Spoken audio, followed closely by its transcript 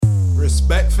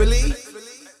Respectfully.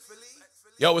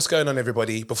 Yo, what's going on,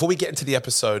 everybody? Before we get into the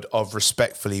episode of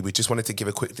Respectfully, we just wanted to give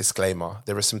a quick disclaimer.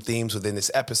 There are some themes within this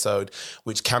episode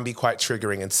which can be quite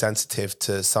triggering and sensitive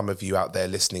to some of you out there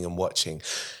listening and watching.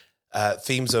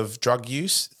 Themes of drug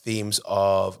use, themes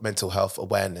of mental health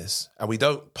awareness. And we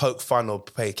don't poke fun or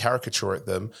play caricature at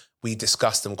them. We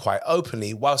discuss them quite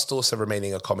openly whilst also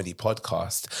remaining a comedy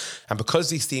podcast. And because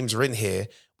these themes are in here,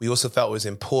 we also felt it was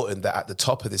important that at the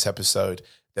top of this episode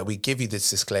that we give you this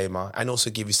disclaimer and also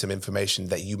give you some information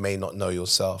that you may not know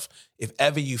yourself. If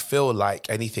ever you feel like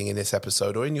anything in this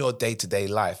episode or in your day-to-day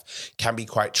life can be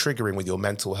quite triggering with your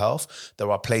mental health,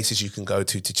 there are places you can go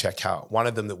to check out. One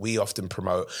of them that we often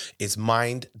promote is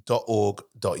mind.org.uk.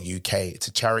 It's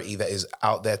a charity that is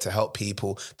out there to help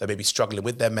people that may be struggling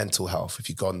with their mental health. If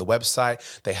you go on the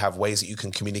website, they have ways that you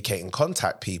can communicate and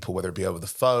contact people, whether it be over the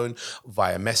phone,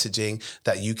 via messaging,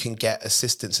 that you can get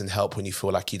assistance and help when you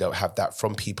feel like you don't have that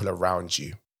from people around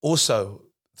you. Also,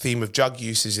 theme of drug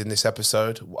use is in this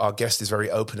episode. Our guest is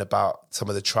very open about some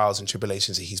of the trials and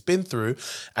tribulations that he's been through.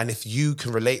 And if you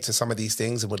can relate to some of these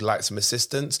things and would like some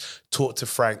assistance,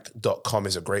 talktofrank.com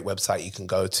is a great website you can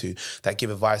go to that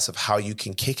give advice of how you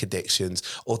can kick addictions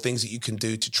or things that you can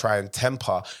do to try and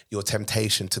temper your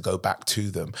temptation to go back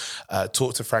to them.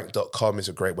 Talktofrank.com is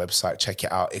a great website. Check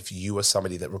it out if you are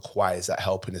somebody that requires that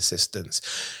help and assistance.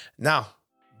 Now,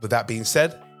 with that being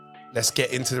said, let's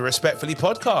get into the Respectfully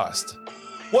podcast.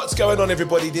 What's going on,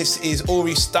 everybody? This is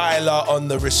Ori Styler on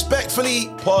the Respectfully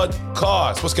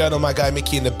podcast. What's going on, my guy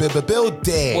Mickey in the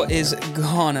building? What is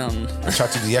going on? I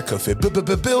tried to do the echo fit.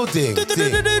 Building.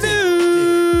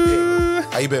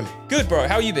 How you been? Good, bro.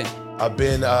 How you been? I've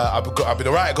been all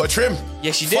right. I got a trim.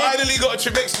 Yes, you did. Finally got a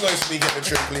trim. Make some noise for me getting a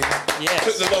trim, please. Yes.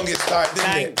 Took the longest time, didn't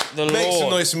Thank it? the Make some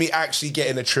Lord. noise for me actually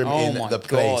getting a trim in my the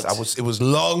place. God. It was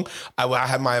long. I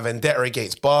had my vendetta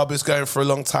against barbers going for a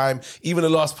long time. Even the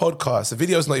last podcast, the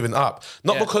video's not even up.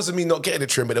 Not because of me not getting a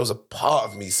trim, but there was a part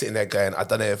of me sitting there going, I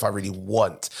don't know if I really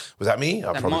want. Was that me?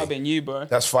 That might have been you, bro.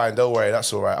 That's fine. Don't worry.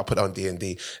 That's all right. I'll put it on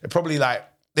D&D. It probably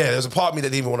there was a part of me that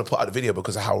didn't even want to put out the video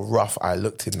because of how rough I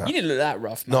looked in that. You didn't look that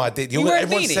rough, man. No, I did. You wear a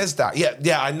Everyone beanie? says that.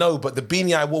 Yeah, I know. But the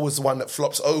beanie I wore was the one that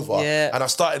flops over. Yeah. And I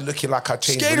started looking like I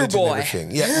changed Skater religion boy. and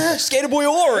everything. Yeah. Skater boy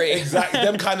Ori. Exactly.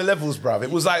 Them kind of levels, bruv. It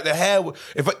was like the hair.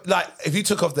 If you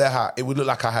took off their hat, it would look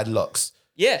like I had locks.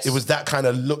 Yes. It was that kind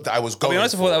of look that I was going To be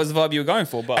honest, I for. thought that was the vibe you were going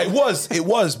for, but... It was.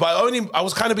 But I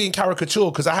was kind of being caricature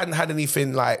because I hadn't had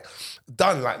anything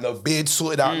done, no beard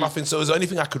sorted out, nothing. So it was the only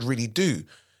thing I could really do.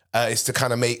 Is to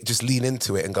kind of just lean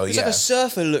into it and go, It's like a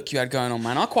surfer look you had going on,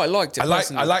 man. I quite liked it.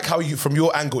 I like how from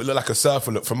your angle, it looked like a surfer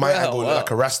look. From my angle, it looked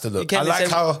like a Rasta look. I like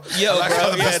how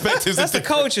the perspectives That's the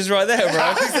cultures right there, bro.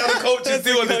 That's how the cultures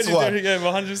do on this one. Yeah,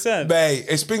 100%. Mate,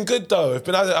 it's been good though. I've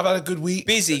had a good week.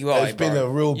 Busy, right? It's been a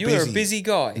real busy. You were a busy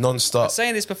guy. Non-stop. I'm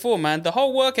saying this before, man. The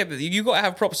whole work ethic, you got to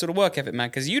have proper sort of work ethic, man,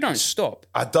 because you don't stop.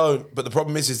 I don't, but the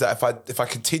problem is that if I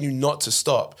continue not to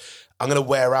stop, I'm gonna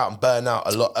wear out and burn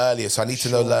out a lot earlier. So I need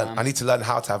to I need to learn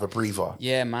how to have a breather.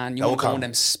 Yeah, man. You want to go on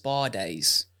them spa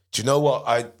days. Do you know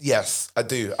what? Yes, I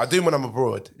do. I do when I'm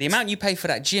abroad. The amount you pay for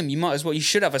that gym, you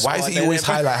should have a spa. Why is it you always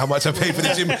highlight how much I pay for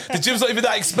the gym? The gym's not even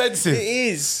that expensive. It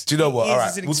is. Do you know what? All right.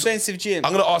 It's an expensive gym.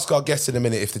 I'm going to ask our guest in a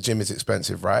minute if the gym is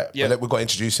expensive, right? Yeah. But we've got to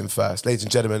introduce him first. Ladies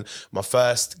and gentlemen, my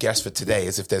first guest for today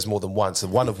is if there's more than one, so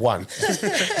one of one.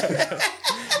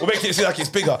 We'll make it seem like it's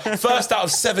bigger. First out of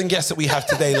 7 guests that we have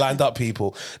today lined up,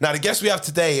 people. Now, the guest we have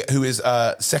today, who is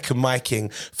second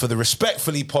micing for the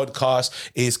Respectfully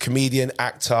podcast, is comedian,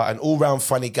 actor, an all-round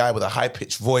funny guy with a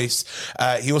high-pitched voice.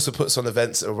 He also puts on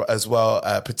events as well,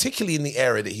 particularly in the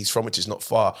area that he's from, which is not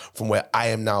far from where I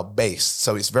am now based.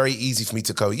 So it's very easy for me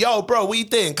to go, yo, bro, what you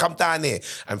doing? Come down here.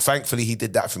 And thankfully, he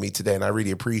did that for me today, and I really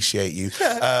appreciate you.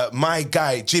 My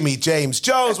guy, Jimmy James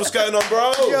Jones, what's going on,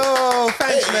 bro? Yo,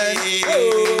 thanks, man.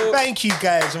 Hey. Thank you,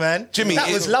 guys, man. Jimmy, that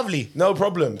was lovely. No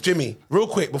problem. Jimmy, real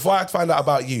quick, before I find out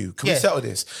about you, can we Yeah. settle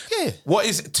this? Yeah. What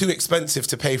is too expensive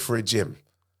to pay for a gym?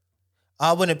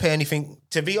 I wouldn't pay anything,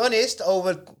 to be honest,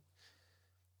 over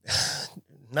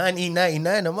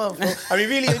 $19.99 a month. Bro. I mean,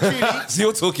 really and truly. So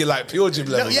you're talking like pure gym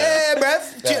level. Yeah,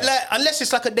 bruv. Like, unless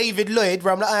it's like a David Lloyd,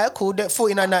 where I'm like, all right, cool, that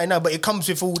 $49.99, but it comes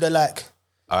with all the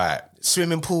All right.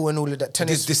 swimming pool and all of that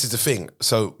tennis. This is the thing.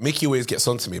 So Mickey always gets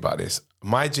on to me about this.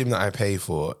 My gym that I pay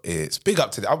for, it's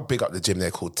I'll big up the gym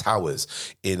there called Towers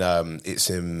it's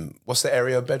in what's the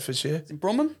area of Bedfordshire? In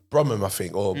Bromham? Bromham, I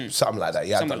think, or something like that.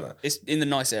 Yeah, I don't know. It's in the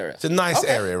nice area. It's a nice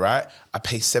area, right? I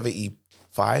pay £75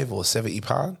 or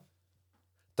 £70.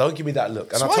 Don't give me that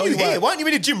look. And So I'll why tell are you you why. here? Why aren't you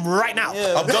in the gym right now?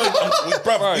 I'm going,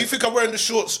 bruv, you think I'm wearing the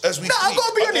shorts as we No, speak? I've got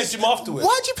to be I'm honest. in the gym afterwards.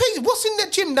 Why'd you pay? What's in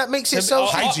that gym that makes it so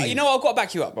hygiene? You know what? I've got to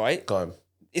back you up, right? Go on.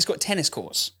 it's got tennis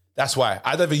courts. That's why.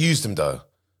 I never used them though.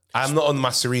 I'm not on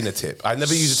my Serena tip. I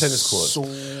never use a tennis court.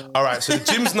 All right, so the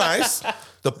gym's nice.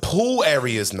 The pool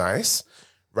area's nice,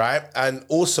 right? And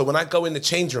also when I go in the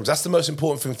change rooms, that's the most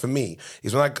important thing for me,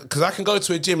 is because I can go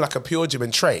to a gym, like a pure gym,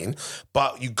 and train,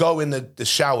 but you go in the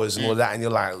showers and all that and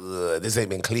you're like, this ain't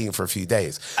been clean for a few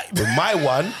days. With my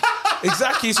one,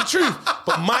 exactly, it's the truth.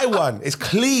 But my one is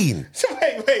clean.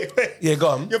 Wait. Yeah, go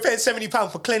on. You're paying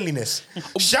 £70 for cleanliness.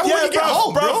 Shower when Yeah, you get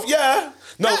home, bro. Yeah.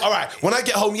 No, all right. When I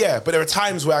get home, yeah. But there are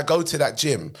times where I go to that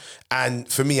gym and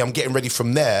for me, I'm getting ready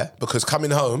from there because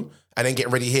coming home and then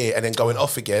getting ready here and then going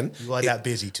off again. You are that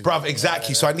busy too. Bruv,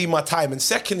 exactly. So I need my time. And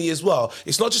secondly as well,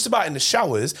 it's not just about in the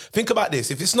showers. Think about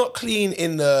this. If it's not clean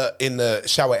in the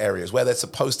shower areas where they're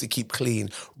supposed to keep clean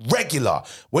regular,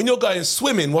 when you're going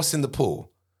swimming, what's in the pool?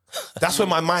 That's where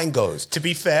my mind goes. To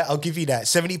be fair, I'll give you that.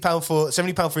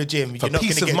 £70 for a gym. You're not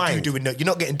peace going to of get mind. doo-doo you're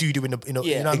not getting doo-doo in the you know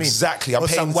what I mean? Exactly. I'm or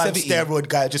paying some one 70. steroid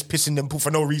guy just pissing them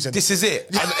for no reason. This is it.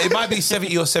 And it might be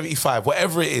 70 or 75,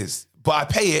 whatever it is. But I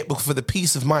pay it for the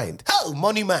peace of mind. Oh,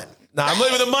 money man. Nah, I'm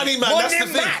not even a money man. That's the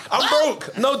Money thing. man. I'm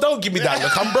broke. No, don't give me that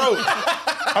look. I'm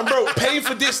broke. I'm broke. Paying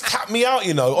for this tapped me out,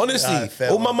 you know. Honestly, fair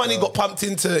all my one, money bro. got pumped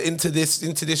into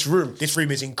this room. This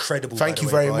room is incredible. Thank by the you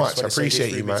way, very bro. much. just wanna I say appreciate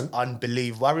this you, room is man.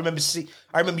 Unbelievable. I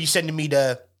remember you sending me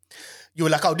you were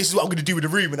like, oh, this is what I'm going to do with the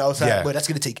room. And I was like, Yeah. well, that's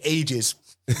going to take ages.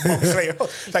 Months later.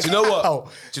 Like, Do you know what? how?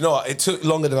 Do you know what? It took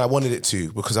longer than I wanted it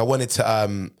to because I wanted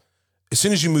to. As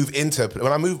soon as you move into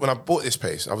when I bought this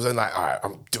place, I was then like, all right,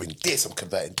 I'm doing this, I'm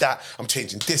converting that, I'm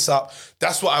changing this up.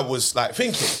 That's what I was like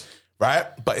thinking, right?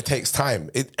 But it takes time.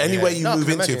 Anywhere you No, I move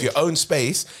can into, if imagine. your own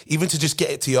space, even to just get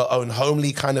it to your own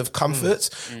homely kind of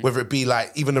comforts, whether it be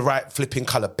like even the right flipping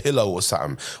color pillow or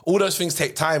something, all those things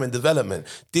take time and development.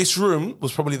 This room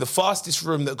was probably the fastest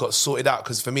room that got sorted out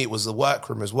because for me it was the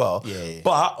workroom as well. Yeah.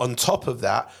 But on top of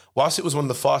that, whilst it was one of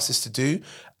the fastest to do,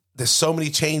 there's so many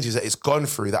changes that it's gone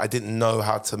through that I didn't know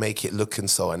how to make it look and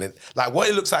so on. And like what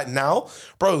it looks like now,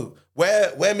 bro,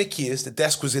 where Mickey is, the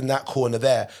desk was in that corner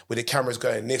there with the cameras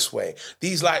going this way.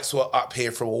 These lights were up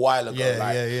here from a while ago.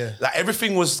 Yeah. Like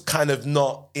everything was kind of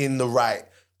not in the right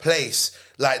place.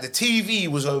 Like the TV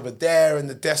was over there and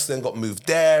the desk then got moved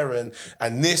there and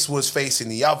this was facing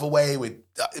the other way with,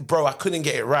 bro, I couldn't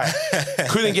get it right.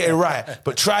 Couldn't get it right.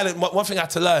 But one thing I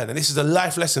had to learn, and this is a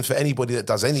life lesson for anybody that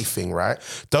does anything, right?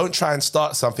 Don't try and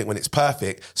start something when it's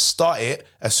perfect. Start it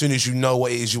as soon as you know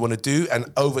what it is you want to do, and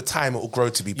over time it will grow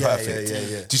to be perfect. Yeah. Do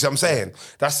you see what I'm saying?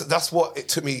 That's what it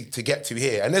took me to get to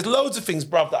here. And there's loads of things,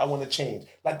 bruv, that I want to change.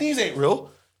 Like these ain't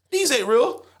real.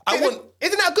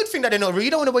 Isn't that a good thing that they're not real?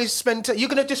 You don't want to waste spend time. You're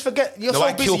going to just forget. You're so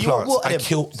I busy. kill You plants. water I them.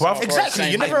 kill, bruv. Exactly.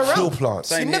 Same. You're never I around. kill plants.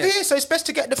 You're Same never here. here, so it's best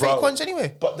to get the Bro, fake ones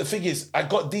anyway. But the thing is, I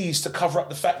got these to cover up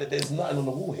the fact that there's nothing on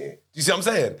the wall here. Do you see what I'm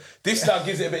saying? This now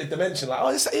gives it a bit of dimension.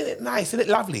 Like, isn't it nice? Isn't it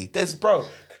lovely?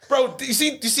 Bro, do you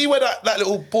see where that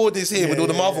little board is here with all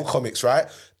the Marvel comics, right?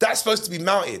 That's supposed to be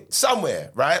mounted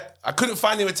somewhere, right? I couldn't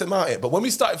find anywhere to mount it. But when we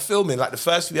started filming, like the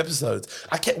first few episodes,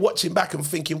 I kept watching back and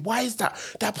thinking, why is that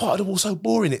part of the wall so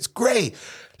boring? It's grey.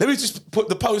 Let me just put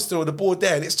the poster or the board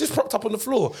there and it's just propped up on the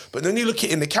floor. But then you look at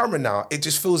it in the camera now, it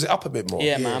just fills it up a bit more.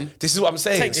 Yeah, man. This is what I'm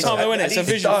saying. Takes time, though, innit? It's a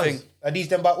visual does. thing. Are these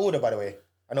done by order, by the way?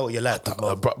 I know what you're like.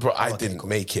 Bro, I didn't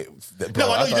make it. Bro,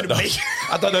 No, I know you don't didn't make it.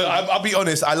 I don't know. I'll be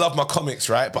honest. I love my comics,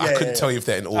 right? But I couldn't tell you if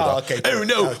they're in order. Oh, okay, cool. Oh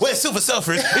no, where Silver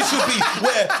Surfer is? It should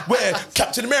be where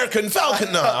Captain America and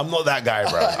Falcon. No, I'm not that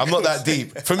guy, bro. I'm not that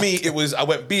deep. For me, it was. I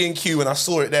went B&Q and I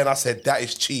saw it there and I said, "That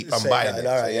is cheap. I'm buying it."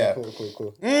 All right, So, yeah, yeah.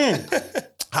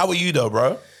 cool. How are you though,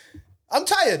 bro? I'm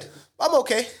tired. I'm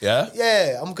okay. Yeah?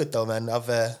 Yeah, I'm good though, man.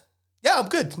 I'm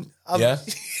good. Yeah.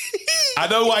 I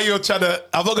know why you're trying to.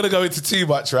 I'm not going to go into too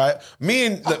much, right? Me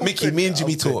and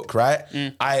Jimmy talk, right?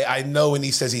 I know when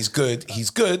he says he's good.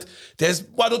 There's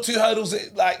one or two hurdles,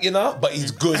 like, you know, but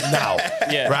he's good now,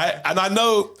 Yeah. right? And I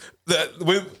know that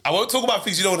I won't talk about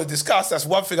things you don't want to discuss. That's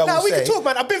one thing I will we say. can talk,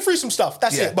 man. I've been through some stuff.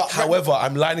 That's Yeah. it. But However,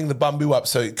 I'm lining the bamboo up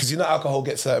so because you know alcohol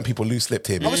gets certain people loose-lipped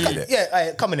here.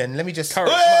 Coming in. Let me just.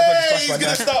 Courage. Hey, he's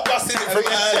gonna start busting it from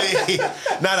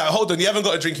early. No, hold on. You haven't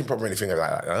got a drinking problem or anything like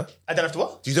that, huh? I don't have to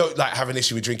what? You don't like have an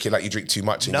issue with drinking, like you drink too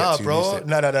much and No, get too bro. loose-lipped?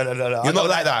 No. You're not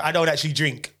like that? I don't actually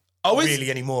drink really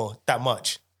anymore that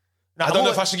much. No, I don't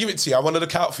know if I should give it to you. I want to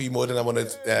look out for you more than I want to Nah,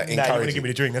 you want encourage to you. give me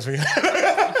the drink? That's what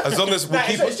As long as we'll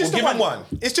give him one.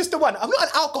 It's just the one. I'm not an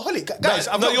alcoholic, guys.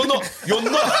 You're not. You're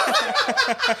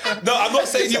not. No, I'm not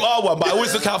saying you are one, but I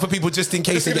always look out for people just in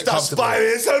case they get comfortable. Nah,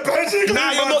 you're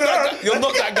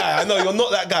not that guy. I know you're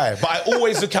not that guy, but I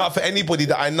always look out for anybody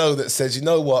that I know that says, you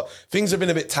know what, things have been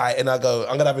a bit tight, and I go,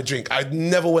 I'm gonna have a drink. I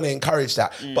never want to encourage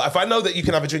that, but if I know that you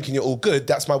can have a drink and you're all good,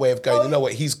 that's my way of going. You know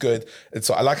what, he's good, and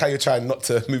so I like how you're trying not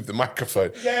to move the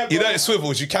microphone. Yeah, you know it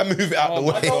swivels. You can move it out the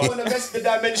way. I don't want to mess the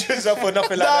dimensions up or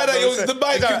nothing like that. No, the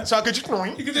mic. So I could just...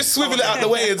 You can just swivel it out the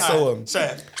way and so on. So,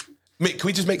 Mick, can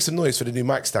we just make some noise for the new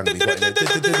mic stand? Oh,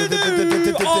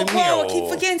 bro, I keep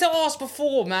forgetting to ask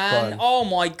before, man. Oh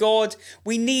my God,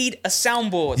 we need a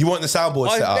soundboard. You want the soundboard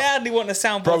set up? I badly want the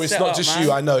soundboard Bro, it's set not up, just man.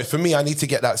 you, I know. For me, I need to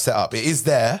get that set up. It is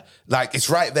there. Like, it's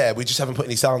right there. We just haven't put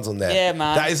any sounds on there. Yeah,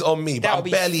 man. That is on me, but That I'm would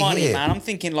be barely funny, here. man. I'm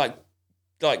thinking like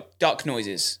duck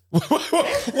noises. Where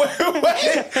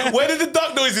did the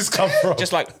duck noises come from?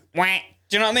 Just like, wah.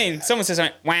 Do you know what I mean? Someone says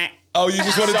something, wah. Oh, you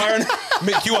just want to... Siren.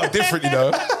 Mick, you are different, you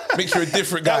know? Mick, you're a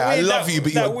different guy. I love you,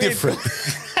 but you're different.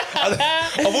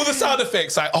 Of all the sound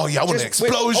effects, like, oh yeah, I want an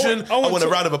explosion. I want a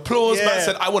round of applause. Yeah. Man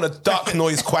said, I want a duck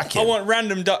noise quacking. I want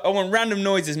random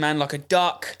noises, man, like a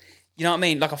duck. You know what I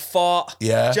mean? Like a fart.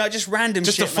 Yeah. Just random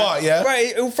Just shit, a fart, man. yeah? Right,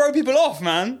 it'll throw people off,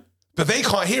 man. But they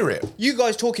can't hear it. You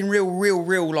guys talking real,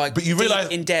 like, But you deep, realise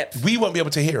in depth. we won't be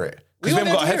able to hear it. Because we won't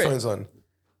haven't got be able to hear headphones on.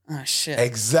 Oh, shit.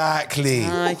 Exactly.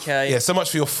 Okay. Yeah, so much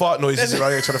for your fart noises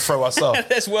around here trying to throw us off.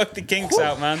 Let's work the kinks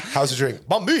out, man. How's the drink?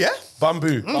 Bamboo, yeah?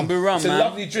 Bamboo. Bamboo rum, It's man. a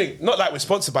lovely drink. Not like we're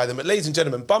sponsored by them, but ladies and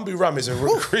gentlemen, Bamboo Rum is a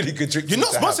really good drink. You're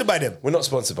not sponsored by them? We're not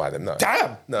sponsored by them, no.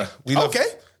 Damn. No. We love, Okay.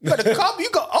 You got the cup, you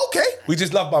got... Okay. We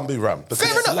just love Bamboo Rum. because Fair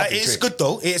it's a enough. lovely It's drink. good,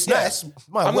 though. It's Yeah. nice.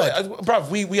 My I'm word. not, bruv,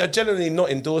 we are generally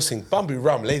not endorsing Bamboo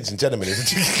Rum, ladies and gentlemen.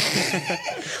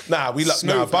 Nah, we love.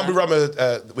 Nah, Bamboo Rum.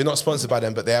 We're not sponsored by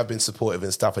them, but they have been supportive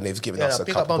and stuff, and they've given us a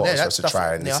big couple up on there. bottles for us to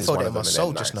try. And Yeah, I this is felt one it of in my them. and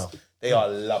soul they're just nice. now. They are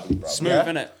lovely, bro. Smooth, yeah?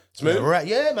 innit? Smooth. Right,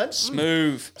 yeah, man.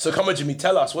 Smooth. So come on, Jimmy,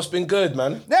 tell us what's been good,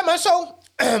 man. Yeah, man. So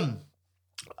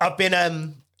I've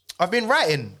been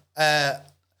writing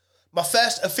my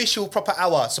first official proper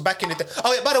hour. So back in the day.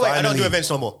 Oh yeah, by the way, I don't Finally. do events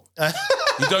no more.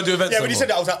 You don't do events. Yeah, no when you more? said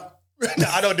that, I was like, no,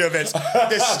 I don't do events.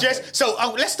 The stress. So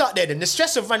let's start there then. The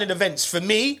stress of running events for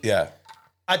me, Yeah.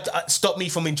 I stopped me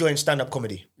from enjoying stand-up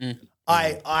comedy.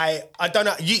 I don't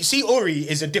know. You see, Ori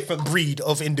is a different breed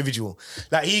of individual.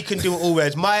 Like he can do it all.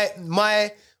 Whereas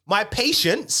my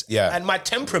patience and my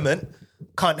temperament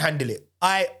can't handle it.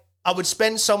 I would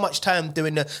spend so much time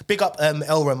doing the big up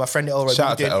Elroy, my friend Elroy.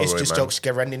 Shout out to doing It's Elroy, Just man. Jokes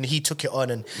together, and then he took it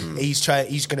on, and he's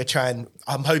gonna try and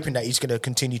I'm hoping that he's gonna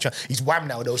continue trying. He's wham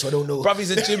now though, so I don't know. Bruv, he's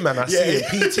a gym man. I see him.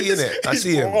 PT in it. I He's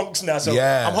see him. Bronx now, so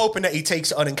Yeah. I'm hoping that he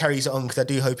takes it on and carries it on because I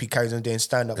do hope he carries on doing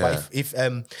stand up. Yeah.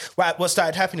 But what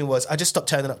started happening was I just stopped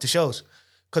turning up to shows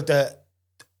because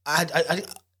I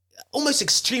almost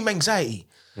extreme anxiety.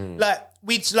 Like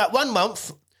like 1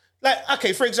 month, like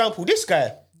okay, for example, this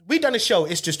guy we done a show.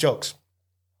 It's Just Jokes.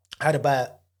 Had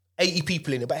about 80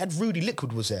 people in it, but had Rudy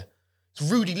Liquid was there. It's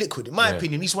Rudy Liquid. In my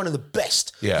opinion, he's one of the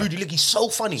best. Yeah. Rudy Liquid, he's so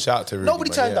funny. Shout out to Rudy, Nobody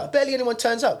man, turned yeah. up. Barely anyone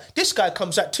turns up. This guy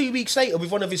comes out 2 weeks later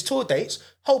with one of his tour dates.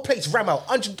 Whole place ram out.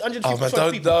 150 Oh man, people.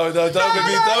 don't make me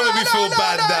feel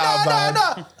bad now, man.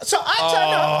 No. So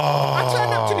I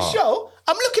turn up to the show.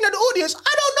 I'm looking at the audience.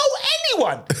 I don't know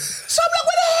anyone. So I'm like,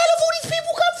 where the hell have all these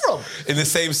people come from? In the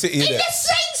same city, In innit? the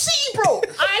same city, bro.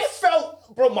 I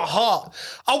felt, bro, my heart.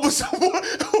 I was,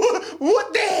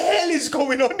 what the hell is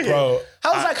going on here? Bro,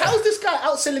 I was like, how's this guy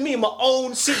outselling me in my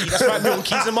own city? That's right, Milton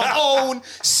Keys, in my own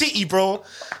city, bro.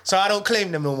 So I don't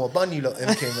claim them no more. Bunny lot,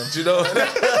 them came them. Do you know?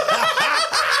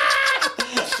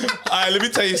 All right, let me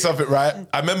tell you something, right?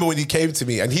 I remember when he came to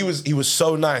me, and he was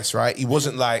so nice, right? He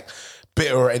wasn't like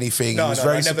bitter or anything. No, he was no,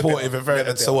 very never supportive bitter.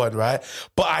 and so on, right?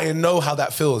 But I know how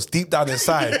that feels deep down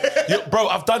inside. Bro,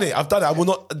 I've done it. I will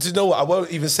not. Do you know what? I won't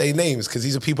even say names because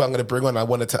these are people I'm going to bring on. I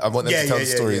want them to tell the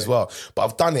story as well. But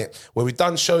I've done it where we've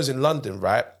done shows in London,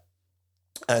 right?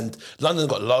 And London's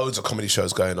got loads of comedy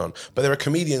shows going on, but there are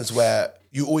comedians where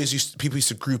people used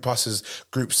to group us as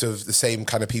groups of the same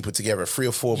kind of people together, 3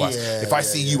 or 4 of us. Yeah, if I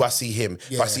see you, I see him.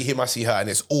 If I see him, I see her, and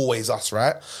it's always us,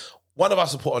 right? One of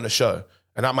us will put on a show,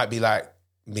 and that might be like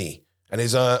me. And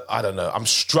there's I don't know, I'm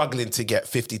struggling to get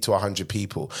 50 to 100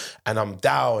 people, and I'm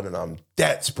down and I'm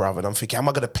debts, brother, and I'm thinking, am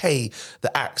I going to pay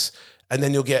the acts? And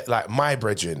then you'll get like my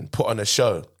brethren put on a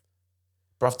show.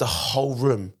 Bruv, the whole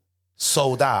room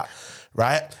sold out.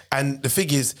 Right? And the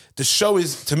thing is, the show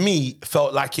to me,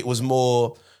 felt like it was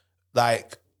more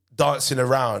like dancing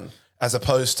around. as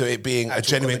opposed to it being a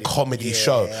genuine comedy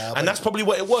show. And that's probably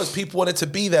what it was. People wanted to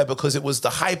be there because it was the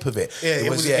hype of it. Yeah, it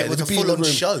was a full-on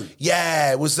show.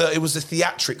 Yeah, it was the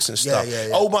theatrics and stuff.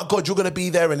 Yeah. Oh my God, you're going to be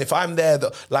there. And if I'm there,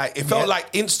 it felt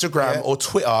like Instagram or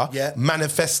Twitter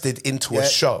manifested into a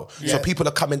show. So people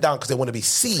are coming down because they want to be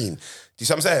seen. Do you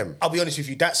see what I'm saying? I'll be honest with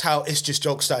you, that's how It's Just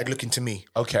Jokes started looking to me.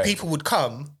 Okay. People would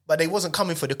come, but they wasn't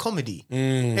coming for the comedy.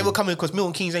 They were coming because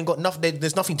Milton Keynes ain't got nothing,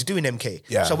 there's nothing to do in MK.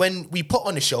 Yeah. So when we put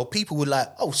on the show, people were like,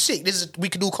 oh, sick, we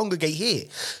could all congregate here.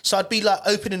 So I'd be like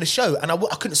opening the show and I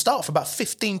couldn't start for about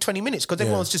 15, 20 minutes because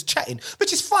everyone's just chatting,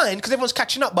 which is fine because everyone's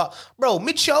catching up. But bro,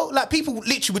 mid-show, like people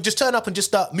literally would just turn up and just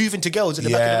start moving to girls in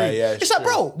the back of the room. Yeah, it's like,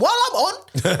 bro, while I'm on,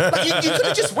 like you could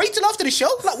have just waited after the show.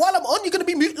 Like while I'm on, you're going to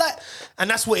be moved. Like, and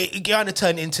that's what it kind of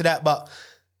turned into that. But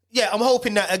yeah, I'm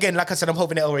hoping that, again, like I said, I'm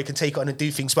hoping that Elroy can take it on and do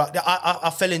things. But I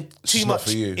fell in too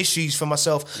much issues for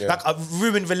myself. Yeah. Like, I've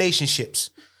ruined relationships.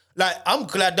 Like, I'm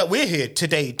glad that we're here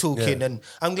today talking, and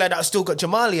I'm glad that I still got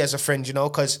Jamali as a friend, you know,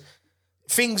 because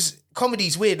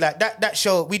comedy's weird. Like, that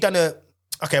show, we done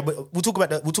we'll talk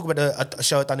about a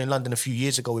show I done in London a few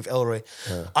years ago with Elroy.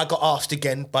 Yeah. I got asked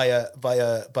again by a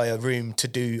room to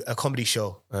do a comedy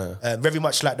show, very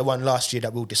much like the one last year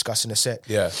that we'll discuss in a sec.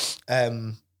 Yeah.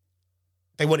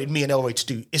 They wanted me and Elroy to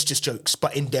do It's Just Jokes,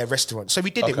 but in their restaurant. So we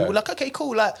did it. We were like, okay,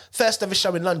 cool. Like, first ever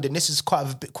show in London. This is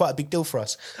quite a big deal for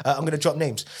us. I'm going to drop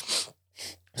names.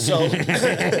 So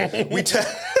we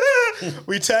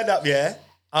turned up, yeah.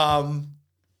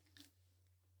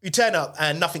 We turn up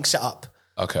and nothing's set up.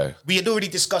 Okay. We had already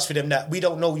discussed with them that we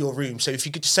don't know your room, so if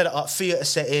you could just set it up, theatre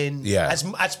setting,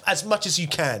 as much as you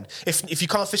can. If you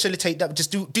can't facilitate that,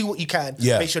 just do what you can.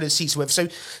 Yeah. Make sure there's seats, or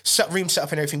whatever. So room set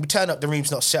up and everything. We turn up, the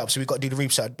room's not set up, so we've got to do the room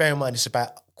set up. Bear in mind, it's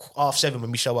about 7:30 when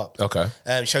we show up. Okay.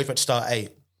 Show's meant to start at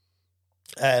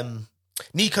 8.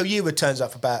 Nico Yearwood turns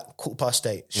up about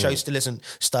 8:15. Show still isn't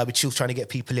started. We're still trying to get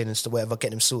people in and stuff, whatever,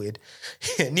 get them sorted.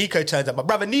 Nico turns up. My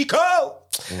brother Nico,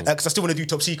 because I still want to do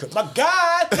Top Secret. My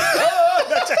God,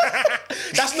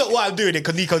 that's not why I'm doing it,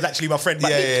 because Nico's actually my friend. But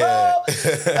Nico,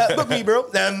 book me, bro.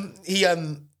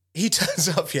 He turns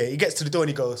up. He gets to the door and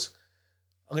he goes,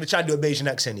 "I'm gonna try and do a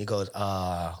Bayesian accent." He goes,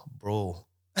 bro."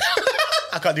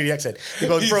 I can't do the accent. He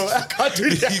goes, bro, I can't do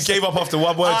the accent. You gave up after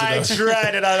one word, I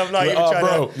tried it. I'm not even trying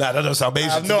bro. to. Nah, that doesn't sound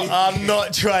Bayesian I'm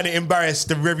not trying to embarrass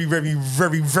the very, very,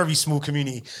 very, very small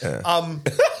community. Yeah.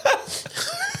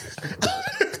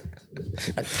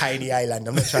 A tiny island.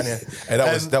 I'm not trying to. Hey,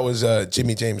 that was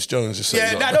Jimmy James Jones. Just so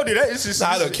don't do that.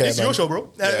 I don't care. It's your show,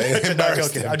 bro.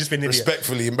 I've just been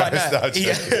respectfully embarrassed.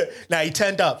 He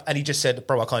turned up and he just said,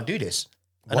 "Bro, I can't do this."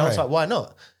 And I was like, "Why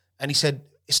not?" And he said,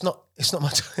 "It's not my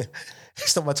time."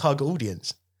 It's not my target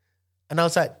audience. And I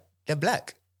was like, they're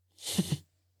black.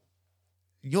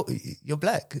 You're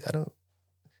black.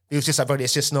 It was just like, bro,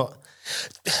 it's just not.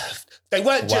 They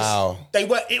weren't just. They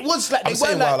were. It was like they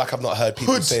weren't like I've not heard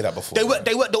people say that before. They were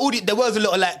the audience. There was a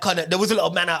lot of there was a lot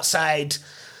of man outside.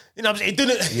 You know what I'm saying? It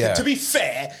didn't. Yeah. To be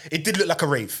fair, it did look like a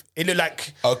rave. It looked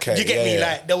like. Okay. You get me?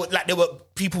 Yeah. There were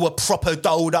people were proper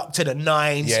doled up to the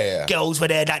nines. Yeah. Girls were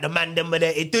there. Like the man them were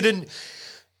there. It didn't.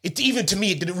 Even to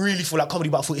me, it didn't really feel like comedy,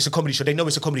 but I thought it's a comedy show. They know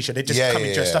it's a comedy show. They just come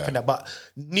in dressed up in that. But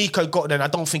Nico got there and I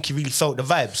don't think he really felt the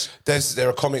vibes. There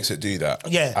are comics that do that.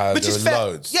 Yeah. Which is fair.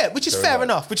 Loads. Yeah, which is fair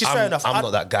enough. Fair enough. I'm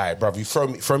not that guy, bruv. You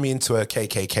throw me into a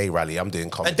KKK rally, I'm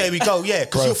doing comedy. And there we go, yeah.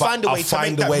 Because you'll find a way to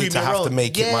make that room your own. To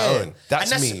make it my own.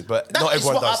 That's me, but not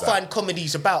everyone does that. That's what I find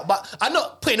comedy's about. But I'm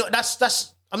not putting it,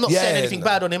 I'm not saying anything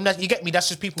bad on him. You get me? That's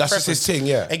just people's preference. That's just his thing,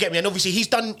 yeah. You get me? And obviously he's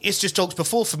done It's Just Jokes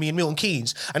before for me in Milton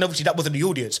Keynes. And obviously that wasn't the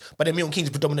audience. But then Milton Keynes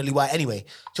is predominantly white anyway.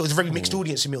 So it was a very mixed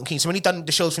audience in Milton Keynes. So when he done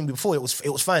the shows for me before, it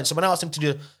was fine. So when I asked him to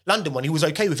do the London one, he was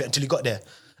okay with it until he got there.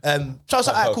 So I was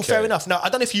like, all right, cool, fair enough. Now, I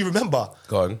don't know if you remember.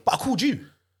 Go on. But I called you.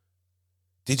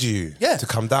 Did you? Yeah. To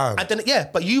come down? And then,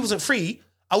 but you wasn't free.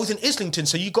 I was in Islington,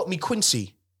 so you got me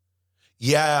Quincy.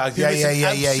 Yeah.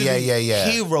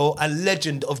 Hero and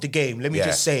legend of the game. Let me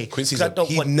just say, Quincy,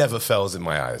 he never fails in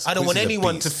my eyes. I don't want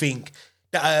anyone to think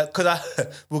that because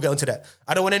we'll get onto that.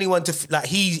 I don't want anyone to like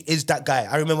he is that guy.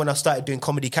 I remember when I started doing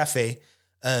Comedy Cafe,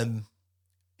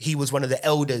 he was one of the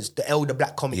elder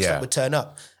black comics that would turn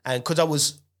up, and because I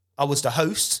was the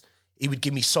host. He would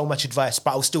give me so much advice,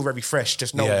 but I was still very fresh.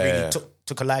 Just no one really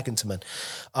took a liking to man.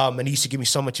 And he used to give me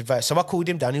so much advice. So I called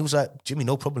him down. He was like, "Jimmy,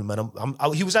 no problem, man."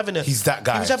 He's that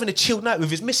guy. He was having a chill night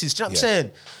with his missus. Do you know what I'm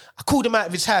saying? I called him out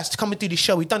of his house to come and do the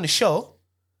show. He done the show.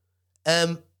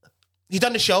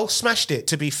 Smashed it.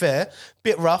 To be fair,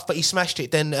 bit rough, but he smashed it.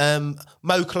 Then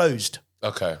Mo closed.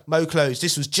 Okay. Mo closed.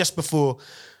 This was just before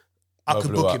I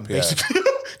could book him. Basically,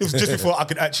 it was just before I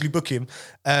could actually book him.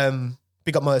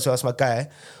 Big up Mo as well. That's my guy.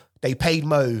 They paid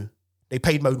Mo They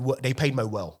paid Mo. They paid Mo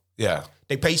well. Yeah.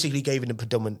 They basically gave him the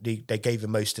predominant. They gave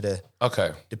him most of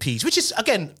Okay. the piece, which is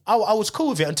again, I was cool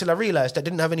with it until I realised I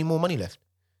didn't have any more money left.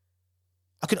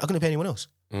 I couldn't pay anyone else.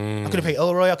 I couldn't pay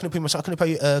Elroy. I couldn't pay myself. I couldn't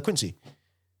pay Quincy.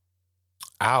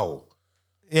 Ow.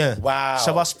 Yeah. Wow.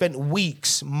 So I spent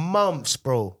weeks, months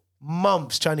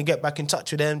trying to get back in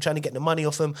touch with them, trying to get the money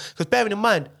off them. Because bearing in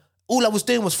mind, all I was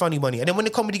doing was Funny Money. And then when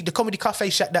the comedy cafe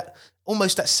shut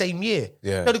almost that same year.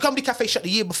 Yeah. No, the comedy cafe shut the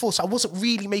year before, so I wasn't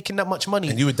really making that much money.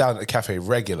 And you were down at the cafe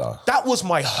regular. That was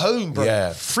my home, bro. Yeah.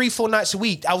 3-4 nights a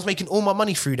week, I was making all my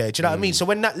money through there. Do you know what I mean? So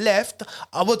when that left,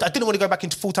 I didn't want to go back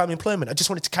into full-time employment. I just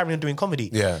wanted to carry on doing comedy.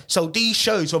 Yeah. So these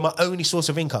shows were my only source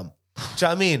of income. Do you know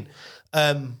what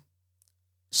I mean?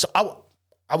 So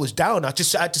I was down. I had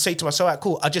to say to myself, all right,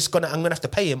 cool. I'm gonna have to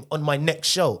pay him on my next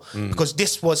show because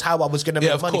this was how I was gonna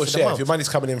make money for the month. If your money's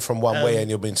coming in from one way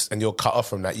and you're cut off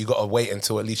from that, you got to wait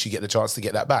until at least you get the chance to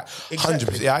get that back.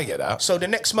 Exactly. 100%. Yeah, I get that. So the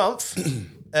next month,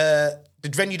 the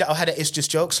venue that I had at It's Just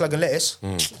Jokes, Slug and Lettuce,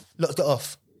 locked it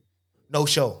off. No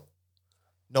show,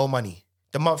 no money.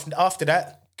 The month after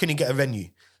that, couldn't get a venue.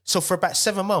 So for about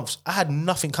 7 months, I had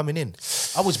nothing coming in.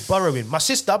 I was borrowing. My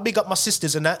sister, I big up my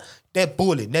sisters and that, they're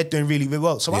balling. They're doing really, really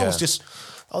well. So I was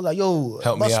like, yo,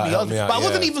 help me out. But I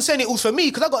wasn't even saying it was for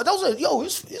me because I was like, yo,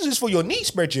 this is for your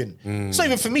niece, brethren. It's not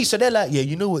even for me. So they're like, yeah,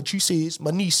 you know what you say, it's my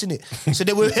niece, innit? So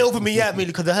they were helping me out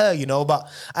because of her, you know. But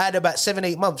I had about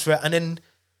 7-8 months, right? And then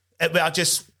I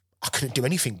couldn't do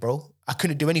anything, bro. I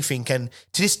couldn't do anything. And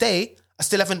to this day, I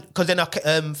still haven't, because then I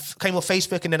came off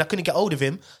Facebook and then I couldn't get hold of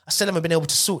him. I still haven't been able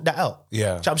to sort that out. Yeah. Do you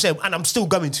know what I'm saying? And I'm still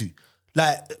going to.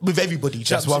 Like, with everybody.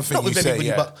 That's one thing not you with say, everybody,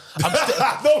 yeah. but I'm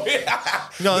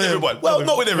still... Not with everyone. Well,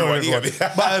 not with everyone.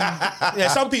 But yeah,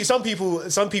 some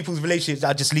people's relationships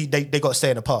are just they got to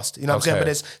stay in the past. You know what I'm saying? But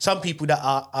there's some people that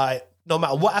are no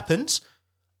matter what happens,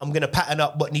 I'm gonna pattern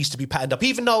up what needs to be patterned up,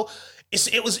 even though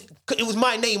it was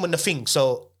my name on the thing.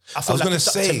 So I feel like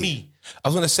it's up to me. I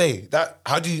was gonna say that.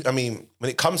 How do you? I mean,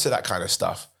 when it comes to that kind of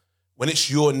stuff, when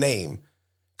it's your name,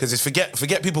 because it's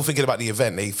forget people thinking about the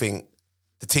event. They think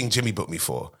the thing Jimmy booked me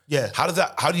for. Yeah. How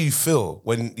do you feel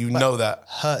when you know that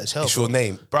hurt as hell, it's your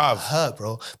name, bruv? Hurt,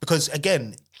 bro. Because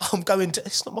again, I'm going to.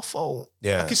 It's not my fault.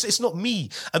 Yeah. Like it's not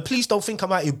me. And please don't think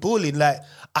I'm out here balling. Like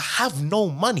I have no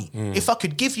money. If I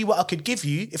could give you what I could give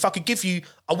you,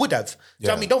 I would have. Do you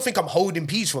know what I mean? Don't think I'm holding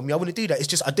peace from you. I wouldn't do that. It's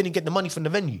just I didn't get the money from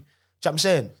the venue. Do you know what I'm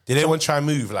saying? Did anyone try and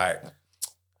move like,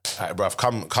 bruv,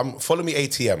 come, follow me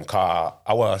ATM, car.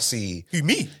 I want to see. Who,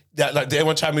 me? That, like, did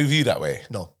anyone try and move you that way?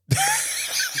 No.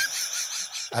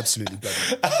 Absolutely bloody.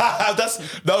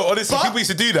 Honestly, people used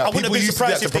to do that. I wouldn't People have been used to do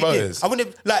that surprised to if they did. promoters. I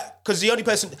wouldn't have, because the only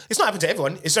person, it's not happened to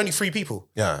everyone, it's only 3 people.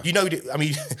 Yeah. You know, I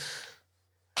mean,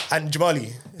 and Jamali.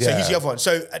 So Yeah. he's the other one.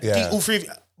 So Yeah. all 3 of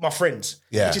my friends.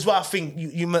 Yeah. Which is why I think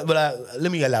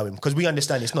let me allow him, because we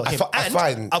understand it's not him. I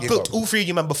find- I've yeah, booked go on. all 3 of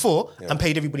you man before and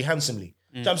paid everybody handsomely.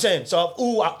 Do you know what I'm saying? So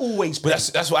I always pay.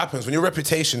 But that's what happens when your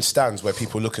reputation stands where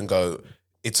people look and go,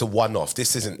 it's a one-off.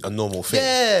 This isn't a normal thing.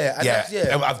 Yeah, and that's-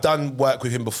 yeah. And I've done work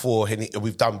with him before, and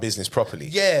we've done business properly.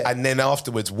 Yeah. And then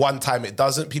afterwards, one time it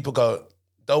doesn't, people go,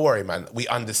 don't worry, man. We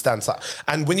understand.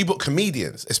 And when you book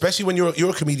comedians, especially when you're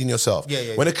a comedian yourself,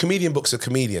 when a comedian books a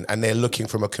comedian and they're looking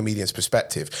from a comedian's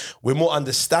perspective, we're more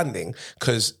understanding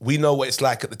because we know what it's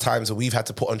like at the times that we've had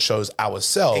to put on shows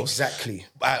ourselves. Exactly.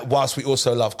 Whilst we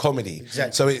also love comedy.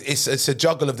 Exactly. So it's a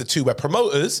juggle of the two where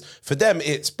promoters, for them,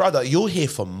 it's, brother, you're here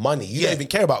for money. You don't even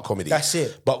care about comedy. That's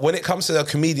it. But when it comes to a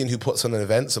comedian who puts on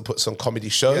events and puts on comedy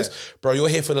shows, bro, you're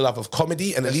here for the love of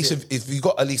comedy. And at least if you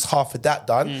got at least half of that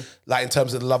done, like in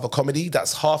terms of the love of comedy,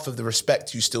 that's half of the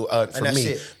respect you still earn from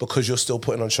me because you're still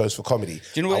putting on shows for comedy. Do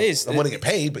you know what it is? I want to get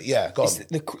paid, but yeah, go on.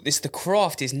 It's the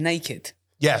craft is naked.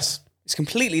 Yes, It's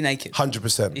completely naked.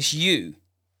 100%. It's you.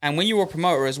 And when you're a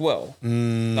promoter as well,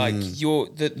 like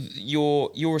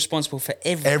you're responsible for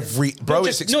everything. Bro, not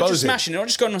it's just, not just exposing. smashing it, not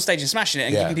just going on stage and smashing it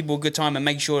and giving people a good time and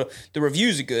making sure the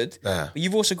reviews are good. Yeah. But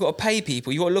you've also got to pay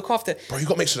people. You got to look after. Bro, you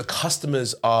got to make sure the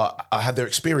customers have their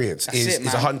experience That's is it,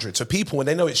 man. 100. So people, when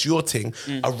they know it's your thing,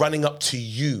 are running up to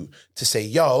you to say,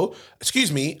 yo,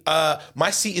 excuse me, my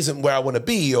seat isn't where I want to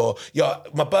be, or yo,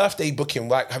 my birthday booking,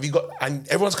 like, have you got, and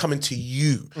everyone's coming to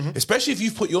you, especially if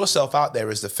you've put yourself out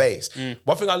there as the face.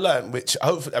 One thing I learned, which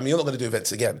hopefully, I mean, you're not going to do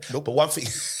events again, but one thing,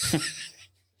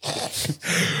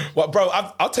 well, bro,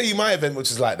 I'll tell you my event,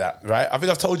 which is like that, right? I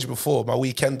think I've told you before, my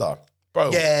weekender,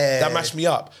 bro, that mashed me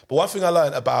up. But one thing I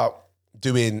learned about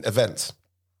doing events,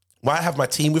 why I have my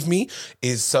team with me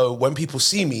is so when people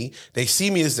see me, they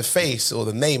see me as the face or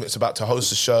the name it's about to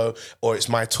host a show or it's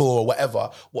my tour or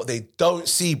whatever. What they don't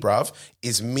see, bruv,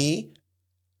 is me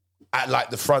at like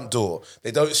the front door.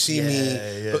 They don't see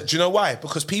me. But do you know why?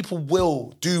 Because people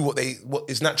will do what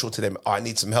is natural to them. Oh, I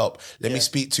need some help. Let me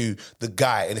speak to the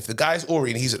guy. And if the guy's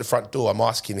Ori and he's at the front door, I'm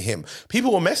asking him.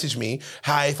 People will message me,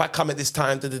 hi, if I come at this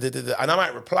time, and I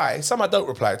might reply. Some I don't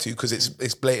reply to because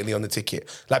it's blatantly on the ticket.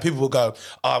 Like people will go,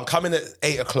 oh, I'm coming at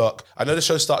 8 o'clock. I know the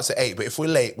show starts at 8, but if we're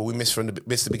late, will we miss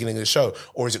the beginning of the show?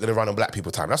 Or is it going to run on black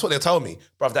people time? That's what they'll tell me.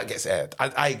 Bruv, that gets aired.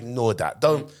 I ignore that.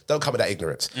 Don't come with that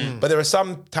ignorance. But there are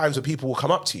some times where people will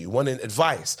come up to you wanting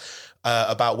advice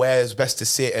about where is best to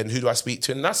sit and who do I speak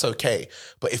to, and that's okay.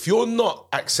 But if you're not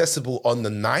accessible on the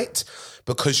night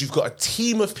because you've got a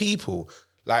team of people,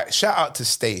 like shout out to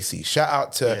Stacey, shout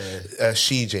out to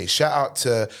Shijay, shout out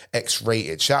to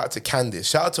X-Rated, shout out to Candice,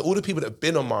 shout out to all the people that have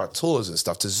been on my tours and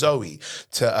stuff, to Zoe,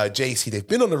 to JC, they've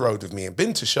been on the road with me and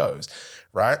been to shows,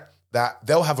 right? That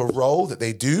they'll have a role that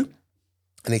they do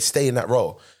and they stay in that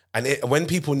role. And when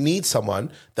people need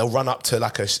someone, they'll run up to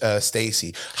like a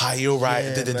Stacey. Hi, you're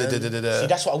right. See,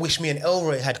 that's what I wish me and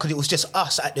Elroy had, because it was just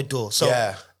us at the door.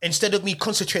 So instead of me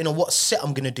concentrating on what set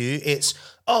I'm gonna do, it's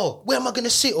where am I gonna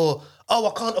sit? Or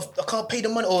I can't pay the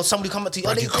money. Or somebody come up to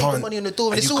you, they pay the money on the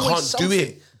door. And it's always something. Do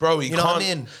it, bro. You can't. Know what I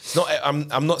mean? It's not.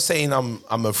 I'm not saying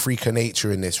I'm a freak of nature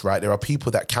in this, right? There are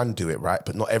people that can do it, right?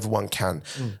 But not everyone can.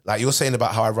 Like you're saying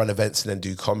about how I run events and then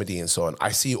do comedy and so on.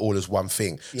 I see it all as one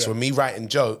thing. So when me writing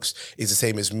jokes is the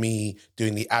same as me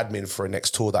doing the admin for a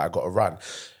next tour that I got to run.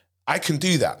 I can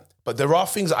do that. But there are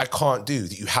things that I can't do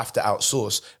that you have to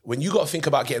outsource. When you got to think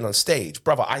about getting on stage,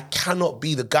 brother, I cannot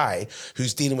be the guy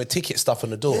who's dealing with ticket stuff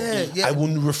on the door. I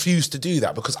will refuse to do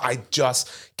that because I just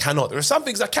cannot. There are some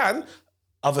things I can,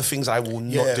 other things I will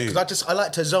not do. Because I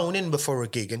like to zone in before a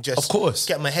gig and just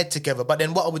get my head together. But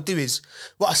then what I would do is,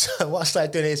 what I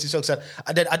started doing is,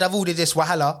 I'd have all of this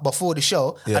wahala before the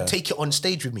show, I'd take it on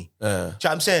stage with me. Do you know what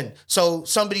I'm saying? So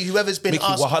somebody, whoever's been Mickey,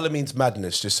 asked... wahala means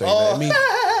madness, just so you know. I mean,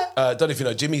 don't know if you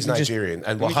know, Jimmy's Nigerian,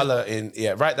 and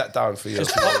wahala write that down for you.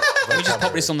 Let me just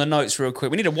pop this on the notes real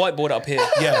quick. We need a whiteboard up here.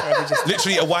 Yeah,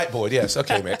 literally a whiteboard, yes.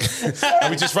 Okay, Mick.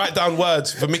 And we just write down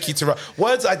words for Mickey to write.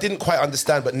 Words I didn't quite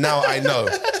understand, but now I know.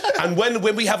 And when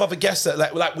we have other guests,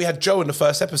 that like we had Joe in the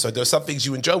first episode, there were some things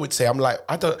you and Joe would say, I'm like,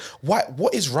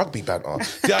 what is rugby banter?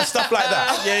 Yeah, stuff like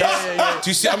that. Yeah. Do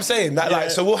you see what I'm saying?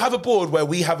 That so we'll have a board where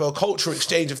we have a cultural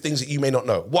exchange of things that you may not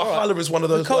know. Wahala is one of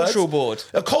those words. Cultural board.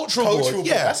 A cultural board,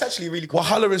 yeah. That's actually really cool.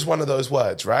 Wahala is one of those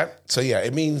words, right? So yeah,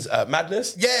 it means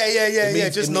madness.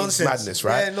 Just nonsense. Madness,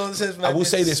 right? Yeah, nonsense, madness. I will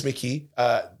say this, Mickey.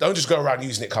 Don't just go around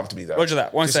using it comfortably, though. Roger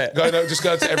that. Won't say it. Just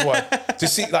go to everyone. To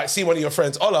see one of your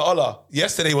friends. Ola.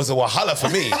 Yesterday was a wahala for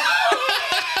me.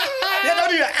 Don't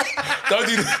do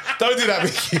that. Don't do that,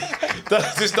 Mickey.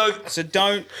 So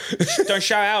don't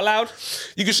shout out loud.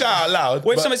 You can shout out loud.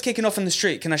 What if someone's kicking off in the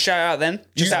street? Can I shout out then?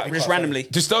 Just randomly.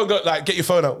 Just don't go get your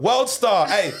phone out. World Star,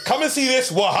 hey, come and see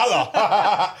this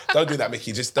wahala. Don't do that,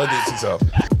 Mickey. Just don't do it to yourself.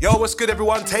 Yo, what's good,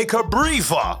 everyone? Take a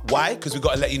breather. Why? Because we've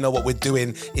got to let you know what we're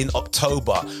doing in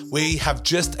October. We have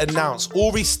just announced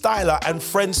Ori Styler and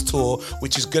Friends Tour,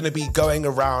 which is going to be going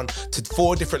around to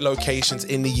 4 different locations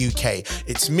in the UK.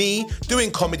 It's me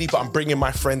doing comedy, but I'm bringing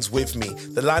my friends with me.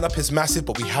 The lineup is massive,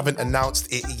 but we haven't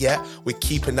announced it yet. We're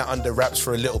keeping that under wraps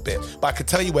for a little bit. But I can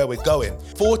tell you where we're going.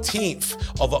 14th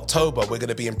of October, we're going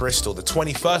to be in Bristol. The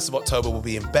 21st of October, we'll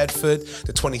be in Bedford.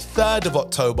 The 23rd of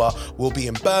October, we'll be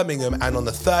in Birmingham. And on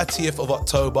the 30th of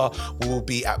October, we will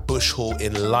be at Bush Hall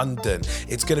in London.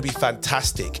 It's going to be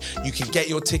fantastic. You can get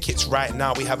your tickets right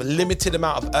now. We have a limited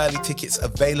amount of early tickets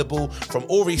available from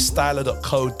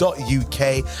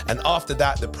oristyler.co.uk. And after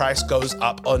that, the price goes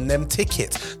up on them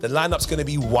tickets. The lineup's going to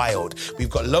be wild. We've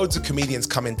got loads of comedians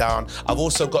coming down. I've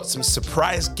also got some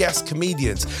surprise guest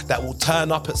comedians that will turn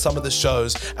up at some of the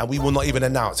shows, and we will not even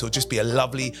announce. It'll just be a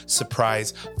lovely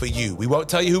surprise for you. We won't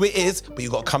tell you who it is, but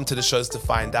you've got to come to the shows to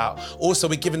find out. Also,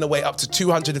 we're giving away up to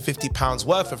 £250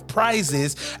 worth of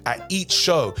prizes at each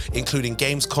show, including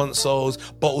games consoles,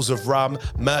 bottles of rum,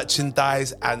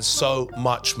 merchandise, and so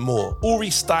much more. Ori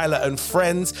Styler and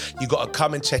Friends, you got to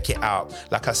come and check it out.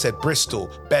 Like I said, Bristol,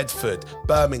 Bedford,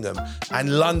 Birmingham,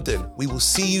 and London. We will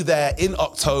see you there in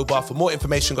October. For more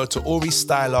information, go to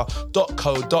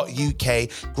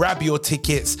oristyler.co.uk, grab your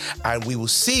tickets, and we will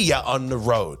see you on the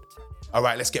road. All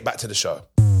right, let's get back to the show.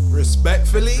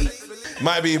 Respectfully,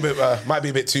 might be a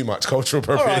bit too much cultural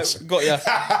appropriation. All right, got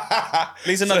ya.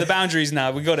 These are not the boundaries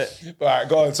now. We got it. All right,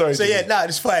 go on. Sorry. So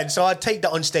it's fine. So I'd take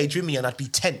that on stage with me, and I'd be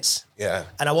tense. Yeah.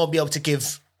 And I won't be able to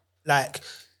give like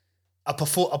a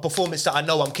performance that I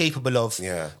know I'm capable of.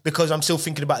 Yeah. Because I'm still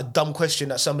thinking about a dumb question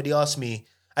that somebody asked me.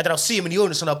 And then I'll see him in the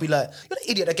audience and I'll be like, you're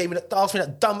the idiot that asked me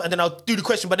that dumb, and then I'll do the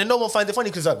question, but then no one finds it funny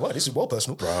because like, wow, this is well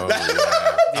personal. Bro,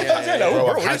 Bro,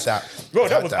 I've had that. Bro, I've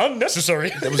that had was that.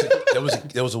 unnecessary.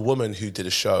 There was a woman who did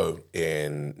a show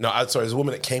in. No, sorry, there was a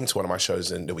woman that came to one of my shows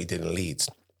that we did in Leeds.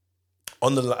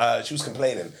 She was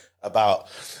complaining about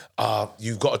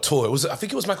you've got a tour. I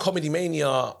think it was my Comedy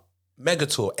Mania mega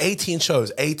tour. 18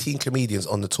 shows, 18 comedians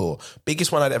on the tour.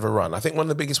 Biggest one I'd ever run. I think one of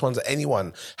the biggest ones that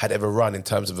anyone had ever run in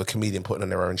terms of a comedian putting on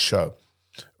their own show.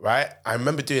 Right? I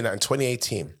remember doing that in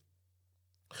 2018.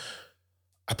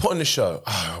 I put on the show.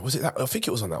 Was it that? I think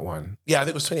it was on that one. Yeah, I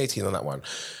think it was 2018 on that one.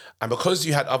 And because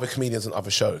you had other comedians on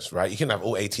other shows, right? You can have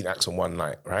all 18 acts on one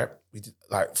night, right? We did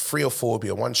like 3 or 4 would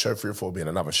be on one show, 3 or 4 would be on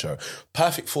another show.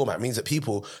 Perfect format means that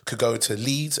people could go to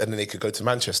Leeds and then they could go to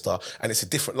Manchester and it's a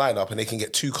different lineup and they can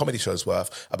get 2 comedy shows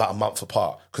worth about a month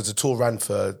apart because the tour ran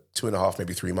for 2.5,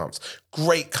 maybe 3 months.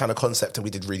 Great kind of concept and we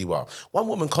did really well. One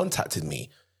woman contacted me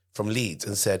from Leeds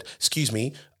and said, excuse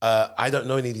me, I don't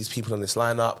know any of these people on this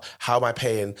lineup. How am I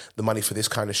paying the money for this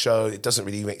kind of show? It doesn't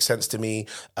really make sense to me.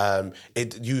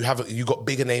 You got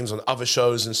bigger names on other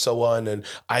shows and so on, and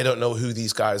I don't know who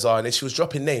these guys are. And then she was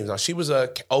dropping names. Now, she was an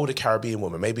older Caribbean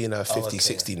woman, maybe in her 50,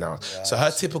 60 now. Yeah, so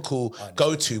her typical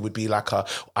go-to would be like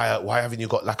why haven't you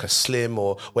got like a Slim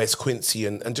or where's Quincy?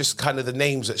 And just kind of the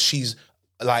names that she's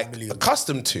like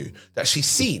accustomed to, that she's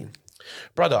seen.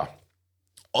 Brother,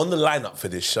 on the lineup for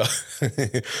this show,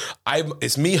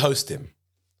 it's me hosting,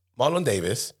 Marlon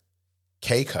Davis,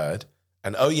 Kay Kurd,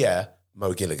 and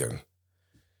Mo Gilligan.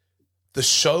 The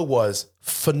show was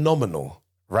phenomenal,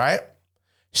 right?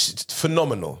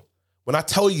 Phenomenal. When I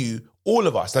tell you, all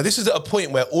of us, now this is at a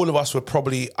point where all of us were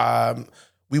probably,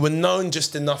 we were known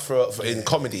just enough for in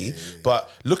comedy, but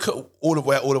look at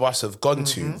where all of us have gone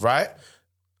to, right?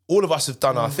 All of us have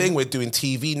done our thing. We're doing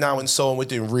TV now and so on. We're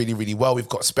doing really, really well. We've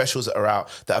got specials that are out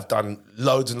that have done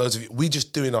loads and loads of it. We're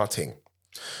just doing our thing.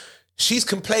 She's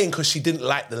complaining because she didn't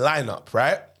like the lineup,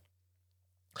 right?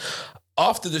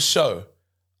 After the show,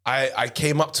 I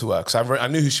came up to her because I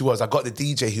knew who she was. I got the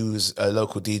DJ who was a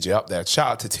local DJ up there. Shout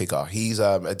out to Tigger. He's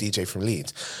a DJ from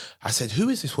Leeds. I said, who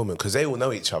is this woman? Because they all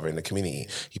know each other in the community.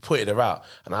 He pointed her out.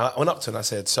 And I went up to her and I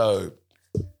said, so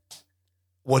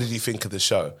what did you think of the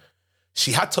show?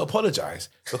 She had to apologise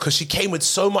because she came with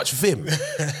so much vim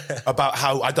about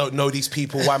how I don't know these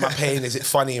people, why am I paying, is it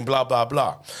funny, and blah, blah,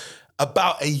 blah.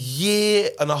 About 1.5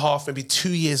 years, maybe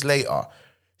 2 years later,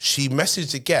 she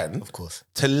messaged again, of course,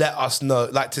 to let us know,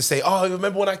 like to say, oh,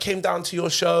 remember when I came down to your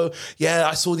show? Yeah,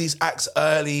 I saw these acts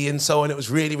early and so on. It was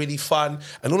really, really fun.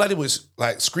 And all I did was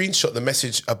like screenshot the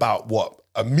message about what,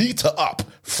 a meter up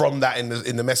from that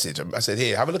in the message. I said,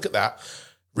 here, have a look at that.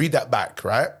 Read that back,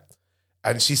 right?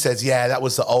 And she says, yeah, that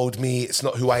was the old me. It's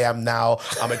not who I am now.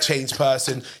 I'm a changed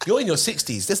person. You're in your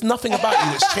 60s. There's nothing about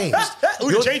you that's changed.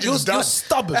 You're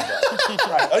stubborn.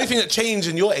 Right? Only thing that changed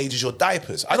in your age is your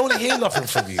diapers. I don't want to hear nothing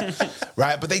from you.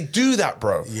 Right? But they do that,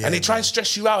 bro. Yeah, and they try and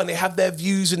stress you out and they have their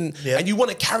views and you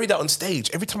want to carry that on stage.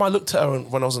 Every time I looked at her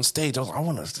when I was on stage, I was like, I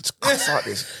want to just cuss like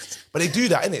this. But they do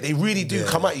that, innit? They really do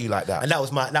come at you like that. And I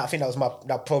think that was my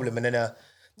problem. And then,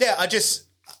 I just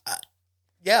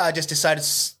decided...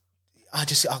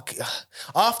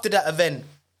 after that event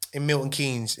in Milton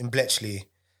Keynes, in Bletchley,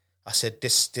 I said,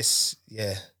 not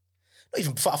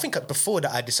even before, I think before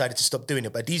that I decided to stop doing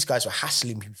it, but these guys were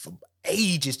hassling me for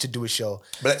ages to do a show.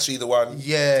 Bletchley, the one?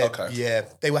 Yeah. Okay. Yeah.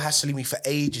 They were hassling me for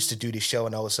ages to do this show,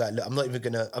 and I was like, look, I'm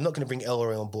not gonna bring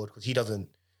Elroy on board because he doesn't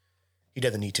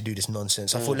need to do this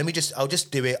nonsense. I thought, I'll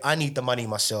just do it. I need the money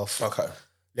myself. Okay.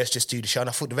 Let's just do the show. And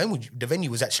I thought the venue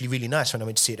was actually really nice when I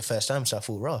went to see it the first time, so I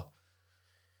thought, raw.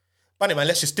 Funny man,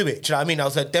 let's just do it. Do you know what I mean? I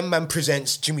was like, Them Man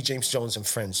presents Jimmy James Jones and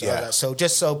Friends. So, like, so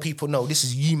just so people know, this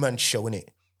is you man's show, innit?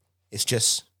 It's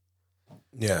just...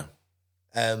 Yeah.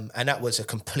 And that was a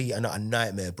complete and utter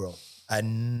nightmare, bro. A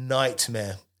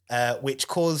nightmare. Which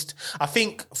caused... I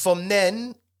think from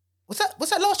then... Was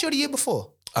that last year or the year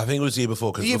before? I think it was the year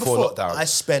before, because before lockdown. I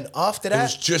spent after that... It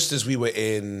was just as we were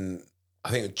in... I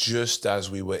think just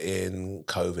as we were in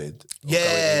COVID.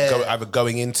 Either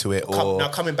going into it or... Now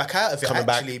coming back out of it,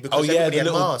 actually, because everybody had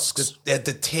masks.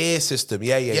 The tier system,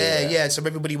 yeah. So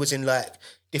everybody was in like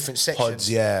different sections. Pods,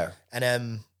 yeah.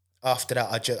 And after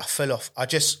that, I fell off. I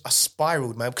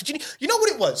spiraled, man. Because you know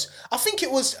what it was? I think it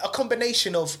was a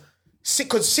combination of...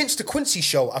 Because since the Quincy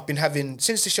show, I've been having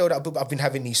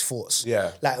these thoughts.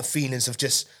 Yeah. Like feelings of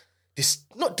just... This,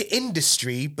 not the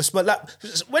industry, but like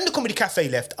when the Comedy Cafe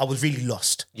left, I was really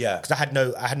lost. Yeah, because I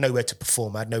had nowhere to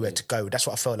perform. I had nowhere to go. That's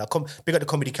what I felt like. Big up the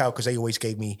Comedy Cow because they always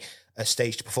gave me a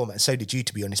stage to perform at, and so did you,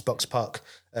 to be honest, Box Park.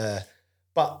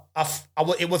 But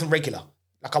it wasn't regular.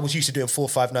 Like I was used to doing 4 or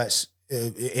 5 nights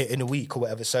in a week or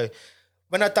whatever. So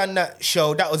when I done that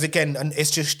show, that was again, and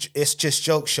it's just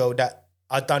joke show that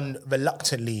I done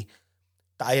reluctantly.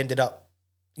 that I ended up,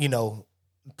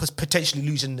 potentially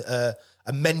losing a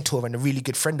mentor and a really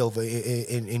good friend over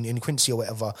in Quincy or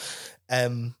whatever.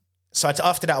 So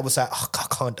after that, I was like,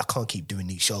 I can't keep doing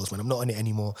these shows, man. I'm not on it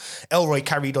anymore. Elroy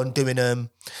carried on doing them.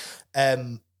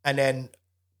 And then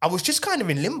I was just kind of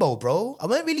in limbo, bro. I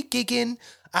weren't really gigging.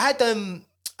 I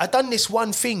done this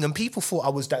one thing and people thought I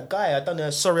was that guy. I done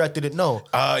a Sorry I Didn't Know.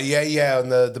 On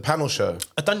the panel show.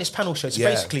 I done this panel show. So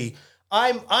basically,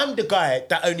 I'm the guy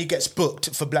that only gets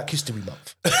booked for Black History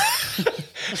Month.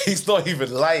 He's not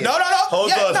even lying. No.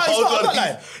 Hold on. I'm not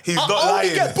lying. He's not I lying.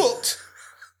 only get booked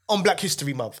on Black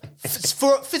History Month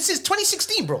for since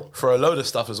 2016, bro. For a load of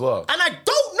stuff as well. And I don't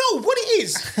know what it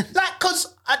is. Like,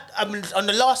 because I mean, on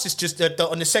the last, it's just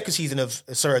on the second season of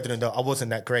Sorry I Didn't Know, I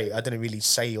wasn't that great. I didn't really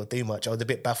say or do much. I was a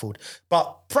bit baffled.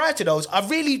 But prior to those, I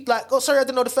really Sorry I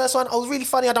Didn't Know the first one. I was really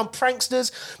funny. I done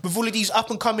pranksters with all of these up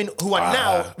and coming who are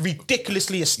now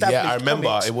ridiculously established. Yeah, I remember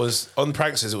comics. it was on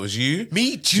Pranksters. It was you,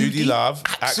 Me, Judy Love,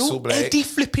 Axel Blake, Eddie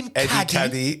flipping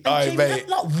Caddy. Aye, mate.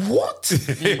 Like, what?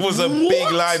 It was a big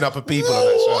lineup of people on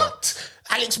that show. What?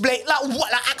 Alex Blake, like what?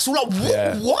 Like Axel, like what?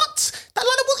 Yeah. What? That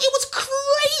lineup was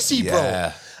crazy, bro.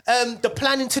 Yeah. The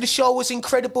planning to the show was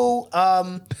incredible.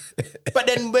 But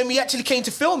then when we actually came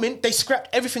to filming, they scrapped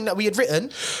everything that we had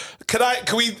written. Can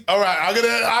we? All right, I don't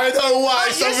know why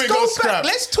Right, something let's go got back. scrapped.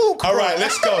 Let's talk, All bro. right,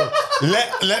 let's go.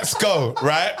 Let's go.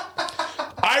 Right.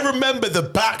 I remember the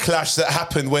backlash that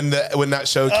happened when that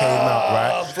show came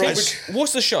out. Right. Bro,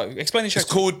 What's the show? Explain the show.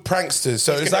 It's called Pranksters.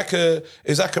 So it's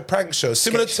like a prank show,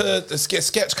 similar to the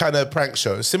sketch kind of prank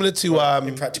show, similar to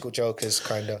Impractical Jokers,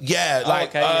 kind of. yeah, like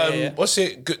okay, yeah. what's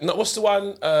it? Good, no, what's the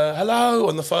one? Hello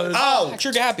on the phone. Oh,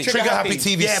 Trigger Happy. Trigger Happy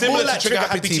TV, Yeah, similar more like to Trigger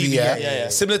Happy TV, yeah. yeah.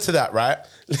 Similar to that, right?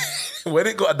 When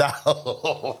it got down,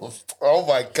 oh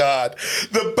my God,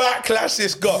 the backlash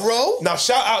this got. Bro. Now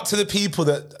shout out to the people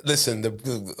that listen,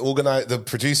 the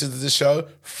producers of the show,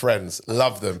 friends,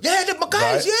 love them. Yeah, my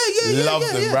guys, right? yeah. Love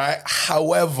them, right?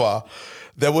 However,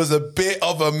 there was a bit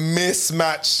of a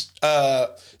mismatch. There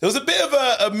was a bit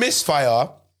of a misfire.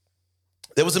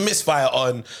 There was a misfire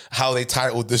on how they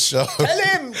titled the show. Tell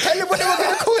him what they were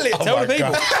going to call it. Oh Tell my the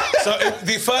people. God. So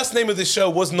the first name of the show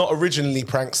was not originally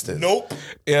Pranksters. Nope.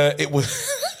 It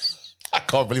was. I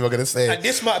can't believe I'm going to say And it.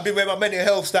 this might have been where my mental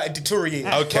health started deteriorating.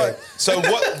 Okay. So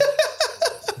what?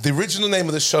 The original name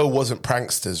of the show wasn't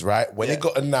Pranksters, right? When it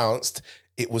got announced,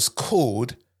 it was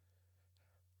called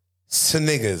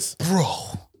Sniggers. Bro.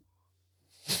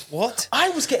 What? I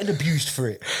was getting abused for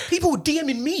it. People were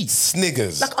DMing me.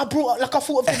 Sniggers. I thought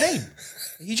of the name.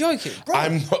 Are you joking?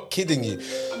 I'm not kidding you.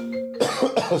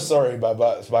 Sorry, my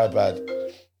bad.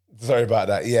 Sorry about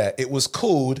that. Yeah, it was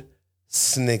called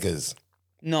Sniggers.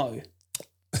 No.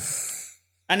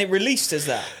 And it released as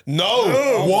that.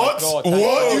 No. What? God. What? You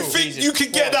Oh, think Jesus you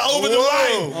could get that Christ. over the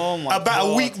line? Oh my About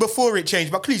God. a week before it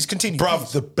changed, but please continue.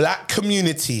 Bruv, the black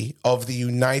community of the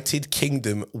United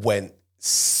Kingdom went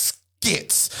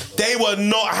skits. They were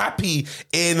not happy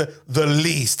in the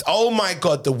least. Oh my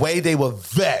God, the way they were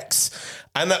vexed.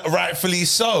 And rightfully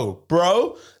so,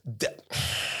 bro.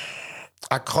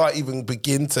 I can't even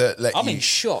begin to let I'm you... in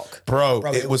shock. Bro,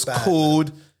 Bro, it it was was bad, called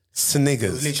It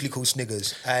Sniggers. was literally called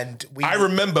Sniggers. And I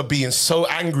remember being so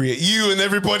angry at you and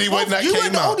everybody when that you came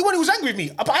weren't the out. only one who was angry with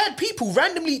me. But I had people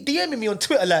randomly DMing me on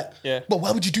Twitter like, Yeah. well,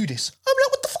 why would you do this? I'm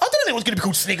like, what the I didn't know it was going to be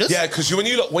called Sniggers. Yeah, because when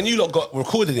you lot got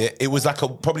recorded it was like a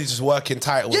probably just working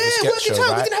title. Yeah, of a sketch working show,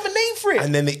 time. right? We didn't have a name for it.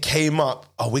 And then it came up.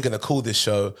 Oh, we're gonna call this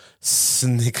show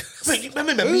Sniggers. Wait, you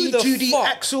remember Who me, the Judy, fuck?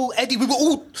 Axel, Eddie, we were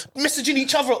all messaging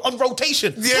each other on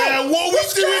rotation. Yeah, Bro, what we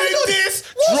what's doing going in on?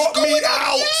 this? What's Drop me going on?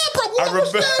 out. Yeah, bro, what's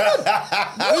remember- going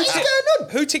on? What's going on?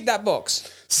 Who ticked that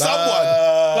box? Someone.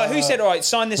 Like, who said, all right,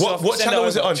 sign this off. What send channel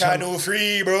was it over? on? Channel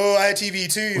 3, bro,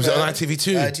 ITV2. Was it on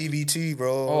ITV2? ITV2,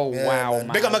 bro. Oh, wow,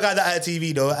 man. Big up my guy that had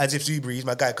TV, though, as if Zubri is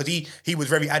my guy, because he was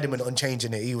very adamant on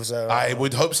changing it. He was, I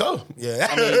would hope so. yeah.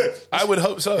 I would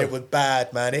hope so. It was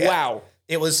bad, man. Wow.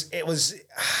 It was,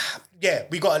 yeah,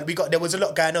 we got, there was a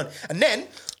lot going on. And then,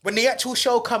 when the actual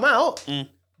show come out,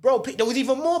 bro, there was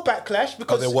even more backlash Oh,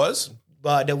 because... there was?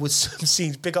 But there was some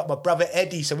scenes, big up my brother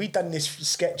Eddie. So we done this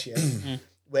sketch here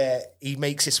where he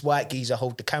makes this white geezer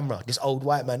hold the camera, this old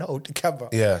white man hold the camera.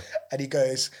 Yeah. And he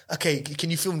goes, okay, can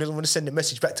you film this? I want to send a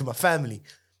message back to my family.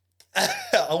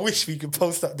 I wish we could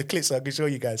post up the clip so I can show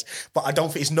you guys, but I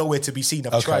don't think it's nowhere to be seen.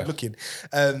 I've tried looking.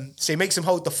 So he makes him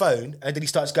hold the phone, and then he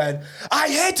starts going, "I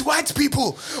hate white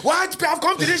people. I've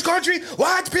come to this country.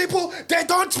 White people, they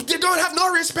don't have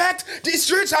no respect. The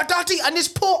streets are dirty." And this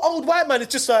poor old white man is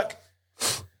just like,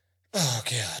 oh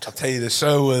God. I'll tell you, the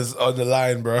show was on the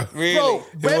line, bro. Really? Bro,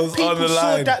 when was on people the saw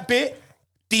line. that bit,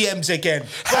 DMs again.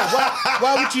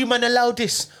 Why would you, man, allow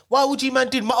this? Why would you, man,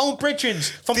 do my own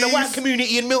brethrens from the white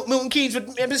community in Milton Keynes would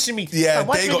messaging me? Yeah, man,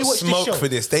 why they do you make got me watch this smoked show? for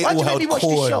this. They Why all do you make held me watch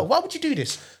this corn. show? Why would you do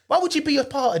this? Why would you be a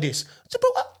part of this? So, bro,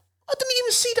 I didn't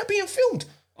even see that being filmed.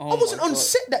 I wasn't on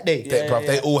set that day.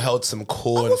 They all held some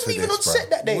corn I for wasn't even this, on bro. set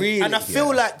that day. Really? And I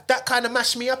feel like that kind of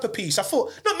mashed me up a piece. I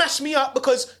thought, not mashed me up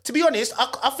because, to be honest,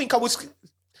 I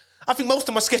think most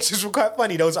of my sketches were quite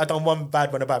funny. I done one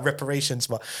bad one about reparations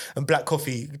and black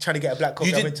coffee, trying to get a black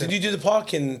coffee. Did you do the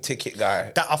parking ticket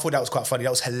guy? I thought that was quite funny. That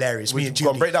was hilarious. Me and Go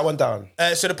on, Judy. break that one down.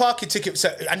 So the parking ticket,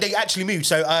 and they actually moved.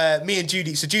 So me and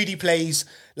Judy, Judy plays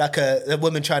like a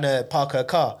woman trying to park her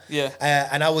car. Yeah.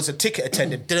 And I was a ticket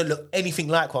attendant. Didn't look anything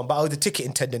like one, but I was a ticket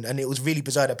attendant, and it was really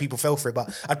bizarre that people fell for it. But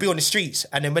I'd be on the streets,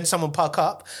 and then when someone park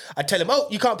up, I'd tell them, "Oh,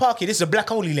 you can't park here. This is a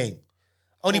black only lane.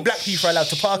 Only black people are allowed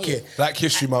to park here." Black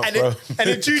History Month, And bro.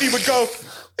 then Judy would go,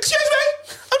 "Excuse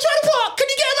me, I'm trying to park. Can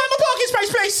you get him out of my parking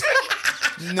space,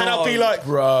 please?" And I'll be like,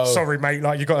 Bro. "Sorry, mate.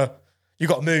 Like you gotta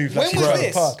move." Like, When she's was trying to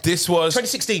this? park. This was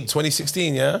 2016.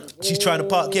 2016, yeah? She's trying to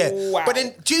park, yeah. Wow. But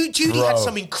then Judy Bro. had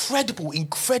some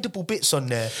incredible bits on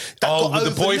there. That Oh, got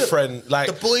with the overlooked. boyfriend. Like,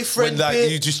 the boyfriend when, like,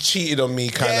 bit. you just cheated on me,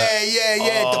 kind of.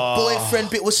 Yeah. The boyfriend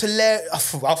bit was hilarious. I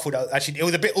thought that actually it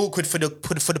was a bit awkward for the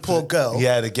poor girl.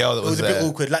 Yeah, the girl that It was a there. bit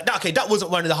awkward. Like, okay, that wasn't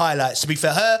one of the highlights. To be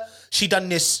fair, she done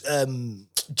this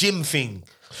gym thing.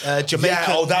 Jamaican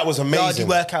Yeah, that was amazing. Yardy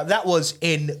workout. That was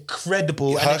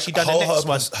incredible. And then she done the next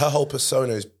one. Her whole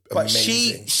persona is But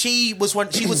amazing. she was a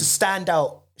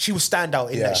standout. She was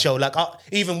standout in Yeah. that show. Like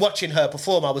even watching her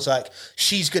perform, I was like,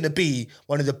 she's gonna be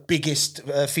one of the biggest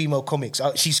female comics.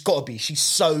 She's got to be. She's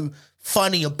so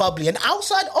funny and bubbly, and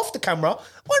outside off the camera,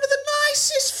 one of the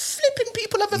nicest flipping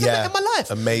people I've ever met in my life.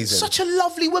 Amazing. Such a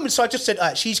lovely woman. So I just said, all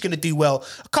right, she's gonna do well.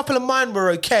 A couple of mine were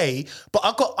okay, but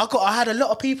I had a lot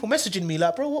of people messaging me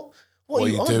like, bro, what are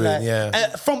you on? doing? Like,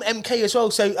 Yeah. from MK as well.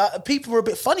 So people were a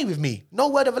bit funny with me. No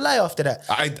word of a lie after that.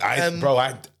 I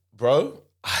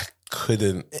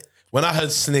couldn't. When I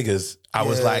heard Sniggers, I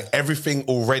was like, everything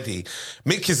already.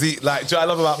 Mick is do you know what I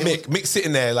love about Mick? Mick's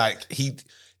sitting there like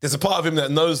there's a part of him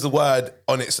that knows the word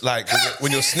on its like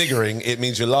when you're sniggering, it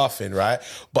means you're laughing, right?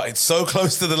 But it's so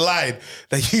close to the line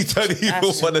that you don't even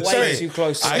That's want to way say. too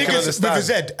close. I can Sniggers with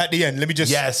understand. a Z at the end. Let me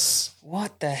just Yes.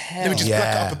 What the hell? Let me just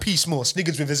black Yeah. up a piece more.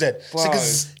 Sniggers with a Z. Bro.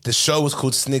 Sniggers. The show was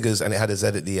called Sniggers and it had a Z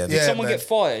at the end. Yeah. Someone man. get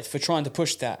fired for trying to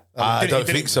push that. I don't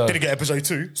think so. Didn't get episode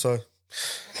 2, so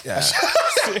Yeah.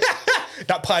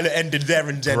 that pilot ended there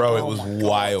and then. Bro, it was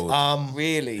wild.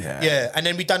 Really? Yeah, and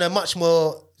then we done a much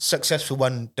more successful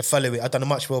one the following. I done a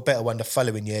much more better one the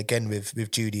following year again with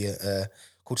Judy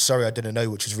called Sorry I Didn't Know,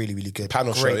 which was really really good.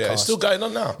 Panel show, Great yeah. It's cast. still going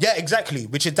on now. Yeah, exactly.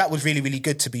 That was really really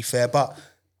good, to be fair. But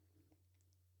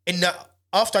in that,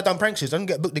 after I done Pranksters, I didn't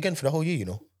get booked again for the whole year. You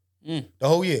know, the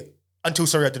whole year until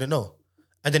Sorry I Didn't Know,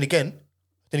 and then again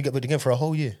didn't get booked again for a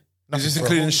whole year. Is this Nothing for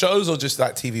a including whole- shows or just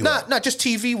like TV work? Nah, just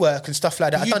TV work and stuff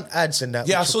like that. I done ads and that.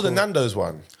 Yeah, I which saw were the cool. Nando's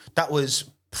one. That was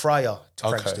prior to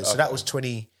Okay, Pranksters, so okay. that was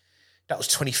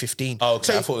 2015. Oh, okay,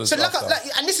 So, I thought it was so like, after.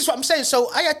 and this is what I'm saying. So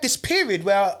I had this period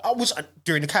where I was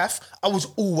during the CAF, I was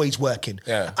always working.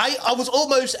 Yeah. I was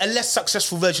almost a less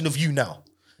successful version of you now,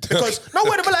 because no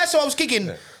word of a lie. So I was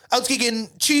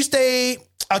gigging Tuesday.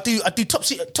 I do top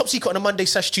secret on a Monday /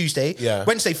 Tuesday. Yeah.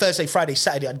 Wednesday, Thursday, Friday,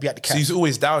 Saturday. I'd be at the CAF. So he's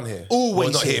always down here.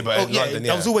 Always Well, not here, but in London,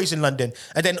 yeah. I was always in London.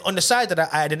 And then on the side of that,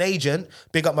 I had an agent,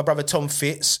 big up my brother Tom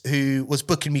Fitz, who was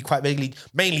booking me quite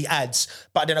mainly ads.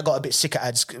 But then I got a bit sick of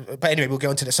ads. But anyway, we'll get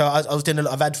on to that. So I was doing a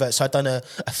lot of adverts. So I'd done a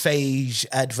phage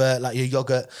advert, like your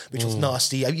yogurt, which was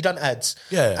nasty. Have you done ads?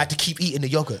 Yeah. I had to keep eating the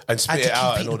yogurt. And I had spit to it keep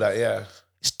out and eating all that, yeah.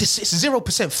 It's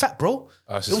 0% fat, bro.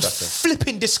 Oh, it's it was disgusting.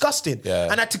 flipping disgusting. Yeah.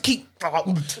 And I had to keep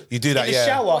You do that, in the yeah.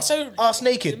 shower, So- ass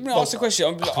naked. Let me ask the question.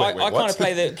 I wait, kind what? of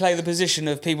play the position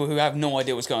of people who have no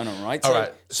idea what's going on, right? All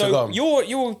right, so go So on.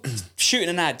 you're shooting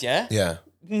an ad, yeah? Yeah.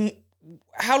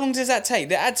 How long does that take?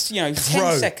 The ad's 10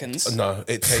 Bro. seconds. No,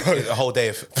 it takes a whole day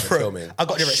of filming. I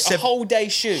got there at A 7. whole day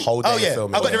shoot. Whole day Oh of yeah,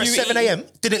 filming. I got there at You 7 a.m.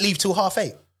 Didn't leave till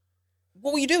 8:30.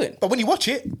 What were you doing? But when you watch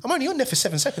it, I'm only on there for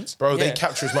 7 seconds. Bro, they Yeah.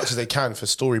 capture as much as they can for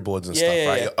storyboards and Yeah, stuff, yeah,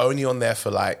 right? yeah. You're only on there for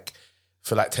like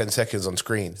 10 seconds on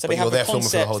screen. So but they have you're the there filming for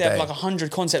the concept. whole They have day. like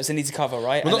 100 concepts they need to cover,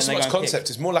 right? Well, And not so then they much go and pick. concept.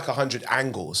 It's more like 100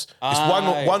 angles. It's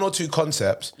Aye. one or two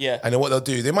concepts. Yeah. And then what they'll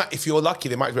do, they might, if you're lucky,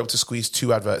 they might be able to squeeze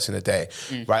 2 adverts in a day,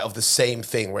 right? Of the same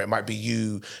thing, where it might be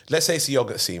you. Let's say it's the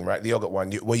yogurt scene, right? The yogurt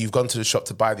one, where you've gone to the shop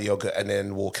to buy the yogurt and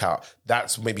then walk out.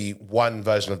 That's maybe one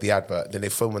version of the advert. Then they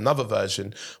film another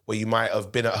version where you might have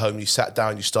been at home, you sat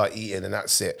down, you start eating, and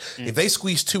that's it. If they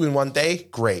squeeze 2 in one day,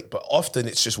 great. But often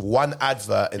it's just one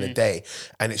advert in a day,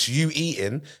 and it's you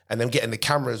eating and them getting the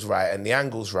cameras right and the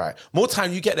angles right. More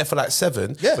time you get there for like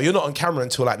 7, but you're not on camera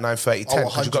until like 9:30, 10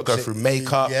 because you've got to go through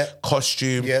makeup,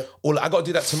 costume. All I got to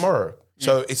do that tomorrow.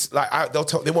 So it's like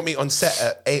they want me on set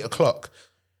at 8 o'clock.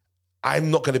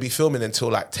 I'm not going to be filming until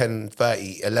like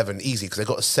 10:30, 11 easy because they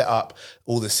got to set up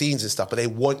all the scenes and stuff, but they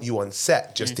want you on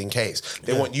set just in case.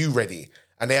 They want you ready.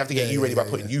 And they have to get you ready by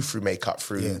putting you through makeup,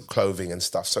 through clothing and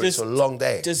stuff. So it's a long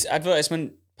day. Does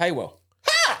advertisement pay well?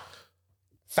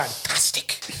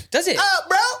 Fantastic. Does it?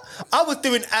 Bro, I was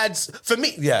doing ads for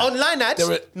me. Online ads,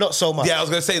 not so much. Yeah, I was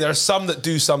going to say there are some that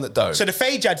do, some that don't. So the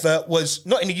Phage advert was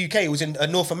not in the UK, it was in a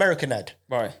North American ad.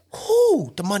 Right.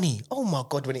 Ooh, the money. Oh my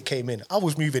God, when it came in, I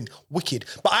was moving wicked.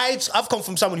 But I've come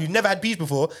from someone who's never had bees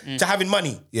before to having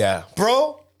money. Yeah.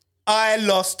 Bro, I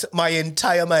lost my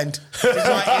entire mind.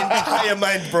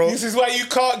 Bro. This is why you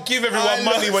can't give everyone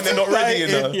money when they're not ready, you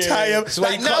know? This is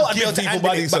why you can't give people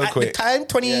money so quick. At the time,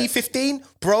 2015,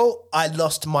 bro, I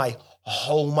lost my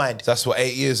whole mind. That's what,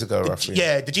 8 years ago, roughly?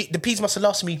 Yeah, the peas must have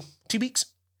lasted me 2 weeks.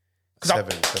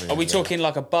 7 Are we talking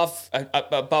like above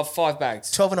 5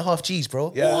 bags? 12.5 G's,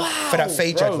 bro. Yeah. Wow, for that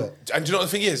Phage advert. And do you know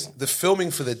what the thing is? The filming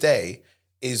for the day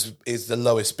is the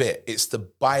lowest bit. It's the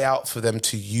buyout for them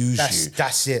to use you.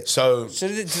 That's it. So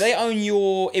do they own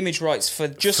your image rights for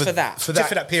that? For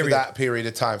that period. For that period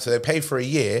of time. So they pay for a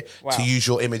year to use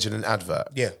your image in an advert.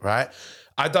 Yeah. Right?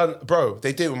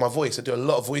 They do it with my voice. I do a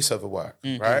lot of voiceover work,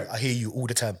 right? I hear you all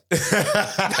the time.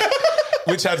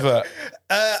 Which advert?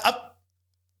 I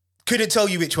couldn't tell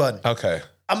you which one. Okay.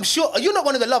 I'm sure, you're not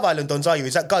one of the Love Island dons, are you?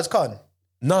 Is that Guz Khan?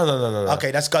 No. Okay,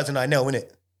 that's Guz and I know, isn't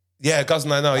it? Yeah, Guz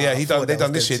and I know. Yeah, they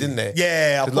done this year, didn't they?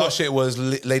 Yeah. The last year was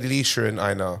Lady Leisha and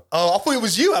I know. Oh, I thought it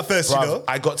was you at first, Bruv, you know?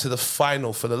 I got to the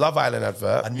final for the Love Island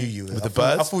advert. I knew you were. With the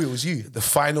birds. I thought it was you. The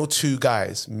final 2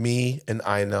 guys, me and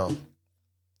I know,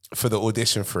 for the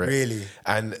audition for it. Really?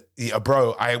 And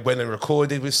bro, I went and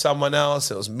recorded with someone else.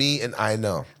 It was me and I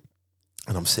know.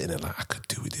 And I'm sitting there like, I could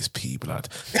do with this pea blood.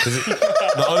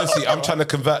 No, honestly, I'm trying to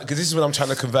convert, because this is when I'm trying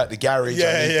to convert the garage.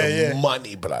 I need the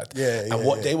money, blood. And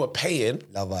what they were paying.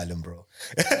 Love Island, bro.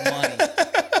 Money.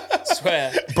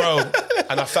 Swear. Bro,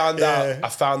 and I found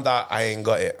out I ain't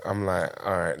got it. I'm like,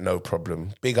 all right, no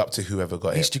problem. Big up to whoever got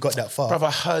it. At least you got that far. Bro,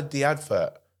 I heard the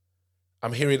advert.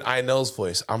 I'm hearing Inel's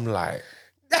voice. I'm like,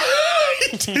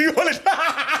 do you want to...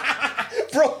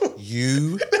 Bro.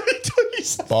 You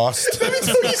bastard. Let me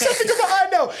tell you something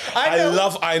about Inel. I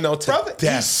love Inel to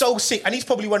death. He's so sick. And he's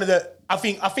probably one of the... I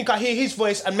think I hear his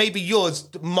voice and maybe yours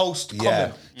the most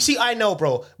common. See, Inel,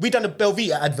 bro. We done a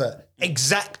Belvita advert.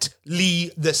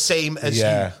 Exactly the same as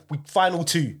you. We final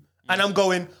 2. And I'm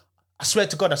going... I swear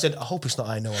to God, I said, I hope it's not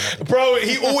Inel. Bro,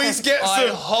 he always gets I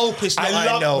them. hope it's not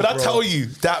Inel, But bro. I tell you,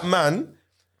 that man...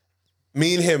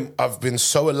 Me and him, I've been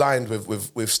so aligned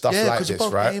with stuff like this,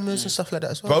 both right? gamers and stuff like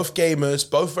that as well. Both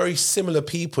gamers, both very similar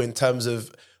people in terms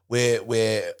of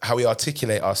how we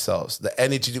articulate ourselves, the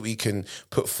energy that we can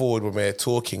put forward when we're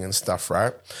talking and stuff,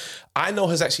 right? Inel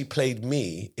has actually played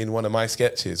me in one of my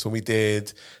sketches when we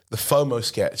did the FOMO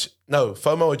sketch. No,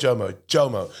 FOMO or JOMO?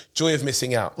 JOMO, Joy of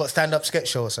Missing Out. What, stand-up sketch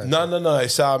show or something? No.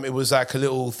 It was like a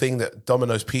little thing that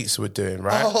Domino's Pizza were doing,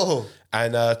 right? Oh.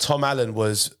 And Tom Allen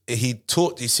he'd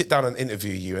sit down and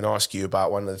interview you and ask you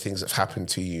about one of the things that's happened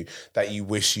to you that you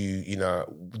wish you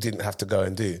didn't have to go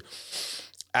and do.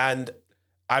 And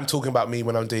I'm talking about me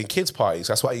when I'm doing kids parties.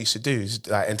 That's what I used to do, is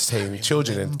like entertain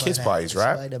children in kids parties,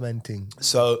 right? Spider-Man thing.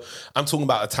 So I'm talking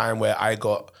about a time where I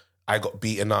got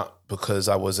beaten up because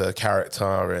I was a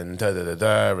character and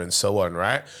and so on,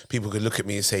 right? People could look at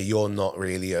me and say, you're not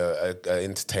really a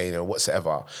entertainer or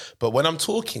whatsoever. But when I'm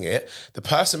talking it, the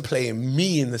person playing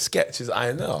me in the sketch is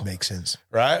Inel. Makes sense.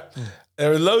 Right?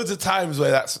 There are loads of times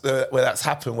where that's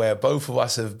happened, where both of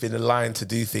us have been aligned to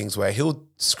do things where he'll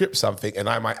script something and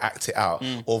I might act it out,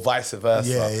 or vice versa.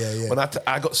 Yeah. When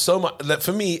I got so much, like,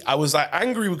 for me, I was like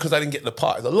angry because I didn't get the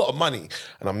part. It's a lot of money,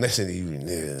 and I'm necessarily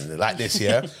like this,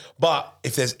 yeah. But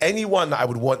if there's anyone that I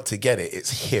would want to get it, it's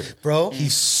him, bro.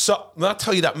 He's so. When I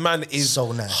tell you, that man is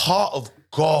So nice. heart of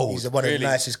gold. He's one of the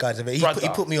nicest guys ever. He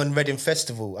put me on Reading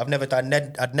Festival. I'd never done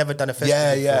a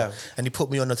festival before. And he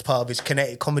put me on as part of his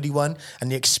Kinetic Comedy one.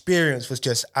 And the experience was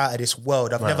just out of this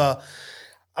world. I've never...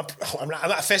 I'm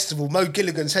at a festival. Mo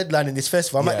Gilligan's headlining this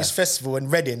festival. I'm at this festival in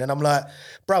Reading, and I'm like,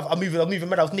 bruv, I'm moving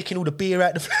mad. I was nicking all the beer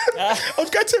out. I was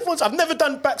going to everyone's. I've never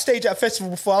done backstage at a festival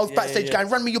before. I was backstage going,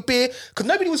 run me your beer, because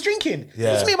nobody was drinking.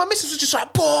 It was me and my missus was just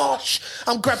like, bosh.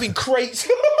 I'm grabbing crates.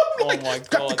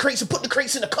 Grab the crates and put the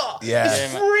crates in the car.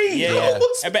 It's free.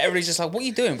 I bet everybody's just like, what are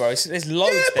you doing, bro? There's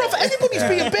loads there. Bro, everybody's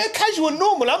being bare casual and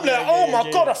normal. I'm like, oh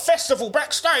my God, a festival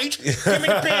backstage. Give me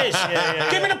the beers.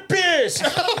 Give me the beers.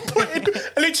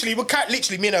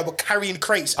 Literally, me and her were carrying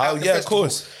crates out the festival. Of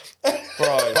course.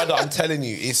 Bro, brother, I'm telling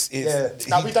you, it's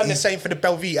Now we've done the same for the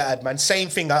Belvita ad, man. Same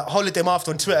thing. I hollered them after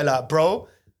on Twitter, like, bro,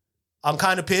 I'm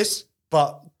kind of pissed,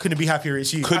 but couldn't be happier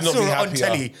it's you. Could not be happier. On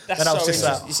telly. That's I was so just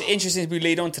interesting. like, It's interesting we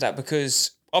lead on to that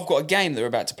because I've got a game that we're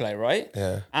about to play, right?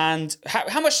 Yeah. And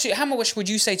how much would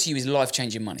you say to you is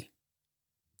life-changing money?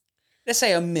 Let's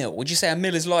say $1 million. Would you say $1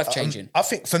 million is life-changing? I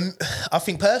think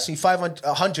personally,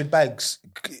 100 bags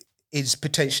is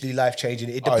potentially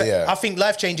life-changing. I think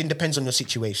life-changing depends on your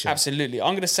situation. Absolutely.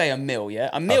 I'm going to say $1 million,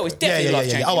 yeah? $1 million is definitely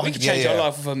life-changing. Oh, we can change our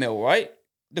life with $1 million, right?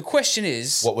 The question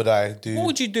is... What would I do? What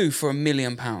would you do for £1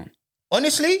 million?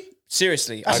 Honestly?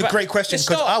 Seriously. That's a great question,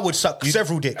 because I would suck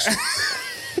several dicks.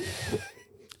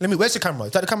 Where's the camera?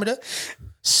 Is that the camera there?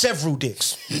 Several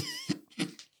dicks.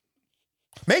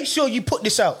 Make sure you put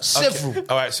this out. Several. Okay.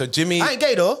 All right, so Jimmy... I ain't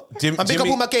gay though. I pick up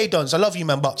all my gay dons. I love you,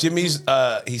 man, but... Jimmy's,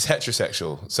 he's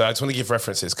heterosexual. So I just want to give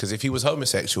references, because if he was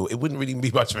homosexual, it wouldn't really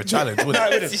be much of a challenge, would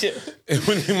it? It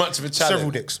wouldn't be much of a challenge.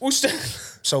 Several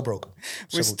dicks. So broke.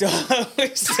 We'll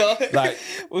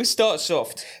start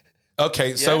soft.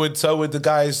 Okay, so would the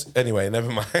guys... Anyway, never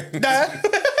mind.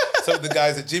 So the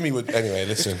guys that Jimmy would... Anyway,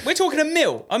 listen. We're talking $1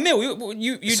 million. $1 million.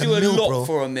 You do a lot, bro,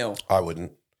 for $1 million. I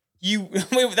wouldn't.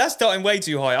 That's starting way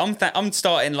too high. I'm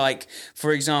starting, like,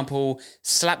 for example,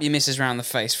 slap your missus around the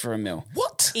face for $1 million.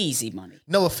 What? Easy money.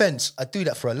 No offense, I'd do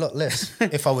that for a lot less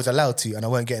if I was allowed to and I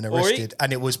weren't getting arrested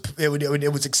and it was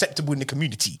acceptable in the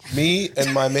community. Me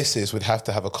and my missus would have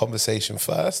to have a conversation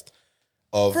first.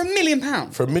 For £1 million?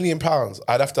 For £1 million,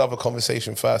 I'd have to have a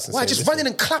conversation first. And Why, say, just run in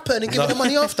and clap her and give her the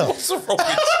money after? What's wrong with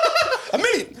 $1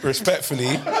 million?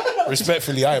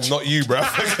 Respectfully, I am not you, bro.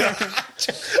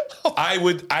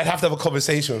 I'd have to have a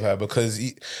conversation with her because,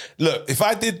 look, if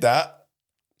I did that,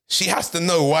 she has to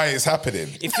know why it's happening.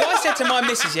 If I said to my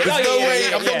missus, there's no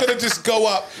way I'm not going to just go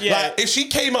up. Like, if she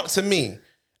came up to me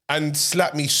and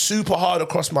slapped me super hard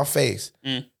across my face,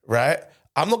 right?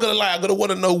 I'm not going to lie, I'm going to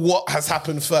want to know what has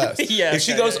happened first. If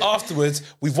she goes afterwards,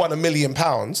 we've won £1 million,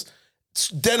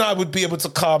 then I would be able to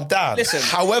calm down. Listen.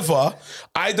 However,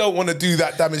 I don't want to do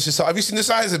that damage to someone. Have you seen the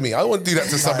size of me? I don't want to do that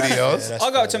to somebody else.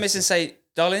 I'll go up to Miss and say,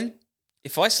 darling,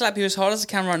 if I slap you as hard as I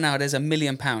can right now, there's £1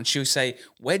 million. She'll say,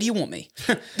 where do you want me?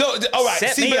 No, all right.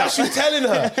 Set See, me but up. that's you telling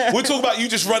her. We're talking about you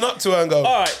just run up to her and go,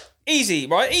 all right, easy,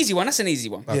 right? Easy one. That's an easy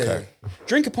one. okay.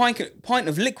 Drink a pint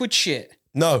of liquid shit.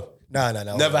 No. No.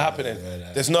 Never happening.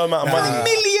 There's no amount of money. £1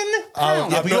 million? Yeah, but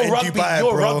not you're in Dubai, you're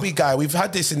a bro. rugby guy. We've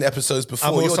had this in episodes before.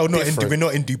 I'm also You're not in, we're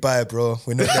not in Dubai, bro.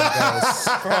 We're not them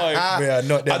guys. We are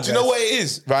not them Do you know what it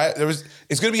is, right?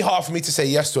 It's going to be hard for me to say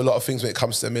yes to a lot of things when it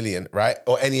comes to $1 million, right?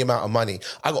 Or any amount of money.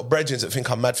 I got brethren that think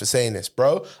I'm mad for saying this,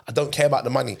 bro. I don't care about the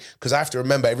money because I have to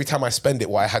remember every time I spend it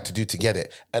what I had to do to get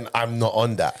it. And I'm not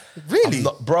on that. Really? I'm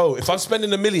not, bro, if I'm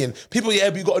spending $1 million, people,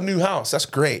 but you got a new house. That's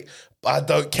great. But I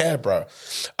don't care, bro.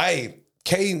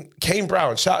 Kane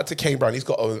Brown, shout out to Kane Brown. He's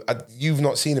got you've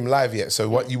not seen him live yet, so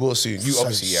what you will soon. You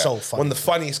obviously, so funny. One of the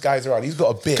funniest guys around. He's got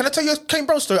a bit. Can I tell you a Kane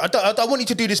Brown story? I don't want you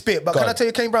to do this bit, but can I tell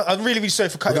you Kane Brown? I'm really sorry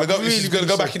for cutting. We're going to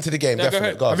go back into the game,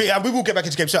 definitely. go ahead. We will get back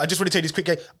into the game. So I just want to tell you this quick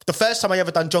game. The first time I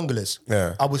ever done Jonglers,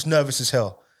 I was nervous as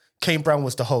hell. Kane Brown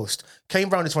was the host. Kane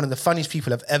Brown is one of the funniest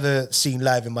people I've ever seen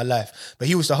live in my life, but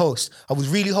he was the host. I was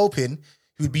really hoping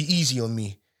he would be easy on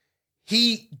me.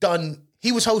 He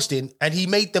was hosting and he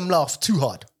made them laugh too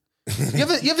hard. You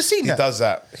ever seen that? He does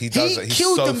that. He He's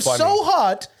killed so them funny. so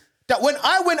hard that when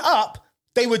I went up,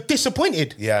 they were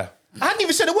disappointed. Yeah. I hadn't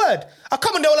even said a word. I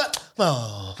come and they were like,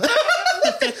 oh.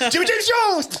 Jimmy James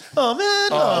Jones. Oh, man.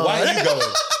 Oh. Why are you going?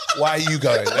 Why are you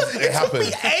going? It happened.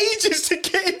 It took me ages to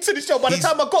get into the show. By the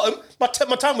time I got him, my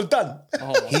time was done. Oh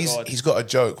my God. He's got a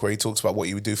joke where he talks about what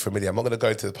you would do for $1 million. I'm not going to go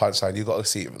into the punchline. You've got to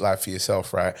see it live for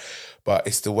yourself, right? But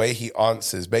it's the way he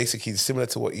answers. Basically, similar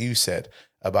to what you said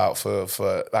about for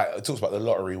like, it talks about the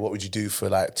lottery. What would you do for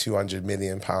like £200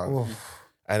 million?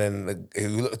 And then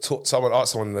someone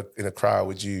asked someone in the crowd,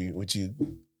 would you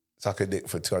suck a dick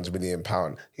for £200 million?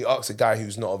 He asked a guy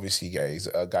who's not obviously gay, he's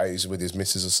a guy who's with his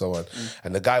missus or so on,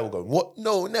 and the guy will go, what?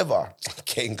 No, never.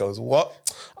 Kane goes, what?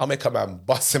 I'll make a man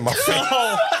bust in my face.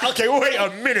 Okay, wait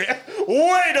a minute.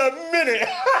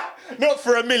 Not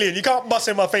for $1 million. You can't bust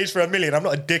in my face for $1 million. I'm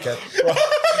not a dickhead.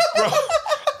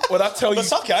 When I tell you,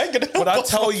 suck it, I ain't gonna when I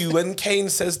tell you, when Kane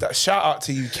says that, shout out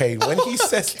to you, Kane. When he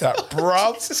says that,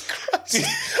 bruv, Jesus Christ.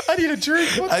 I need a drink.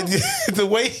 the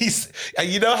way he's, and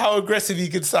you know how aggressive he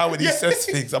can sound when he says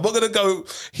things. I'm not gonna go.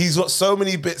 He's got so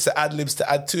many bits of ad libs to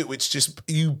add to it, which just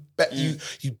you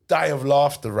die of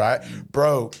laughter, right,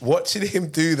 bro? Watching him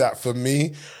do that for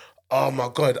me. Oh my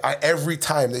God, every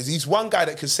time, he's one guy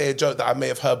that could say a joke that I may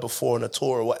have heard before on a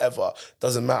tour or whatever,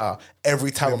 doesn't matter.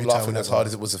 Every time I'm laughing as hard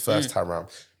as it was the first time round.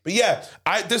 But yeah,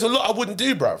 there's a lot I wouldn't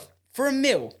do, bruv. For a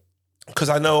meal. Because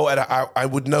I know, and I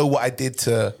would know what I did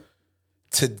to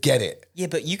get it. Yeah,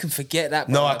 but you can forget that.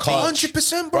 No, I can't.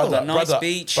 100%, bro.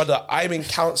 Brother, I'm in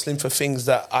counselling for things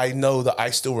that I know that I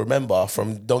still remember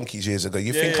from donkeys years ago.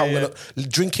 You think I'm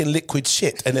drinking liquid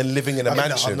shit and then living in a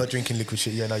mansion? I'm not drinking liquid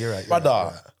shit. Yeah, no, you're right.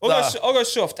 Brother. I'll go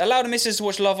soft. Allow the missus to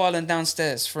watch Love Island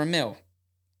downstairs for a meal.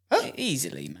 Huh?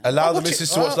 Easily, man. Allow the missus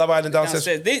to watch Love Island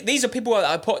downstairs. These are people that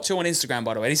I put to on Instagram,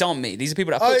 by the way. These aren't me. These are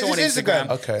people that I put to on Instagram.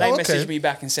 Okay. They messaged me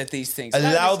back and said these things.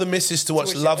 Allow the missus to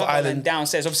watch Love Island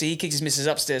downstairs. Obviously, he kicks his missus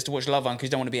upstairs to watch Love Island because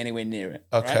he don't want to be anywhere near it.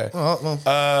 Okay.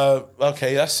 Right?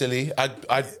 Okay, that's silly.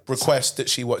 I'd request that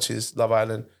she watches Love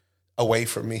Island away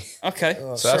from me. Okay.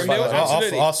 So that's fine.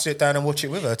 I'll sit down and watch it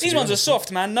with her. These ones are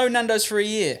soft, man. No Nando's for a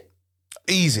year.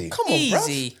 Easy. Come on,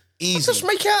 Easy. Easy. Just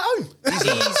make it at home.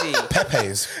 Easy.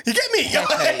 Pepe's. You get me?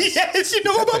 Pepe's. Yes, you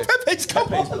know about Pepe's.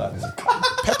 Come on.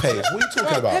 Pepe's. What are you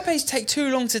talking about? Pepe's take too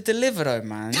long to deliver, though,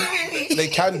 man. They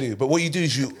can do, but what you do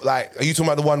is are you talking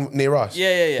about the one near us?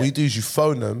 Yeah. What you do is you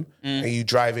phone them and you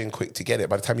drive in quick to get it.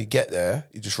 By the time you get there,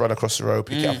 you just run across the road,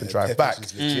 pick it up and drive back.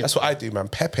 That's what I do, man.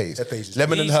 Pepe's.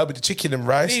 Lemon and herb with the chicken and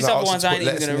rice. These and other ones I ain't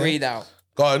even going to read out.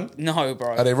 Go on. No,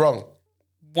 bro. Are they wrong?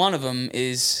 One of them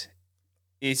is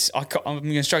I'm going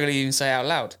to struggle to even say out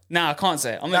loud. Nah, I can't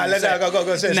say it. I'm not let's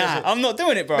go. Say it. I'm not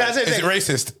doing it, bro. Is it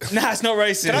racist? Nah, it's not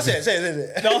racist. Can I say it? Say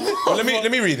it. No, Well,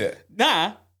 let me read it.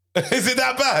 Nah. Is it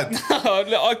that bad?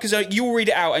 Because you'll read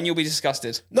it out and you'll be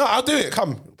disgusted. No, I'll do it.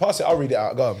 Come, pass it. I'll read it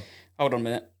out. Go on. Hold on a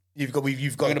minute. You've got. I'm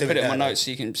going to put it in my notes so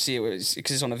you can see it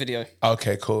because it's on a video.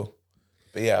 Okay, cool.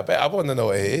 But yeah, I want to know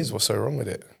what it is. What's so wrong with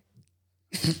it?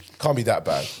 Can't be that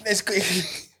bad.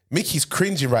 Mickey's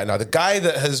cringing right now. The guy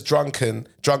that has drunk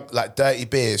like dirty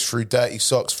beers through dirty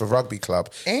socks for rugby club.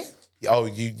 Oh,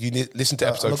 you need listen to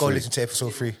episode 3. I'm going to listen to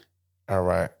episode 3. All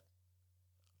right.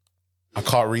 I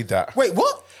can't read that. Wait,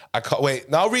 what? I can't wait.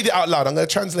 Now I'll read it out loud. I'm going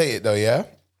to translate it though, yeah?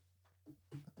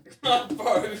 Bro.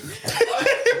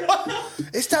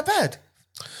 It's that bad?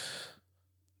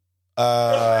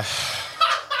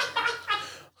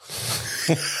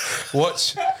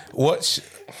 Watch.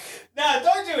 Nah,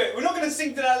 don't do it. We're not going to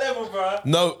sink to that level, bro.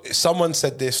 No, someone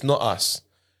said this, not us,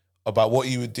 about what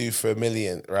you would do for $1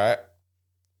 million, right?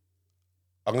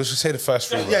 I'm going to just say the first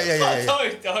 3 words. Yeah.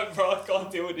 Don't, bro. I can't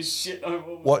deal with this shit no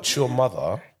more. Watch your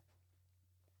mother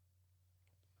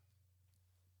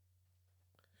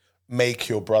make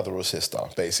your brother or sister,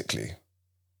 basically.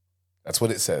 That's what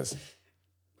it says.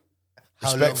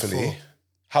 Respectfully.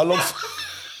 How long for?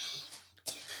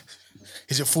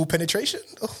 Is it full penetration?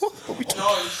 No,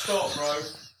 stop, bro.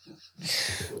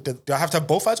 Do I have to have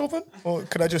both eyes open, or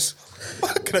can I just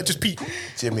peek?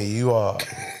 Jimmy,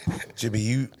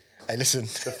 Hey, listen.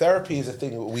 the therapy is a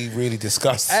thing that we really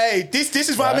discuss. Hey, this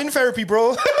is why I'm in therapy,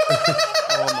 bro.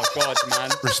 Oh my God, man.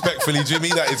 Respectfully, Jimmy,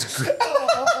 that is great.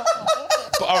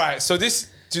 But all right, so this,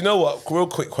 do you know what? Real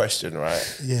quick question,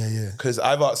 right? Yeah. Because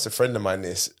I've asked a friend of mine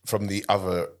this from the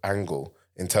other angle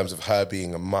in terms of her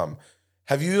being a mum.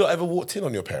 Have you ever walked in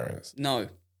on your parents? No.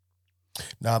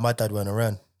 Nah, my dad weren't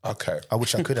around. Okay. I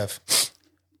wish I could have.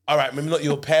 All right, maybe not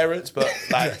your parents, but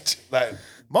like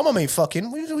My mum ain't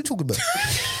fucking. What are we talking about?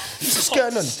 What's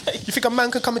going on? You think a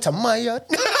man can come into my yard?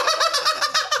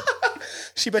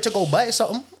 She better go buy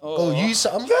something. Go use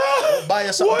something. Go buy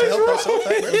her something to help herself.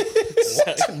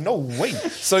 What? No way.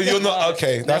 So you're not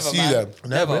okay. That's you man. then.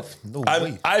 Never. No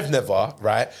way. I've never,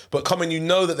 right? But you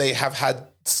know that they have had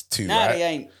to, Nah, right? they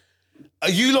ain't. Are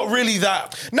you not really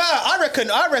that? Nah, I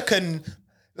reckon.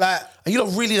 Like, Are you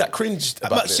not really that cringed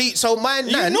about it? see, so my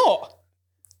nan, Not.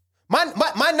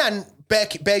 my nan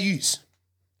bare use.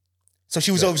 So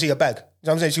she was obviously a bag. You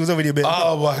know what I'm saying? She was already a bit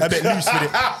loose with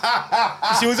it.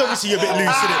 She was obviously a bit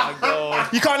loose in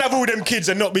it. You can't have all them kids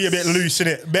and not be a bit loose in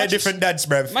it. Bare different dads,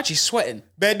 bruv. I'm actually sweating.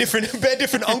 Bare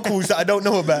different uncles that I don't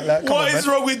know about. Like, come What on, is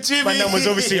man. wrong with Jimmy? My nan was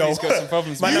obviously He's got some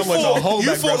problems. My nan was a whole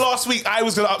You bag, thought bruv. last week I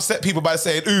was going to upset people by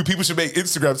saying, ooh, people should make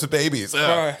Instagrams for babies.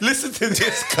 Bro. Listen to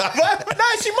this guy. Nah,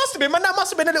 she must have been. My nan must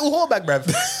have been a little whore bag, bruv.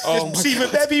 Just see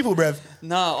with bare people, bruv.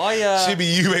 No, Jimmy,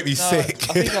 you make me I sick.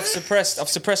 think I've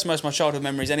suppressed most of my childhood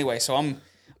memories anyway. So I'm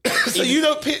So you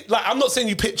don't like. I'm not saying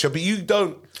you picture, but you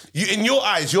don't. You in your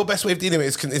eyes, your best way of dealing with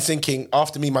it is thinking.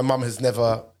 After me, my mum has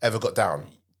never ever got down.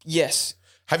 Yes.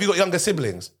 Have you got younger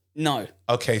siblings? No.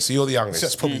 Okay, so you're the youngest.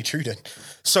 That's probably true then.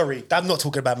 Sorry, I'm not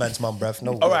talking about man's mum, bruv.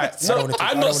 No. All right. No,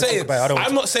 I'm not saying. I'm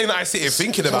I'm not saying that I sit here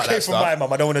thinking about okay that for stuff. my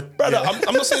mum. I don't want to. Brother,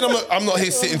 I'm not saying I'm not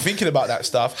here sitting thinking about that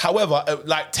stuff. However,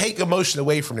 like, take emotion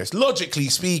away from this. Logically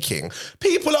speaking,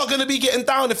 people are going to be getting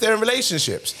down if they're in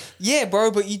relationships. Yeah,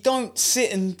 bro, but you don't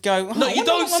sit and go. No, you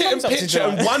don't sit and picture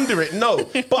and wonder it. No,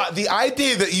 but the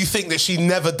idea that you think that she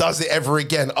never does it ever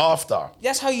again after.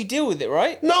 That's how you deal with it,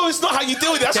 right? No, it's not how you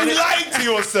deal with it. That's you lying to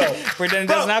yourself. Pretend it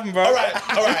doesn't happen, bro. All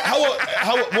right.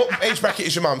 What age bracket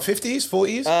is your mum? 50s,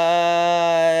 40s?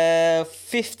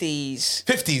 50s.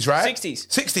 50s, right? 60s.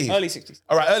 60s. Early 60s.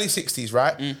 All right, early 60s,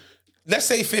 right? Let's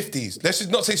say 50s. Let's just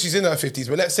not say she's in her 50s,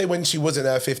 but let's say when she was in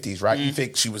her 50s, right? You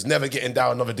think she was never getting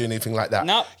down, never doing anything like that.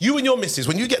 No. You and your missus,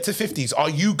 when you get to 50s, are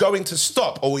you going to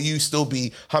stop or will you still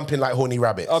be humping like horny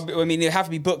rabbits? I mean, you have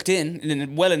to be booked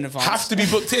in well in advance. Have to be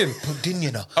booked in. Booked in,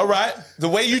 you know. All right. The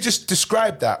way you just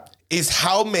described that is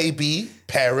how maybe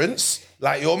parents,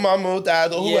 like your mum or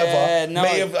dad or whoever, Yeah, no.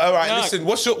 may have. All right, No. listen.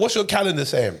 What's your calendar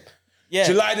saying? Yeah.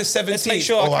 July the 17th. Let's make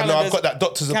sure oh, I know. I've got that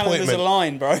doctor's calendars appointment.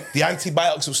 aligned, bro. The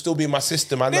antibiotics will still be in my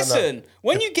system. I know. Listen,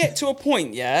 when you get to a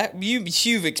point, yeah, you've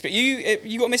experienced.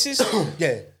 You got missus?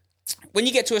 Yeah. When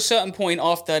you get to a certain point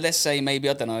after, let's say, maybe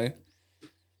I don't know,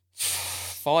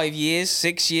 5 years,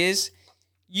 6 years.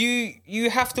 You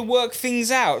have to work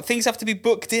things out. Things have to be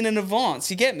booked in advance.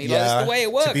 You get me? Like, that's the way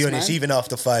it works, to be honest, man. even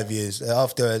after 5 years,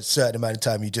 after a certain amount of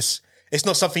time, it's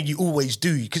not something you always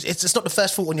do because it's not the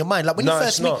first thought on your mind. Like when No, you it's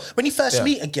first meet, not. when you first Yeah.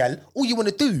 meet a gal, all you want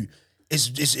to do is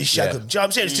shag Yeah. them. Do you know what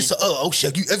I'm saying? It's just like, oh, I'll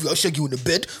shag you. I'll shag you in the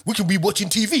bed. We can be watching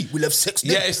TV. We'll have sex.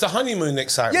 Then. Yeah, it's the honeymoon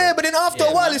excitement. Yeah, but then after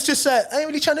a while, man. it's just like I ain't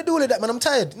really trying to do all of that, man. I'm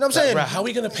tired. You know what I'm saying? Right, how are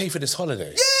we going to pay for this holiday?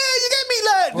 Yeah, you get me?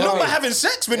 Like, not by having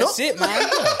sex, we're That's not. it, man.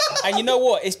 And you know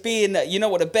what? It's being, you know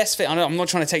what, the best thing, I'm not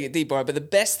trying to take it deep, right? But the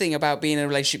best thing about being in a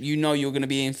relationship you know you're going to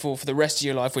be in for the rest of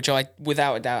your life, which I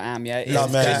without a doubt am, yeah? Is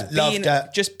Love that. just Love being,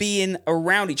 that. just being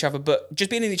around each other, but just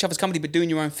being in each other's company, but doing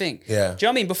your own thing. Yeah. Do you know what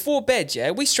I mean? Before bed,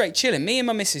 yeah, we straight chilling. Me and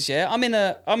my missus, yeah?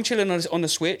 I'm chilling on the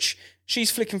Switch. She's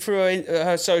flicking through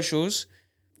her socials.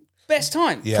 Best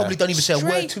time. Yeah. Probably don't even say a word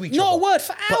Straight- to each not other. a word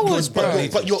for hours, bro.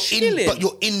 But you're Chilling. in. But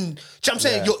you're in. Do you know what I'm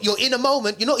saying? Yeah. You're in a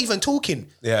moment. You're not even talking.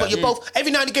 Yeah. But you're both.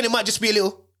 Every now and again, it might just be a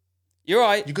little. You're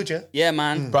right. You good, yeah? Yeah,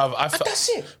 man. Bruv, That's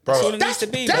it. Bro, That's all it needs to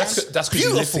be, That's man. because you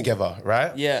live beautiful. together,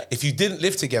 right? Yeah. If you didn't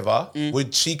live together,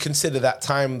 would she consider that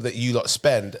time that you lot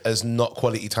spend as not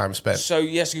quality time spent? So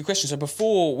yes, good question. So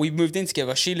before we moved in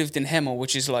together, she lived in Hemel,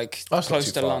 which is like That's not close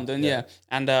too to far, London, yeah.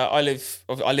 and I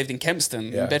lived in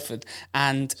Kempston Yeah. in Bedford,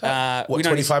 and What, we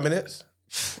don't 25 minutes?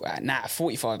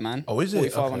 45, man. Oh, is it?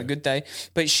 45 on Okay. a good day.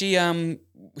 But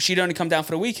she'd only come down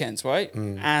for the weekends, right?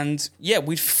 And yeah,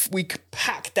 we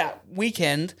packed that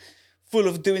weekend full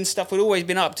of doing stuff. We'd always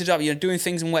been up to job, doing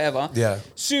things and whatever. Yeah.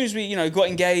 As soon as we, got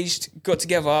engaged, got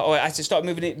together, or I had to start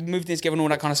moving in together and all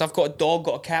that kind of stuff. Got a dog,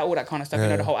 got a cat, all that kind of stuff.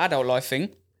 The whole adult life thing.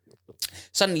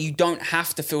 Suddenly, you don't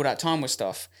have to fill that time with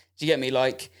stuff. Do you get me?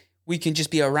 Like, we can just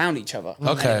be around each other.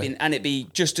 Okay. And it'd be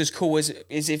just as cool as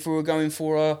if we were going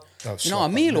for a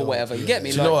meal or whatever. You get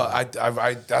me? Do you know what?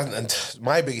 And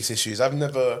my biggest issue is I've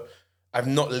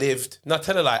not lived. Not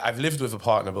tell a lie. I've lived with a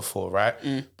partner before, right?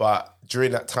 But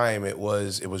during that time, it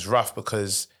was rough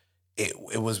because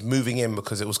it was moving in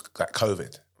because it was like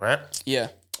COVID, right? Yeah.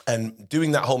 And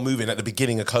doing that whole moving at the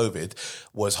beginning of COVID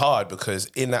was hard because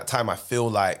in that time, I feel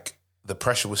like the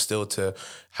pressure was still to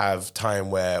have time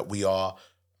where we are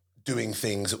doing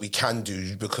things that we can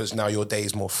do because now your day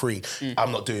is more free.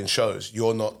 I'm not doing shows.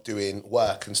 You're not doing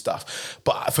work and stuff.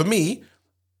 But for me,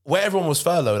 where everyone was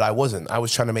furloughed, I wasn't. I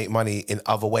was trying to make money in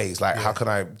other ways. Like, how can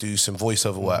I do some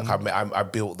voiceover work? I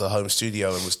built the home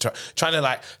studio and was trying to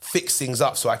like fix things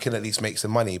up so I can at least make some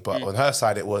money. But on her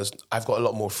side, it was, I've got a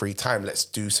lot more free time. Let's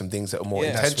do some things that are more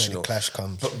That's where the intentional. clash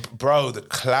comes. But bro, the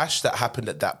clash that happened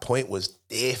at that point was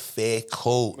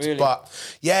difficult. Really? But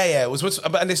yeah, it was.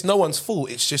 And it's no one's fault.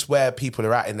 It's just where people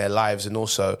are at in their lives, and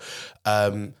also,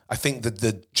 I think that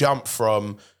the jump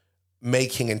from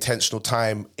making intentional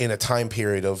time in a time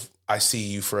period of I see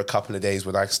you for a couple of days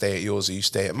when I stay at yours or you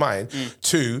stay at mine,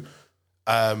 to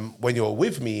when you're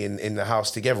with me in the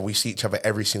house together, we see each other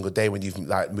every single day when you've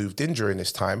like moved in during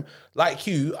this time. Like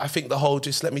you, I think the whole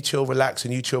just let me chill, relax,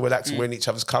 and you chill, relax, and we're in each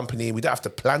other's company. We don't have to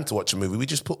plan to watch a movie. We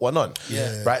just put one on.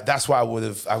 Yeah. Right? That's why I would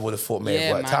have thought may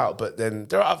have worked out. But then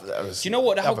there are other. Do you know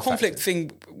what? The whole conflict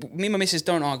thing, me and my missus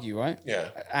don't argue, right?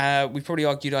 Yeah. We probably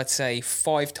argued, I'd say,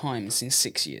 5 times in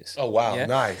 6 years. Oh wow, yeah?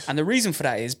 Nice. And the reason for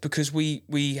that is because we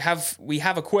have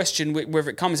a question, whether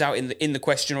it comes out in the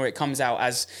question or it comes out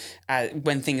as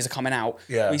when things are coming out.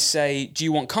 Yeah. We say, do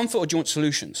you want comfort or do you want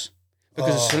solutions?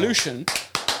 Because a solution.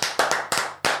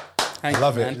 I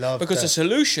love it. Because a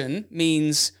solution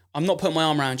means I'm not putting my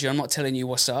arm around you. I'm not telling you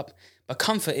what's up. But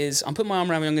comfort is I'm putting my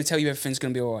arm around you. I'm going to tell you everything's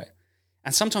going to be all right.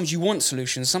 And sometimes you want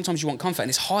solutions. Sometimes you want comfort, and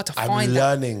it's hard to find.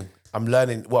 I'm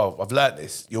learning. Well, I've learned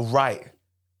this. You're right.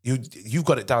 You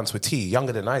got it down to a T.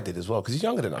 Younger than I did as well, because he's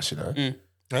younger than us, you know.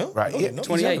 No? Right? Yeah,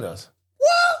 28. What?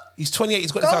 He's 28.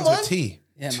 He's got it down to a T.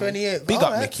 Yeah, 28. Big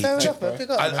up, Mickey.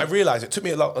 Big up, I realised it took me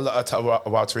a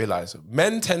while to realise.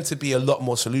 Men tend to be a lot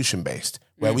more solution based,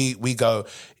 where we go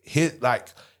here. Like,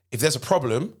 if there's a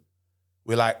problem,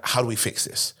 we're like, how do we fix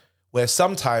this? Where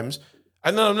sometimes,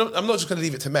 and no, I'm not just going to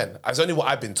leave it to men. It's only what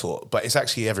I've been taught, but it's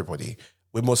actually everybody.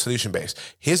 We're more solution based.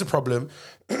 Here's a problem.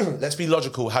 Let's be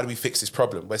logical. How do we fix this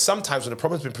problem? Where sometimes when the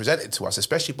problem's been presented to us,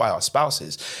 especially by our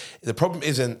spouses, the problem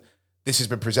isn't this has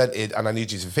been presented and I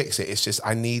need you to fix it. It's just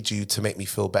I need you to make me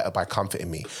feel better by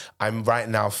comforting me. I'm right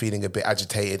now feeling a bit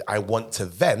agitated. I want to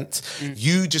vent.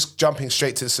 You just jumping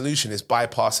straight to the solution is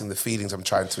bypassing the feelings I'm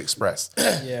trying to express.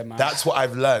 Yeah, man. That's what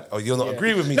I've learned. Oh, you'll not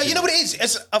agree with me? No, you know what it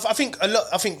is? I think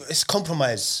it's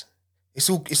compromise. It's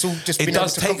all just It being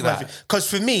does able to take compromise. that. Because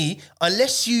for me,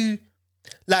 unless you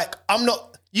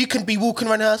you can be walking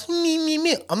around the house,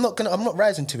 me. I'm not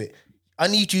rising to it. I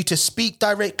need you to speak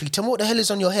directly. Tell me what the hell is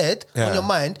on your head, on your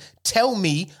mind. Tell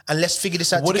me, and let's figure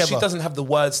this out What together. if she doesn't have the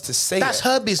words to say That's it?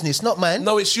 her business, not mine.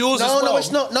 No, it's yours as well. No,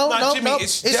 it's not. No, Jimmy,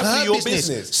 it's definitely her your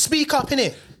business. Speak up,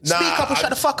 innit? Speak up or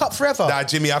shut the fuck up forever. Nah,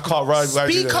 Jimmy, I can't ride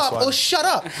with you. Speak up or shut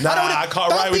up. Nah, I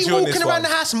can't ride with you on this Don't be walking around the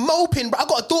house moping. But I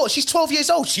got a daughter. She's 12 years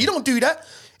old. She don't do that.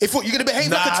 If what, you're going to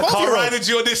behave like a 12-year-old. I can't ride with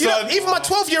you on this one. Even my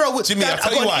 12-year-old would. Jimmy, I'll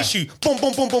tell you got why. an issue. Boom,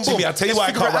 boom, boom, boom, boom. Jimmy, I'll tell you why I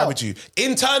Let's can't figure it ride out. with you.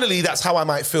 Internally, that's how I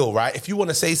might feel, right? If you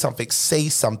want to say something, say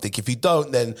something. If you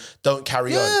don't, then don't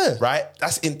carry on, right?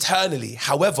 That's internally.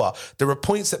 However, there are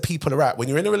points that people are at. When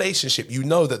you're in a relationship, you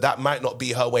know that might not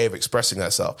be her way of expressing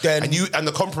herself. Then- and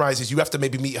the compromise is you have to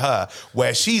maybe meet her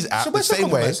where she's at, So the where's the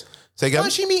same way. compromise? Say again? Why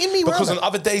is she meeting me where Because I'm on at?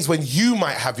 other days when you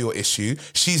might have your issue,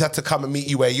 she's had to come and meet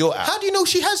you where you're at. How do you know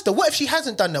she has though? What if she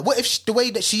hasn't done that? What if the way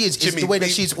that she is the way that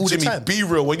she is all the time? Be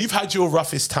real. When you've had your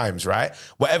roughest times, right?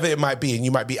 Whatever it might be, and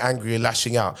you might be angry and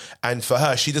lashing out. And for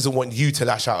her, she doesn't want you to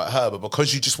lash out at her, but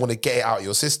because you just want to get it out of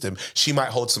your system, she might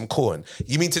hold some corn.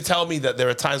 You mean to tell me that there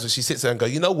are times when she sits there and go,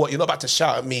 you know what? You're not about to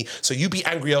shout at me, so you be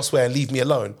angry elsewhere and leave me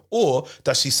alone? Or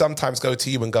does she sometimes go to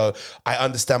you and go, I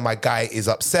understand my guy is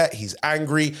upset, he's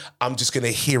angry, I'm just going to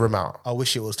hear him out? I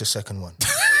wish it was the second one.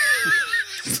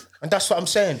 And that's what I'm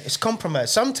saying. It's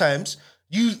compromise. Sometimes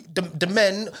the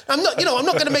men, I'm not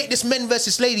going to make this men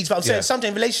versus ladies, but I'm saying sometimes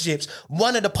in relationships,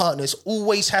 one of the partners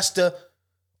always has to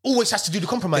do the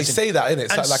compromising. They say that, innit?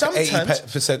 It's And like an sometimes-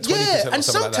 80%, 20% Yeah, or and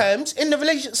something like that. sometimes in the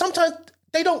relationship, sometimes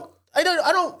I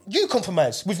don't, you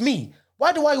compromise with me.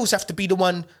 Why do I always have to be the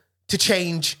one to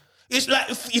change? It's like,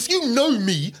 if you know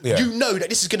me, you know that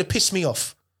this is going to piss me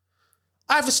off.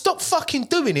 Either stop fucking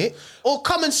doing it or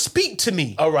come and speak to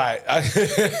me. All right. I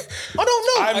don't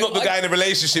know. I'm not the guy in a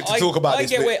relationship to talk about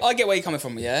this. I get where you're coming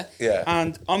from, yeah? Yeah.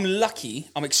 And I'm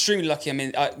extremely lucky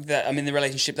that I'm in the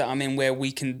relationship that I'm in where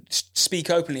we can speak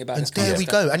openly about this kind There of we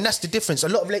stuff. go. And that's the difference. A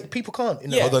lot of people can't.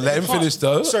 Yeah. Hold on, let him finish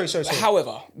though. Sorry.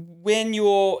 However, when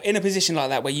you're in a position like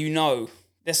that where you know,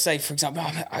 let's say, for example,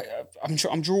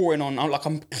 I'm drawing on,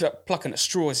 I'm plucking at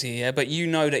straws here, but you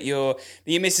know that your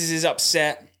missus is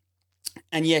upset,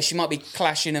 and yeah, she might be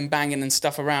clashing and banging and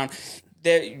stuff around.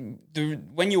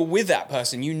 When you're with that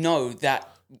person, you know that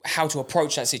how to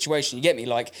approach that situation. You get me?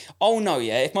 Like, oh no,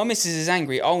 yeah, if my missus is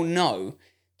angry, I'll know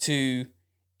to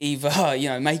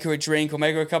either, make her a drink or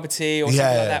make her a cup of tea or something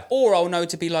like that. Or I'll know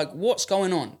to be like, what's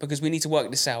going on? Because we need to work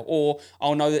this out. Or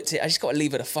I'll know that I just got to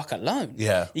leave her the fuck alone.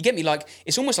 Yeah. You get me? Like,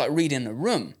 it's almost like reading a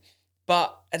room.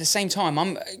 But at the same time,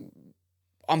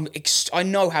 I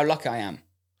know how lucky I am.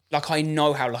 Like, I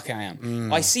know how lucky I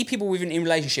am. I see people in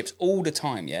relationships all the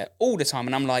time, all the time.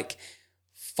 And I'm like,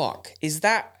 fuck, is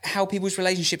that how people's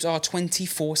relationships are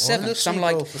 24/7? Because I'm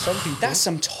like, for some people. that's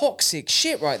some toxic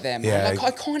shit right there, man. Yeah. Like,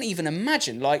 I can't even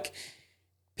imagine. Like,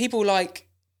 people like,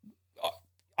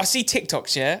 I see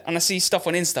TikToks, and I see stuff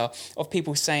on Insta of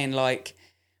people saying like,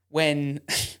 when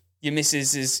your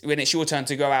missus is when it's your turn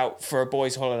to go out for a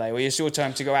boys' holiday, or it's your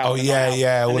turn to go out. Oh, yeah,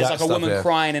 yeah, all And there's that like a stuff, woman yeah.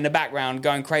 crying in the background,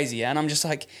 going crazy, yeah? And I'm just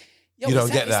like, yo, You don't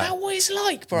is get that. Is that what it's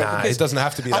like, bro? Nah, Because it doesn't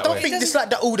have to be that I don't way. think it's like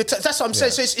that all the time. That's what I'm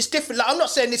saying. So it's different. Like, I'm not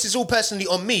saying this is all personally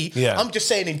on me. Yeah. I'm just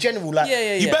saying in general. Like,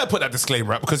 You better put that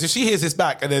disclaimer up, because if she hears this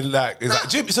back and then like,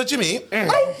 it's like Jimmy, I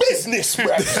don't business, bro.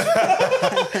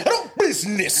 I don't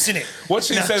business in it. what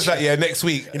she says that next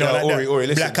week, you know, know, like Ori,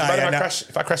 listen, black do you eye mind and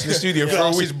if I crash in the studio for a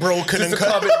Glass week, is broken just and to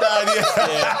calm it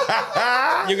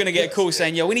down, You're gonna get a call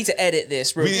saying, yo, we need to edit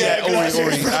this. Real quick.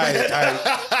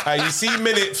 Ori, you see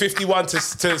minute 51 to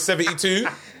 72.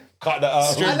 Cut that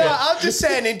out. I know. I'm just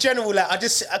saying in general. Like,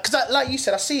 because like you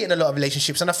said, I see it in a lot of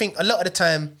relationships, and I think a lot of the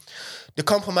time, the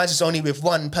compromise is only with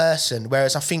one person.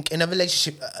 Whereas I think in a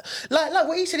relationship, like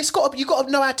what you said, you got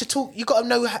to know how to talk. You got to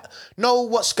know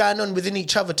what's going on within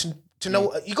each other to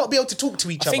know. You got to be able to talk to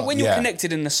each other. I think when you're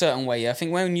connected in a certain way, I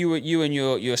think when you and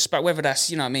your spouse, whether that's,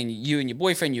 you know what I mean, you and your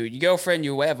boyfriend, you and your girlfriend,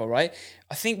 you whatever, right?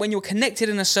 I think when you're connected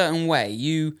in a certain way,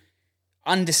 you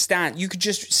understand, you could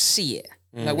just see it.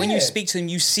 Like when you speak to them,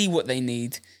 you see what they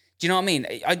need. Do you know what I mean?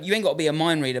 You ain't got to be a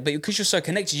mind reader, but because you're so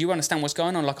connected, you understand what's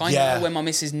going on. Like I know when my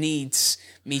missus needs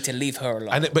me to leave her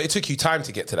alone. But it took you time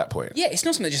to get to that point. Yeah, it's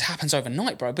not something that just happens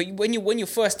overnight, bro. But when you're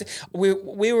first, we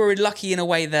were lucky in a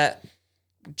way that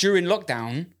during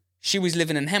lockdown, she was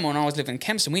living in Hemel and I was living in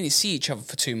Kempston. We didn't see each other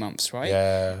for 2 months, right?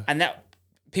 Yeah. And that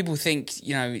people think,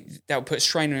 you know, that would put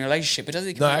strain on a relationship, but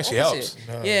it actually helps.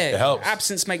 Yeah, it helps.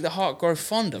 Absence make the heart grow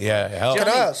fonder. Bro. Yeah, it helps. Do you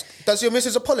Can know I what ask? Does your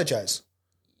missus apologise?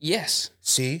 Yes.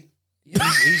 See,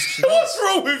 What's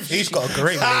wrong with you? he's got a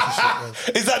great relationship. Man.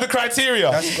 Is that the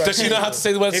criteria? Does she know how to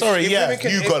say the word sorry? If Yeah. women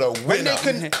can- You if- got a when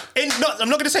winner. I'm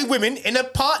not going to say women in a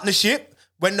partnership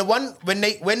when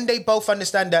they both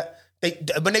understand that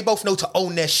when they both know to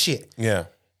own their shit. Yeah.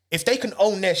 If they can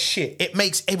own their shit, it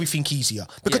makes everything easier.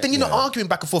 Because then you're not arguing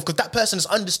back and forth because that person has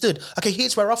understood, okay,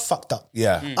 here's where I fucked up.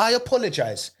 Yeah. I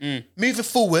apologise. Moving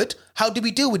forward, how do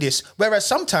we deal with this? Whereas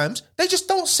sometimes they just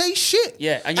don't say shit.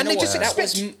 Yeah, and you know they what? just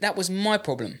expect... That was my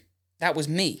problem. That was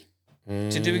me. To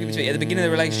do it at the beginning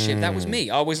of the relationship, that was me.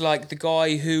 I was like the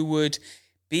guy who would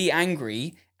be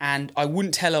angry and I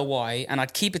wouldn't tell her why, and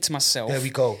I'd keep it to myself. There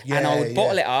we go. and I would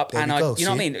bottle it up, There and we go, you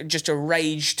know what I see? mean? Just a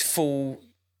raged full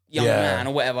young Yeah. man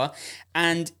or whatever.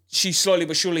 And she slowly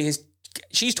but surely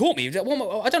she's taught me. I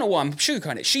don't know why I'm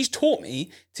sugarcoating it. She's taught me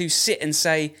to sit and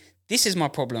say, "This is my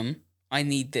problem. I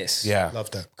need this." Yeah. Love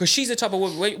that. Because she's the type of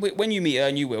woman, when you meet her,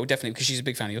 and you will, definitely, because she's a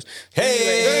big fan of yours.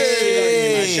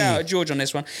 Hey! Shout out George on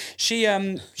this one. She's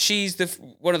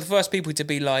one of the first people to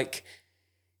be like,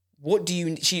 what do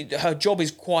you, her job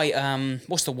is quite,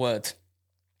 what's the word?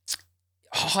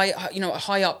 High up, do you know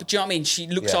what I mean? She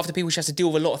looks after people, she has to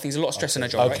deal with a lot of things, a lot of stress in her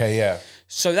job, right? Okay, yeah.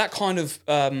 So that kind of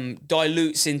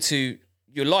dilutes into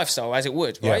your lifestyle, as it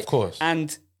would, right? Yeah, of course.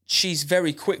 And she's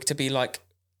very quick to be like,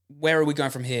 where are we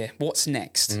going from here? What's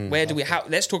next? Where do we?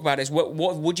 Let's talk about this.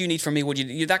 What do you need from me? What do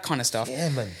you that kind of stuff? Yeah,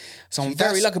 man. So I'm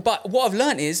very lucky. But what I've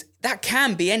learned is that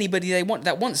can be anybody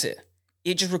that wants it.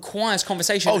 It just requires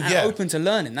conversation and open to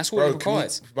learning. That's what it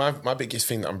requires. My biggest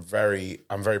thing that I'm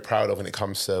very proud of when it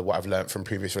comes to what I've learned from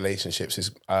previous relationships is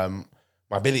my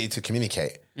ability to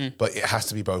communicate. But it has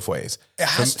to be both ways. It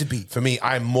has to be. For me,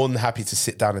 I'm more than happy to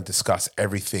sit down and discuss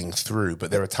everything through. But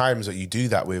there are times that you do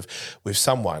that with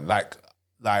someone. Like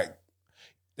there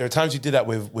are times you do that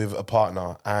with a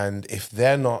partner, and if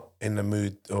they're not in the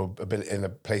mood or in a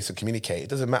place to communicate, it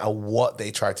doesn't matter what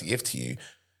they try to give to you.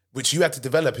 Which you have to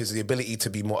develop is the ability to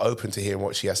be more open to hearing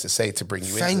what she has to say to bring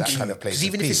you into that kind of place. Because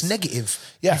even if it's negative,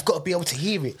 Yeah. you've got to be able to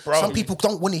hear it. Bro. Some people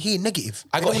don't want to hear negative.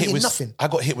 I They got don't hit wanna with hear nothing. I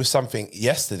got hit with something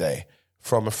yesterday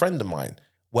from a friend of mine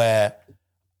where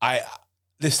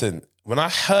listen, when I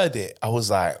heard it, I was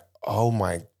like, oh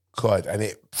my God, and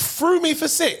it threw me for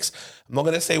six. I'm not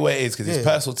going to say where it is because it's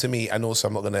personal to me, and also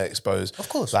I'm not going to expose, Of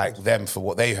course. like them for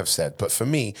what they have said. But for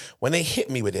me, when they hit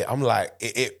me with it, I'm like,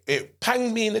 it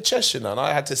panged me in the chest, you know, and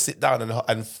I had to sit down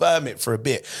and firm it for a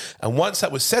bit. And once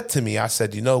that was said to me, I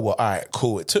said, you know what, all right,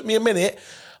 cool. It took me a minute,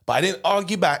 but I didn't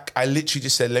argue back. I literally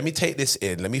just said, let me take this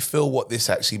in. Let me feel what this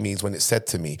actually means when it's said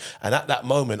to me. And at that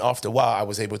moment, after a while, I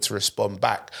was able to respond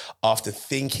back after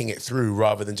thinking it through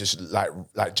rather than just like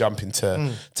jump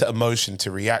into to emotion,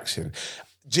 to reaction.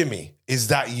 Jimmy, is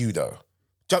that you though?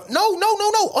 No.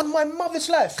 On my mother's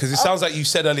life. Because it sounds like you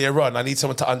said earlier on, I need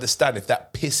someone to understand if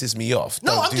that pisses me off.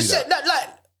 No, don't I'm do just that. saying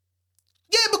that,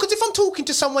 because if I'm talking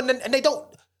to someone and they don't,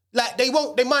 like, they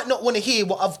might not want to hear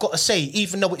what I've got to say,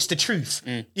 even though it's the truth.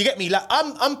 You get me? Like,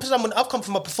 I'm someone, I've come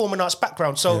from a performing arts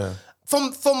background, so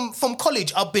from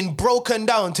college, I've been broken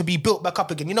down to be built back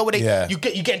up again. You know what you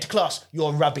get into class,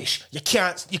 you're rubbish. You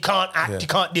can't act, you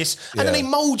can't this. And then they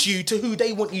mold you to who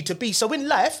they want you to be. So in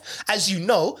life, as you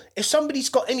know, if somebody's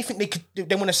got anything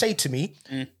they want to say to me,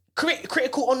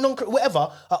 critical or non-critical,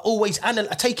 whatever,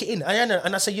 I take it in.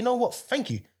 And I say, you know what? Thank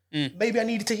you. Maybe I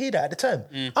needed to hear that at the time.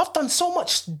 I've done so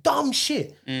much dumb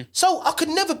shit. So I could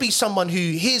never be someone who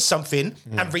hears something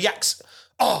and reacts,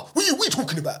 what are you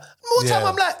talking about? More time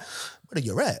I'm like, brother,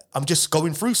 you're right. I'm just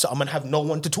going through something and have no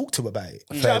one to talk to about it.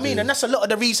 Do you know what I mean? And that's a lot of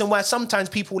the reason why sometimes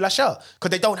people lash out,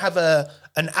 because they don't have an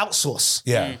outsource.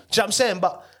 Yeah. Do you know what I'm saying?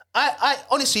 But I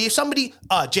honestly, if somebody,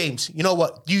 James, you know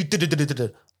what? You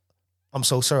did. I'm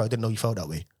so sorry. I didn't know you felt that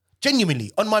way.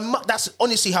 Genuinely, that's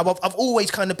honestly how I've always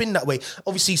kind of been that way.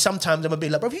 Obviously, sometimes I'm a bit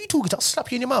like, bro, who are you talking to? I'll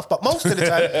slap you in your mouth. But most of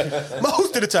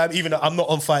the time, even though I'm not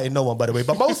on fighting no one, by the way,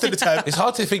 but most of the time, It's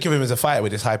hard to think of him as a fighter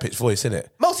with his high-pitched voice, isn't it?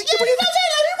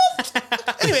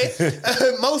 Anyway,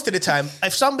 most of the time,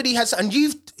 if somebody has, and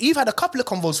you've had a couple of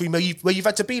convos with me where you've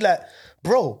had to be like,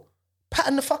 bro,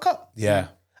 pattern the fuck up. Yeah.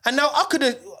 And now I could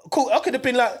have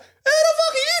been like, hey, the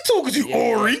fuck are you talking to,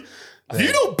 Ori?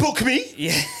 You don't book me.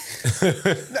 Yeah.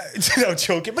 No,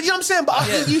 joking. But you know what I'm saying?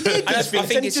 But you hear these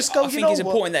things and you just go, I think it's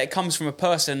important that it comes from a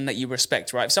person that you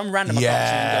respect, right? If some random comes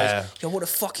and goes, yo, what the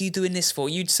fuck are you doing this for?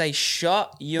 You'd say,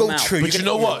 shut your mouth. True. But you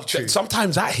know what?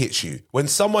 Sometimes that hits you. When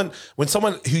someone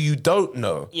who you don't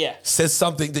know says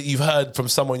something that you've heard from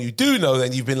someone you do know,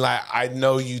 then you've been like, I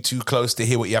know you too close to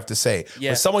hear what you have to say. Yeah.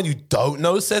 When someone you don't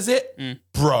know says it,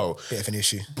 bro. Bit of an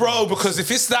issue. Bro, because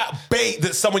if it's that bait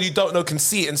that someone you don't know can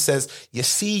see it and says, you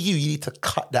need to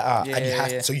cut that out. And you have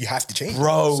to, so you have to change.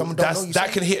 Bro,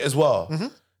 that can hit as well.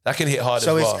 That can hit hard as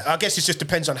well. I guess it just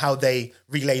depends on how they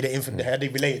relay the info, how they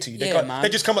relay it to you. Man. They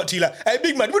just come up to you like, hey,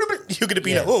 big man, you're going to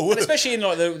be like, oh. And especially in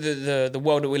like the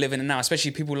world that we live in now,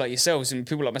 especially people like yourselves and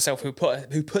people like myself who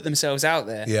put themselves out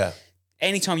there. Yeah.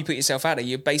 Anytime you put yourself out there,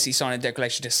 you're basically signing a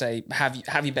declaration to say, have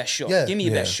your best shot. Yeah. Give me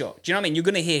your best shot. Do you know what I mean? You're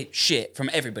going to hear shit from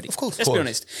everybody. Of course. Let's be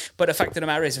honest. But the fact of the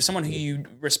matter is, if someone who you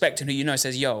respect and who you know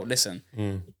says, yo, listen,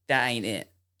 that ain't it.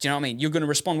 Do you know what I mean? You're going to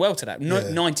respond well to that.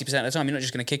 90% of the time, you're not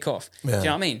just going to kick off. Do you know what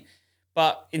I mean?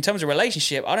 But in terms of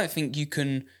relationship, I don't think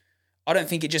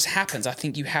it just happens. I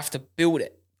think you have to build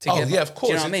it together. Oh, yeah, of course. Do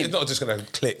you know what I mean? It's not just going to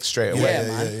click straight away.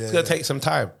 Man. It's going to take some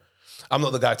time. I'm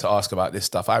not the guy to ask about this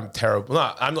stuff. I'm terrible.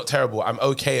 No, I'm not terrible. I'm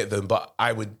okay at them, but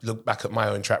I would look back at my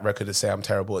own track record and say I'm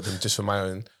terrible at them just for my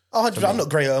own. 100%. I'm not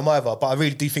great at them either, but I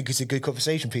really do think it's a good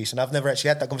conversation piece, and I've never actually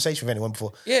had that conversation with anyone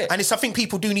before. Yeah. And it's, I think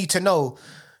people do need to know,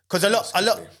 because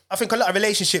I think a lot of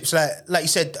relationships, like you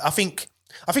said, I think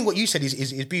what you said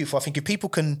is beautiful. I think if people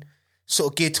can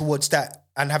sort of gear towards that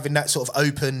and having that sort of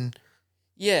open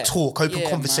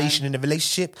conversation in a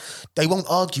relationship, they won't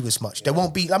argue as much. There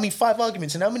won't be, 5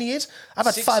 arguments in how many years? I've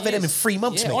had 5 of them in 3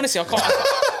 months, mate. Honestly, I can't.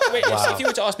 Wait, if you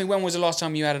were to ask me when was the last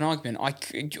time you had an argument,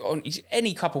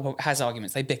 any couple has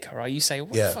arguments. They bicker, right? You say,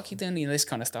 what the fuck are you doing? This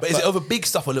kind of stuff. But is it over big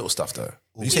stuff or little stuff, though?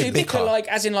 You say bicker like,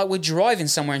 as in like we're driving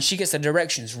somewhere and she gets the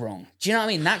directions wrong. Do you know what I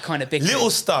mean? That kind of bicker. Little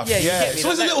stuff. Yeah. You get me? So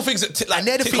it's the little things that tick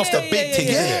off the big things,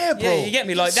 isn't Yeah, it? bro. Yeah, you get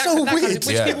me? Like that's so that weird.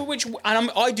 Kind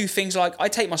of, I do things like I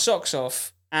take my socks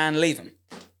off and leave them.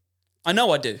 I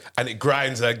know I do. And it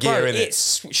grinds her gear in it.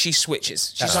 She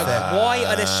switches. She's like, why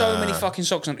are there so many fucking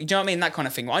socks on? Do you know what I mean? That kind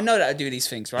of thing. I know that I do these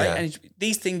things, right? Yeah. And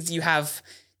these things you have,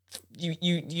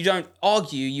 you don't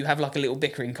argue. You have like a little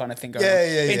bickering kind of thing going on.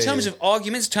 But in terms of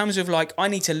arguments, in terms of like, I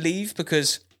need to leave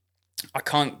because I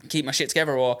can't keep my shit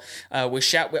together, or we're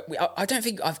shout. I don't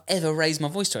think I've ever raised my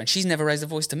voice to her, and she's never raised a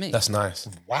voice to me. That's nice.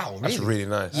 Wow, That's really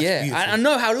nice. I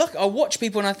know how lucky. I watch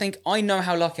people and I think I know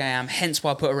how lucky I am. Hence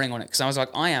why I put a ring on it, because I was like,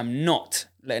 I am not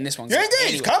letting this one go. You're engaged.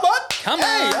 Anyway. Come on. Hey,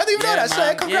 I didn't even know that.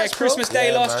 So congrats, Christmas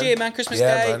Day last year, man. Christmas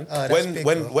Day.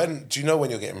 Man. When do you know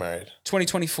when you're getting married?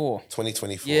 2024.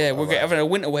 2024. Yeah, we're having a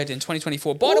winter wedding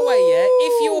 2024. By the way,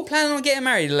 if you're planning on getting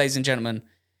married, ladies and gentlemen,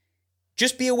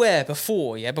 just be aware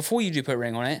before you do put a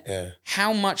ring on it,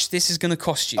 how much this is going to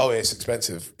cost you. Oh, it's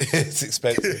expensive. It's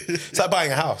expensive. It's like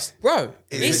buying a house. Bro,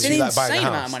 it's an like buying a insane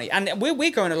amount house. of money. And we're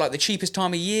going at like the cheapest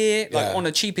time of year, like on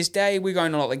the cheapest day. We're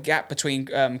going on like the gap between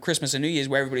Christmas and New Year's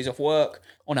where everybody's off work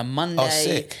on a Monday. Oh,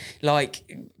 sick.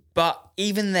 But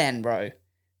even then, bro,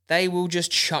 they will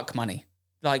just chuck money.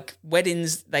 Like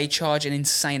weddings, they charge an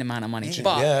insane amount of money.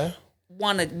 But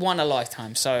one a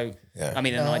lifetime. So, I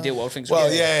mean, in an ideal world, things Well,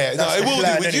 will No, it will do.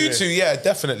 With anyway. you two, yeah,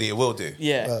 definitely it will do.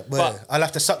 Yeah. But I'll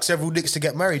have to suck several dicks to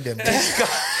get married then.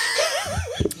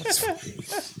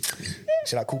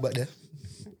 Should I call back there?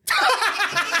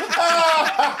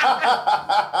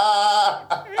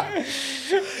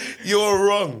 You're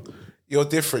wrong. You're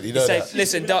different. You know Say, that.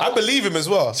 listen, I believe him as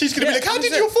well. She's gonna be like, "How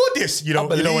did you afford this?" You don't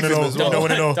want to believe know. him as You well. don't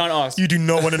want to know. Don't ask. You do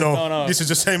not want to know. No. This is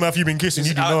the same mouth you've been kissing.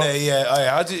 You do Out not. there, yeah. Oh,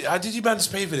 yeah. How did you manage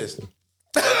to pay for this?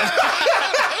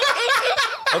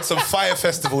 On some Fire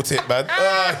Festival tip, man.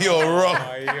 Oh, you're wrong.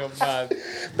 Oh, you're mad.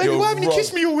 Baby, You're why haven't you wrong.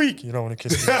 kissed me all week? You don't want to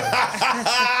kiss me. You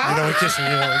don't want to kiss me.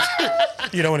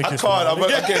 You don't want to I kiss can't. me.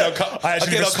 I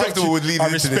get uncomfortable with leading I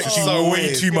into respect this. you It's so way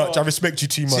weird. too much. I respect you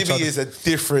too much. Jimmy is a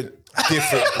different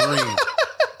breed.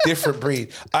 Different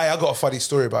breed. I got a funny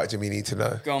story about Jimmy you need to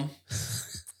know. Go on.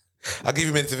 I'll give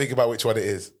you a minute to think about which one it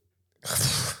is.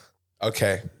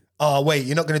 Okay. Oh wait,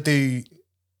 you're not gonna do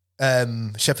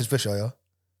Shepherd's Bush, are you?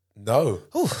 No.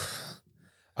 Ooh.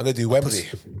 I'm going to do Wembley.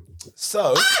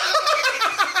 So.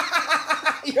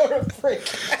 You're a prick.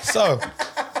 So.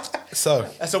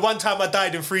 That's the one time I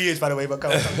died in 3 years, by the way. But go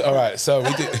on. All right. So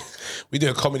we do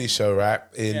a comedy show, right,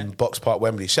 in Box Park,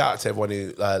 Wembley. Shout out to everyone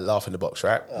who laugh in the box,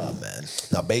 right? Oh man.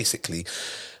 Now, basically,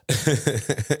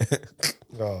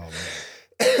 Oh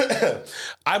man.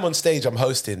 I'm on stage, I'm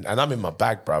hosting, and I'm in my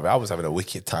bag, brother. I was having a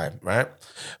wicked time, right?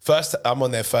 First, I'm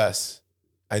on there first.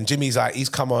 And Jimmy's like, he's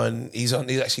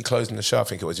actually closing the show. I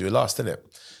think it was you last, didn't it?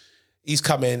 He's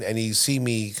come in and he's seen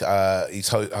me, he's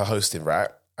hosting, right?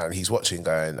 And he's watching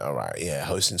going, all right, yeah,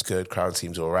 hosting's good, crowd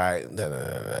seems all right,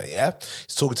 yeah?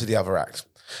 He's talking to the other act.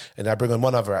 And I bring on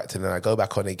one other act and then I go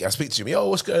back on again. I speak to Jimmy,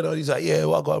 what's going on? He's like, yeah,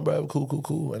 well, go on, bro,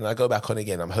 cool. And I go back on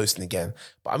again, I'm hosting again.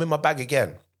 But I'm in my bag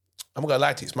again. I'm going to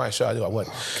lie to you, it's my show, I do what I want.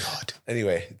 Oh God.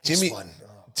 Anyway, Jimmy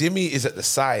is at the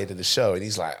side of the show and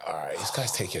he's like, all right, this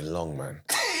guy's taking long, man.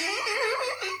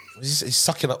 He's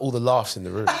sucking up all the laughs in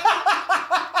the room.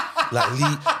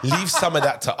 Like, leave some of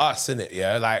that to us, innit?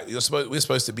 Yeah, like we're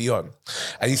supposed to be on.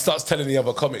 And he starts telling the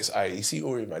other comics, "Hey, you see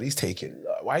Uri, man? He's taking.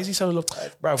 Why is he so long,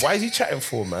 bro? Why is he chatting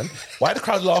for, man? Why are the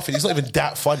crowd laughing? He's not even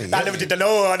that funny. I never did that.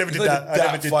 No, I never did that. I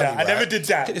never did that. I never did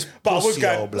that. Look at this But I was pussy,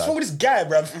 going, old what's blood. wrong with this guy,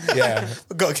 bruv? Yeah.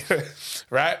 Go.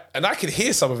 Right? And I could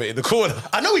hear some of it in the corner.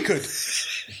 I know we could.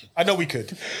 So I knew we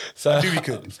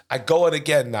could. I go on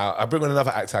again now. I bring on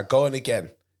another actor. I go on again,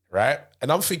 right?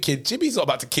 And I'm thinking, Jimmy's not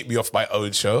about to kick me off my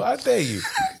own show. How dare you?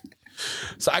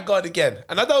 So I go on again.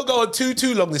 And I don't go on too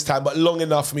long this time, but long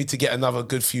enough for me to get another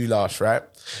good few laughs, right?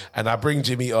 And I bring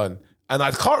Jimmy on. And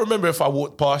I can't remember if I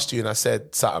walked past you and I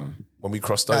said something when we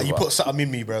crossed over. You put something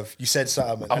in me, bruv. You said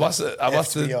something. I must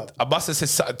have said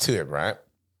something to him, right?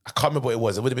 I can't remember what it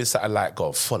was. It would have been something like,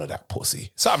 "God, follow that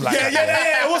pussy." Something like that.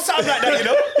 Yeah. It was something like that, you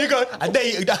know? You go, I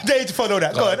dare you to follow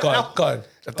that. Go on. Go on.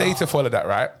 I dare you to follow that,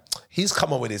 right? He's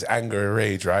come on with his anger and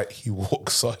rage, right? He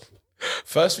walks on.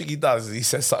 First thing he does is he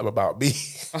says something about me.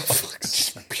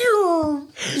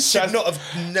 Should not have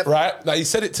never. Right? Now he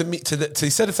said it to me. He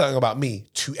said something about me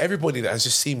to everybody that has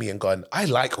just seen me and gone, "I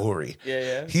like Uri."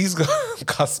 Yeah. He's gonna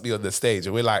cuss me on the stage,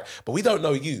 and we're like, "But we don't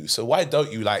know you, so why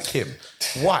don't you like him?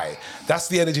 Why?" That's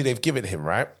the energy they've given him,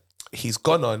 right? He's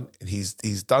gone on and he's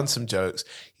done some jokes.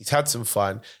 He's had some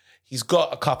fun. He's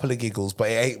got a couple of giggles, but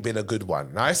it ain't been a good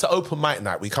one. Now it's an open mic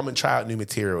night. We come and try out new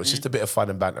material. It's just a bit of fun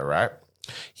and banter, right?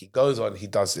 He goes on. He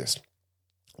does this.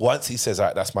 Once he says, all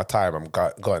right, that's my time, I'm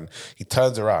gone. He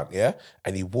turns around, yeah?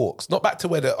 And he walks, not back to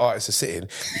where the artists are sitting.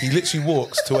 He literally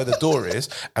walks to where the door is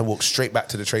and walks straight back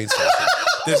to the train station.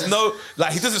 There's no,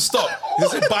 like, he doesn't stop. He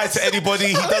doesn't bye to anybody.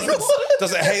 He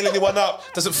doesn't hail anyone up,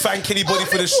 doesn't thank anybody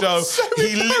for the show.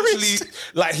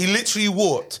 He literally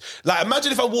walked. Like,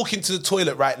 imagine if I walk into the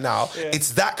toilet right now,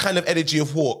 it's that kind of energy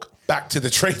of walk back to the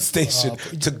train station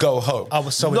to go home. I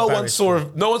was so no one embarrassed.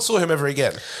 saw him ever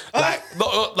again. Like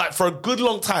for a good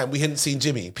long time, we hadn't seen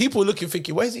Jimmy. People were looking,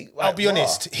 thinking, "Where's he?" Like, I'll be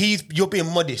honest. You're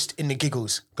being modest in the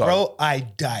giggles, Go bro. on. I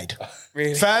died.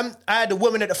 Really? Fam, I had a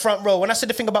woman at the front row. When I said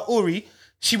the thing about Uri,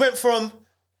 she went from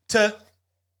to,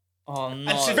 Oh and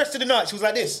no. the rest of the night she was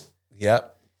like this. Yeah.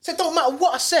 So it don't matter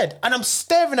what I said, and I'm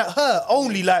staring at her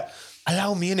only like,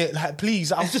 allow me in it, like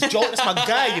please. I'm just joking. That's my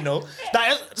guy, you know.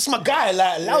 Like, that's my guy.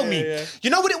 Like, allow me. yeah. You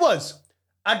know what it was?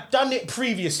 I'd done it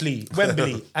previously,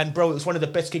 Wembley, and bro, it was one of the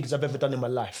best gigs I've ever done in my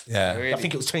life. Yeah. Really? I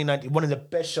think it was 2019, one of the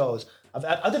best shows.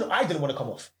 I didn't want to come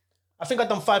off. I think I'd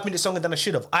done 5 minutes longer than I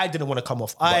should have. I didn't want to come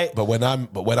off. But when I'm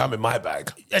in my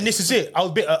bag, And this is it. I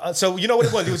was a bit. So you know what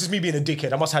it was? It was just me being a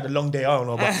dickhead. I must have had a long day. I don't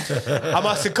know, but I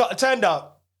must have turned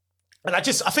up. And I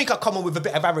think I come on with a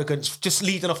bit of arrogance, just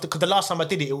leading off because the last time I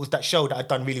did it, it was that show that I'd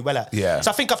done really well at. Yeah. So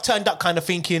I think I've turned up kind of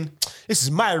thinking, this is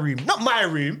my room, not my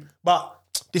room, but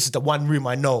this is the one room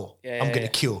I know I'm gonna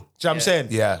kill. Do you know what I'm saying?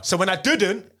 Yeah. So when I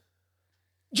didn't,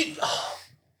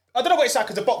 I don't know what it's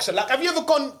like as a boxer. Like, have you ever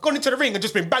gone into the ring and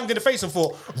just been banged in the face and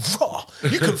thought, raw,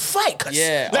 you can fight?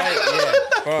 Yeah.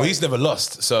 Like, Bro. well, he's never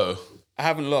lost, so I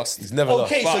haven't lost. He's never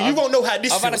lost. Okay, But so you won't know how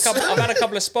this I've feels. I've had a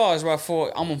couple of spars where I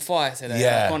thought I'm on fire today.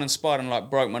 Yeah. I've gone and sparred and like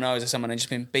broke my nose or something and just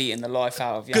been beating the life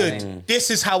out of you. know what I Good. mean?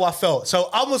 This is how I felt. So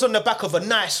I was on the back of a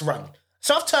nice run.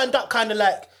 So I've turned up kind of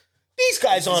like, these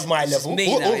guys aren't my this is level.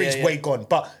 me now, Ori's yeah. way gone.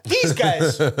 But these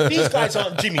guys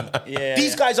aren't Jimmy. Yeah,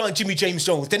 These yeah. guys aren't Jimmy James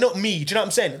Jones. They're not me. Do you know what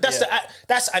I'm saying?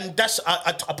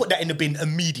 I put that in the bin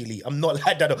immediately. I'm not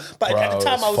like that. But at the Bro,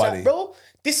 time I was it's funny. like, bro,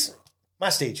 this my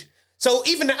stage. So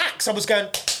even the acts, I was going,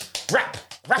 rap.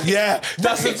 Yeah,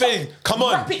 that's the it thing. up, Come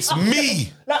on, wrap it it's up.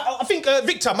 me. Like I think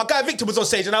Victor, my guy Victor was on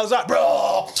stage, and I was like,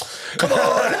 bro, come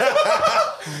on,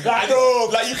 like, bro,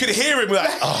 Like you could hear him like,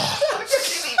 oh.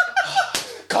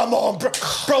 come on,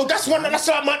 bro. That's like man.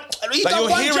 He Like done you're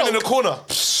one hearing in the joke. corner.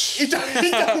 He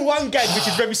done one gag which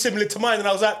is very similar to mine, and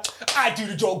I was like, I do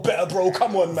the joke better, bro.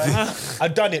 Come on, man. I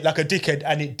done it like a dickhead,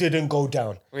 and it didn't go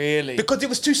down Really? because it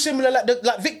was too similar,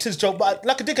 like Victor's joke. But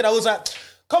like a dickhead, I was like,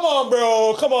 come on,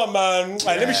 bro, come on, man.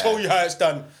 Like, let me show you how it's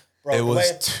done. Bro, It was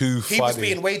the way- too He was funny.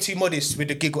 being way too modest with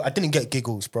the giggle. I didn't get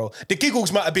giggles, bro. The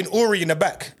giggles might have been Ori in the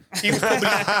back. He was probably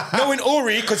knowing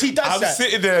Ori because he does I'm that.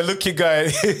 sitting there looking, going,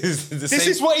 this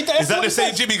is what he does. Is that What the he same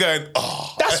does. Jimmy going,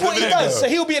 oh. That's what he does. So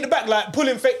he'll be in the back like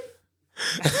pulling fake.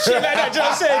 Shit like that, do you know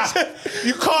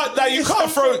what I'm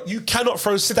saying? You cannot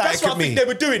throw static That's what at I think me. they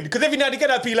were doing. Because every now and again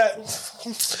I'd be like,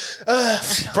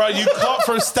 Bro, you can't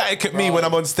throw static at me when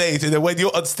I'm on stage. And then when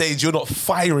you're on stage, you're not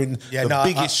firing the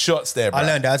biggest shots there, bro. I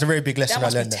learned that. It's a very big lesson. That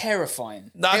must I be learned that.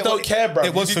 terrifying. No, I don't care, bro.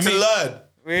 it was You for need me. to learn.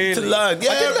 Really? To learn.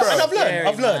 Yeah, I did bro. learn, and I've learned. Scary,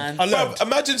 I've learned. man. I learned. Bro,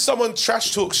 imagine someone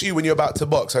trash talks you when you're about to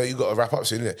box. You got to wrap up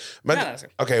soon, innit? that's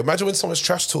okay. Okay, imagine when someone's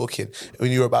trash talking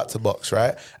when you're about to box,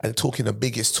 right? And talking the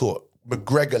biggest talk,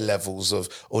 McGregor levels of,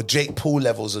 or Jake Paul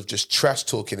levels of just trash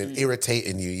talking and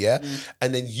irritating you, yeah?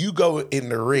 And then you go in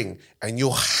the ring and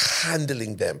you're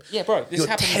handling them. Yeah, bro. This You're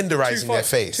happened tenderizing their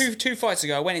face. Two fights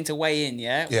ago, I went into weigh in.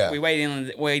 Yeah, Yeah. We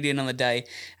weighed in on the day,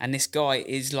 and this guy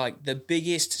is like the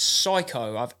biggest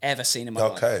psycho I've ever seen in my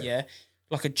Okay. life. Yeah,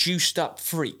 like a juiced up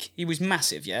freak. He was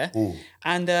massive. Yeah,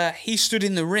 and he stood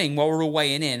in the ring while we were all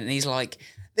weighing in, and he's like,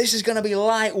 "This is gonna be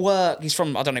light work." He's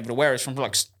from, I don't even know where he's from,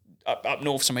 like up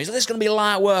north somewhere. He's like, "This is gonna be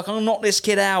light work. I'm gonna knock this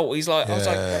kid out." He's like, I was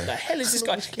like, "What the hell is this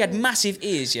guy?" He had massive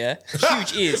ears. Yeah,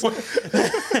 huge ears. What's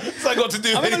that got to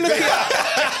do I with remember looking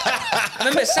I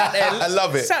remember sat there. I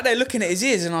love it. Sat there looking at his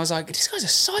ears, and I was like, "This guy's a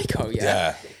psycho." Yeah.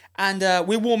 Yeah. And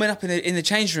we're warming up in the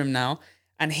change room now,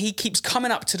 and he keeps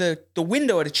coming up to the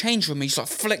window of the change room. He's like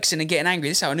flexing and getting angry.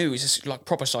 This is how I knew he was just like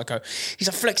proper psycho. He's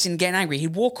like flexing and getting angry.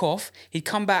 He'd walk off. He'd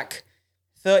come back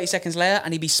 30 seconds later,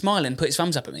 and he'd be smiling, put his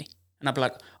thumbs up at me, and I'd be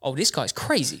like, "Oh, this guy's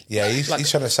crazy." Yeah, he's Like,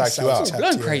 trying to psych you out. Full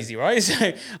blown crazy, right? So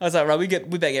I was like, right, we better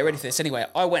get ready for this. Anyway,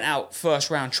 I went out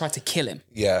first round, tried to kill him.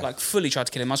 Yeah. Like fully tried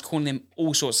to kill him. I was calling him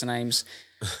all sorts of names.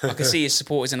 I could see his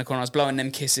supporters in the corner. I was blowing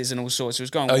them kisses and all sorts. It was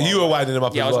going. Oh, wild, you were right? winding him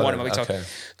up Yeah, I as was well. winding him up. Okay.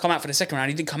 Come out for the second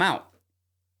round. He didn't come out.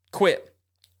 Quit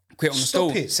on the Stop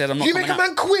stool. it. Said, "I'm not You coming make a out."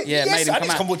 man quit? Yeah, Yes, made him I come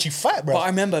just out. come watch you fight, bro. But I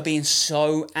remember being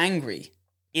so angry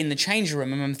in the change room.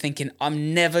 I remember thinking,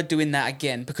 I'm never doing that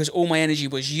again because all my energy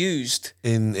was used.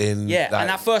 In Yeah, like- and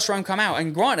that first round come out,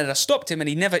 and granted, I stopped him, and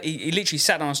he literally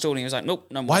sat down on a stool, and he was like, "Nope,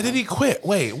 no more." Why did he quit?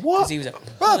 Wait, what? He was a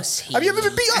Bruv, pussy. have you ever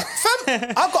been beat up,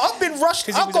 fam? I've been rushed.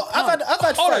 He was a I've had Oh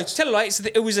no, fights. tell a lie.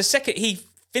 It was a second. He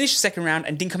finished the second round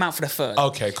and didn't come out for the third.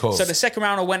 Okay, cool. So the second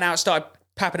round, I went out, started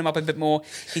papping him up a bit more.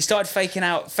 He started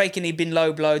faking he'd been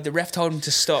low blowed. The ref told him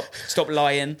to stop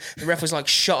lying. The ref was like,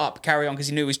 "Shut up, carry on," because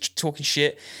he knew he was talking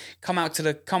shit. Went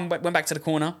back to the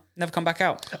corner, never come back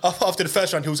out. After the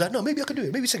first round, he was like, "No, maybe I can do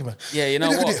it. Maybe second round." Yeah, you know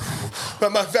Maybe I what? can do it.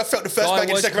 But man, I felt the first Guy bang in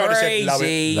the was second round. I said, "Allow it."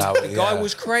 crazy. Allow it, The guy yeah.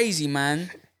 was crazy,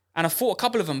 man. And I fought a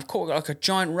couple of them. Caught like a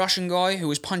giant Russian guy who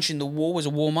was punching the wall as a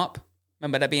warm up.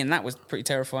 Remember that was pretty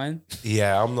terrifying.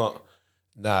 Yeah, I'm not.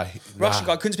 Nah, Russian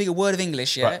guy couldn't speak a word of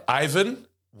English. Yeah. Right, Ivan,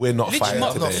 we're not Literally, fighting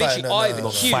not today. fighting. literally, Ivan, no,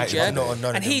 huge, fighting. yeah. No,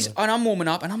 none And of he's them, and I'm warming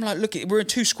up, and I'm like, look, we're in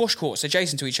two squash courts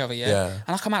adjacent to each other, yeah. Yeah.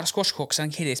 And I come out of squash courts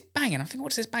and I hear this banging. I'm thinking,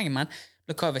 what's this banging, man?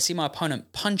 Look over, see my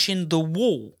opponent punching the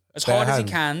wall as Bare hard as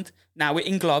he hand. can. Now we're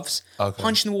in gloves, Okay.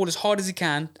 punching the wall as hard as he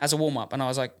can as a warm up. And I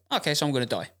was like, okay, so I'm gonna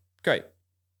die. Great,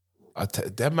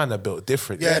 Them man are built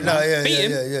different. Yeah, no, yeah, Beat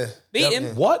him. yeah. beat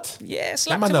him. What? Yeah, Them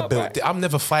slapped man him are up, built. bro. I'm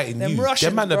never fighting Them you. Russians,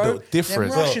 Them man are bro. built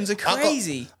different. Them Russians are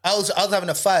crazy. I was having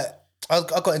a fight I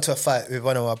got into a fight with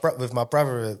with my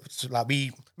brother. Like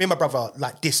me and my brother are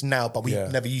like this now, but we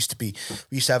never used to be.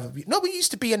 We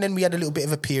used to be, and then we had a little bit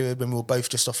of a period when we were both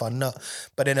just off our nut.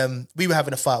 But then we were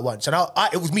having a fight once, and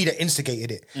it was me that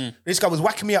instigated it. This guy was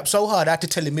whacking me up so hard, I had to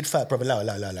tell him mid-fight, brother, la.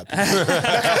 Like,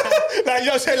 you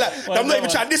know what I'm saying? Like, I'm not even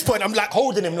trying. At this point, I'm like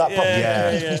holding him, like,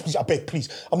 please, I beg, please.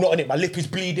 I'm not on it. My lip is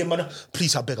bleeding, man.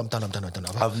 Please, I beg, I'm done.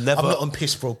 I'm not on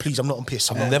piss, bro. Please, I'm not on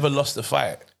piss. I've never lost a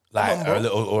fight. Like,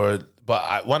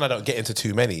 but one, I don't get into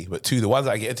too many, but two, the ones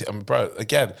I get into, bro,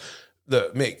 again,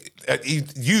 look, Mick,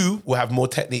 you will have more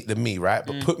technique than me, right?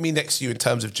 But put me next to you in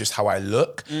terms of just how I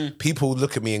look. People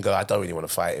look at me and go, I don't really want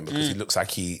to fight him because he looks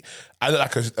like I look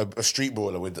like a street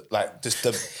brawler with like just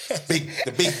the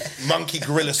big monkey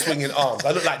gorilla swinging arms.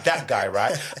 I look like that guy,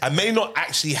 right? I may not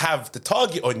actually have the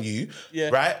target on you,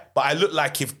 right? But I look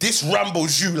like if this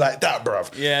rumbles you like that,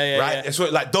 bruv. Right? Yeah. It's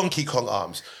like Donkey Kong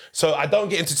arms. So I don't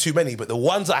get into too many, but the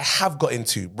ones I have got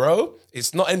into, bro,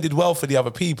 it's not ended well for the other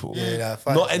people.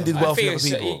 Not ended well for the other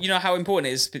people. You know how important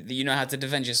it is that you know how to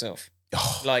defend yourself.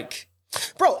 Like,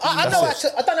 bro, I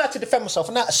don't know how to defend myself.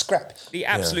 I know how to scrap. The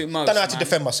absolute most. I don't know how to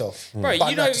defend myself. Bro,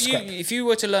 you know, if you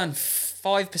were to learn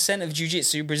 5% of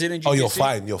jiu-jitsu, Brazilian jiu-jitsu,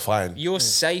 you're fine. You're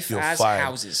safe as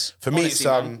houses. For me, honestly,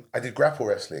 it's I did grapple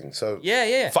wrestling. So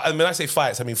yeah. When I say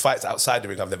fights, I mean fights outside the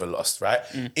ring. I've never lost. Right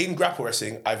in grapple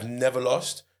wrestling, I've never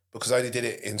lost because I only did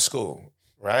it in school.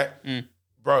 Right,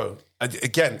 bro.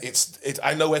 Again, it's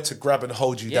I know where to grab and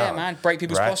hold you down. Yeah, man, break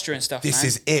people's posture and stuff. This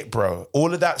is it, bro.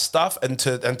 All of that stuff and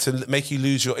to make you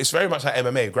lose your. It's very much like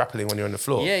MMA grappling when you're on the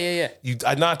floor. Yeah.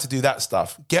 I know how to do that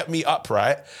stuff. Get me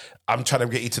upright. I'm trying to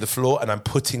get you to the floor and I'm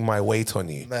putting my weight on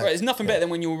you. Right, there's nothing better than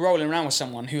when you're rolling around with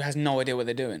someone who has no idea what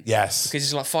they're doing. Yes. Because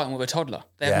it's like fighting with a toddler.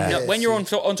 When you're on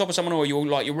top of someone or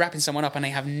you're wrapping someone up and they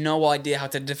have no idea how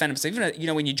to defend themselves,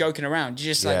 even when you're joking around,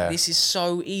 you're just like, this is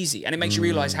so easy. And it makes you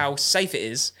realise how safe it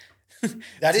is.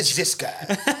 That is this guy.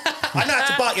 I know how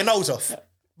to bite your nose off.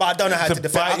 But I don't know how to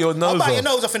defend. I'll bite your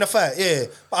nose off in a fight, yeah.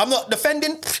 But I'm not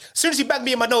defending. As soon as he bang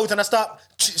me in my nose and I start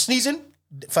sneezing,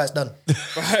 fight's done.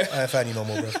 I ain't fighting you no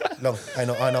more, bro. Long. I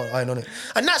ain't on it.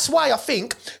 And that's why I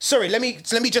think, sorry, let me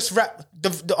just wrap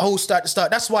the whole start to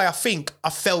start. That's why I think I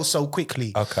fell so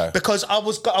quickly. Okay. Because I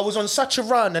was on such a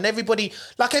run and everybody,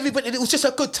 it was just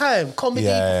a good time. Comedy,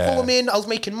 performing, I was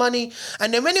making money.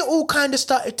 And then when it all kind of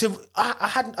started to, I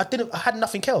had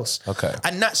nothing else. Okay.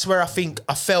 And that's where I think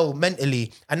I fell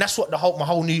mentally. And that's what my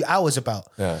whole new hour's about.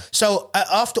 Yeah. So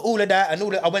after all of that and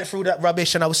I went through that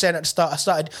rubbish and I was saying at the start, I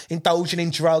started indulging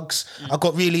in drugs. I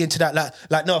got really into that,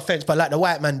 like no offense, but like the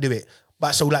white man do it.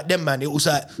 But so like them, man, it was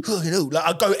like, like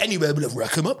I go anywhere, but like,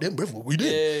 rack them up then, bro, what we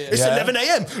doing? It's 11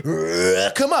 a.m,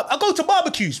 rack them up. I go to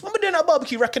barbecues. When we're doing that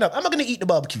barbecue, racking up, how am I going to eat the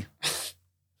barbecue?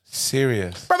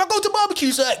 Serious? Bro, I go to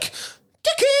barbecues like,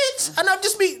 kids, and I've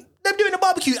just been them doing a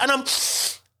barbecue, and I'm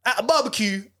at a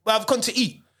barbecue where I've gone to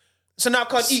eat. So now I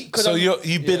can't eat. So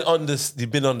you've been on this.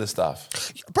 You've been on the stuff,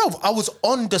 bro. I was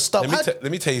on the stuff.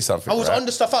 Let me tell you something. I was on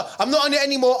the stuff. I'm not on it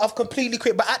anymore. I've completely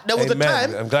quit. But there was a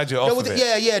time. I'm glad you're off of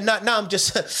it. Yeah. Now I'm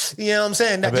just. You know what I'm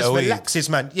saying? That just relaxes,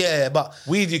 man. Yeah, but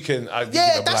weed you can. I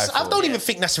don't even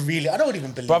think that's really. I don't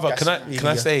even believe. Brother, can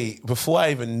I say before I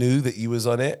even knew that you was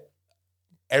on it,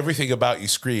 everything about you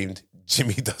screamed,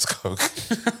 Jimmy does coke.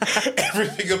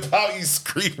 Everything about you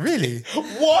screamed. Really?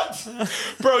 What?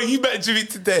 Bro, you met Jimmy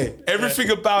today. Everything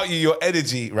about you, your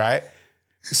energy, right?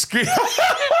 Scream.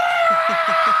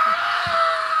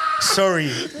 Sorry.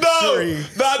 No,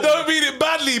 I don't mean it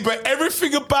badly, but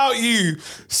everything about you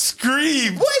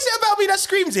screamed. What is it about me that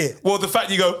screams it? Well, the fact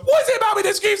you go, what is it about me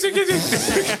that screams?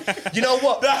 You know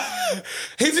what?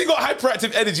 He's got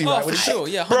hyperactive energy, right? For sure,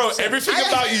 yeah. 100%. Bro, everything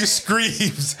about you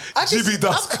screams. Jimmy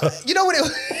does coke. You know what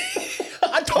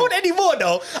I don't anymore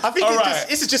though. I think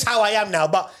this is just how I am now.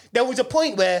 But there was a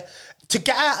point where to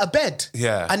get out of bed,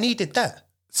 I needed that.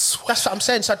 That's what I'm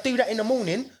saying. So I do that in the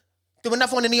morning, do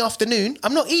another one in the afternoon.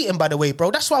 I'm not eating, by the way,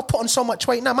 bro. That's why I've put on so much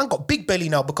weight now. Man, got big belly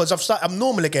now because I'm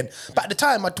normal again. But at the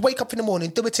time, I'd wake up in the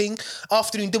morning, do a thing,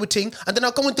 afternoon, do a thing, and then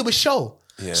I'll go and do a show.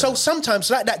 Yeah. So sometimes,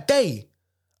 like that day,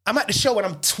 I'm at the show and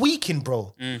I'm tweaking,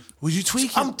 bro. Were you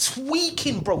tweaking? I'm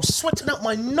tweaking, bro. Sweating out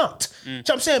my nut. Do you know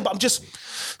what I'm saying? But I'm just,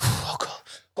 oh God,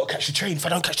 got to catch the train. If I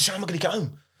don't catch the train, I'm going to get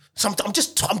home. So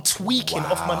I'm tweaking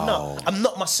off my nut. I'm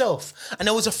not myself. And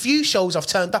there was a few shows I've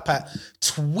turned up at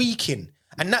tweaking.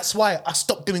 And that's why I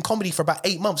stopped doing comedy for about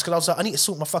 8 months because I was like, I need to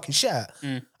sort my fucking shit out.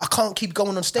 I can't keep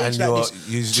going on stage and like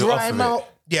this. Dry them out.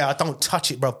 Yeah, I don't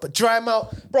touch it, bro. But dry them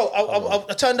out. Bro,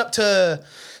 I turned up to...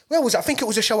 where was it? I think it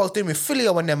was a show I was doing with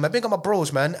Filio and them. I big on my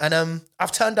bros, man. And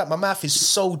I've turned up, my mouth is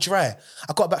so dry.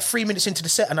 I got about 3 minutes into the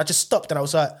set and I just stopped and I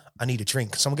was like, I need a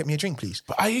drink. Someone get me a drink, please.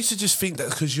 But I used to just think that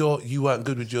because you weren't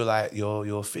good with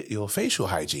your facial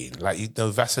hygiene, like you know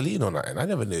Vaseline or nothing. I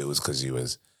never knew it was because you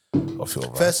was off your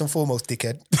right. First and foremost,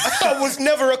 dickhead. I was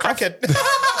never a crackhead.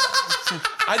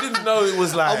 I didn't know it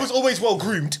was like. I was always well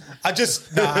groomed. I just,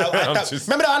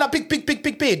 remember that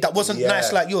big beard that wasn't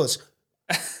nice like yours?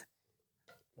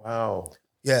 Wow.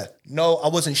 Yeah. No, I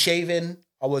wasn't shaving.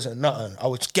 I wasn't nothing. I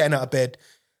was getting out of bed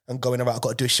and going around. I got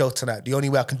to do a show tonight. The only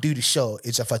way I can do the show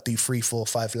is if I do 3, 4,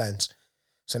 5 lines.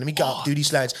 So let me get up, do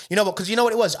these lines. You know what? Because you know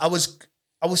what it was? I was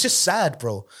just sad,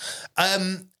 bro.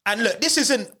 And look, this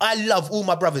isn't, I love all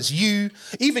my brothers.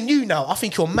 Even you now, I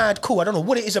think you're mad cool. I don't know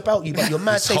what it is about you, but you're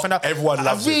mad safe. And everyone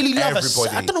loves I really you. love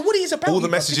Everybody. I don't know what it is about all you. the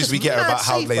messages we get are about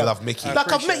how they love Mickey.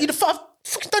 Like I've met you, I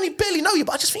fucking don't even barely know you,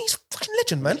 but I just think he's a fucking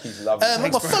legend, man.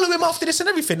 I'm gonna follow him after this and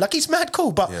everything. Like he's mad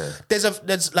cool, but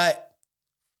there's like,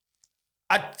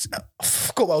 I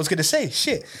forgot what I was gonna say.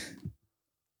 Shit.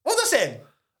 What was I saying?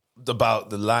 About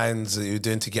the lines that you're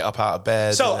doing to get up out of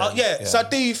bed. So so I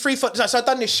do 3 foot. So I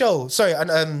done this show. Sorry,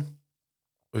 and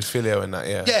with Filio and that,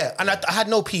 yeah, and I had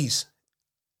no peas.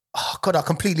 Oh God, I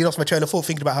completely lost my train of thought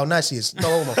thinking about how nice he is.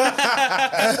 No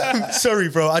homo. Sorry,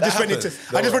 bro. I just wanted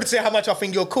to say how much I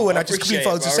think you're cool, and I just completely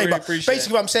forgot to say. But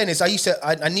basically, what I'm saying is,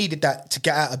 I needed that to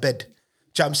get out of bed.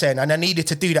 Do you know what I'm saying? And I needed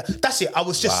to do that. That's it. I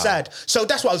was just sad. So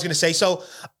that's what I was going to say. So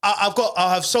I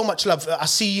have so much love. I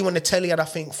see you on the telly and I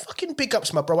think, fucking big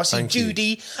ups, my bro. I see Thank Judy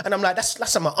you. and I'm like,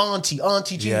 that's my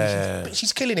auntie Judy. Yeah.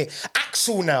 She's killing it.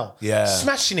 Axel now. Yeah.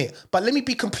 Smashing it. But let me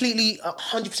be completely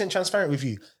 100% transparent with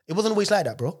you. It wasn't always like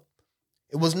that, bro.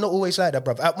 It was not always like that,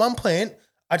 bro. At one point,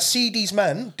 I'd see these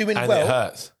men doing and well. it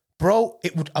hurts. Bro,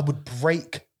 I would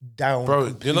break down. Bro,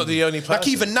 completely. you're not the only person. Like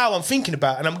even now I'm thinking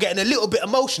about it and I'm getting a little bit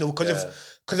emotional because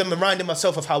I'm reminding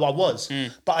myself of how I was.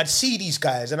 But I'd see these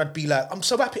guys and I'd be like, I'm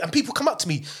so happy. And people come up to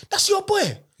me, that's your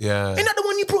boy. Yeah. Ain't that the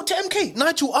one you brought to MK?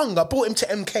 Nigel Ung, I brought him to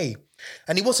MK.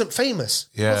 And he wasn't famous.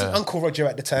 He wasn't Uncle Roger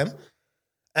at the time.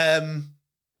 I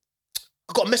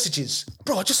got messages.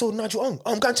 Bro, I just saw Nigel Ung.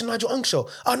 Oh, I'm going to Nigel Ung's show.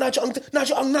 Oh, Nigel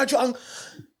Ung.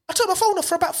 I turned my phone off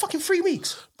for about fucking 3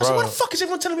 weeks. I said, why the fuck is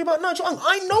everyone telling me about Nigel Ung?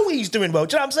 I know he's doing well.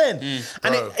 Do you know what I'm saying?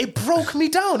 And it broke me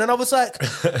down. And I was like,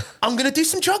 I'm going to do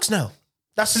some drugs now.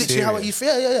 That's literally how you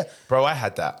feel. Yeah. Bro, I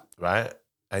had that, right?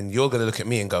 And you're going to look at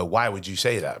me and go, why would you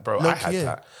say that? Bro, I had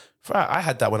that. I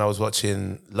had that when I was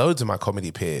watching loads of my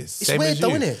comedy peers. It's Same weird as you.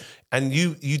 though, isn't it? And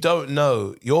you don't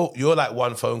know, you're like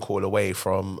one phone call away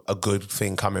from a good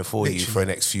thing coming for you for the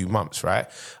next few months, right?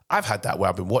 I've had that where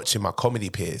I've been watching my comedy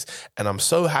peers and I'm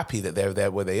so happy that they're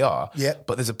there where they are. Yeah.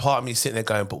 But there's a part of me sitting there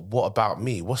going, but what about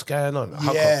me? What's going on?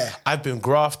 How Yeah. come? I've been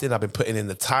grafting, I've been putting in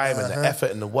the time and the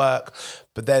effort and the work,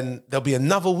 but then there'll be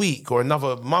another week or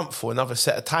another month or another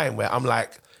set of time where I'm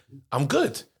like, I'm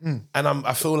good. And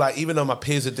I feel like even though my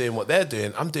peers are doing what they're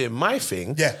doing, I'm doing my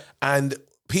thing. Yeah. And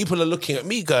people are looking at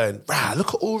me going, rah,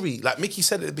 look at Uri. Like Mickey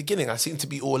said at the beginning, I seem to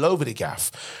be all over the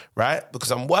gaff, right?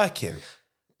 Because I'm working.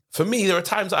 For me, there are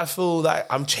times I feel like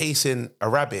I'm chasing a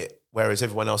rabbit, whereas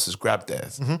everyone else has grabbed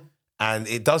theirs. And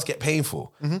it does get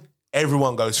painful.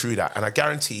 Everyone goes through that. And I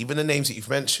guarantee even the names that you've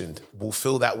mentioned will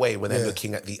feel that way when they're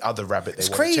looking at the other rabbit they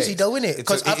want to chase. Crazy though, isn't it?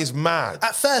 Because it is mad.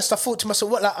 At first, I thought to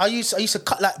myself, what? Like I used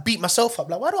to beat myself up.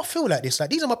 Like, why do I feel like this? Like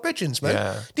these are my brethrens, man.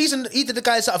 Yeah. These are either the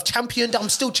guys that I've championed, I'm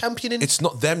still championing. It's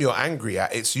not them you're angry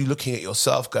at. It's you looking at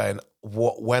yourself going,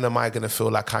 when am I going to feel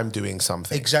like I'm doing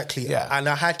something? Exactly. Yeah. And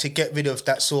I had to get rid of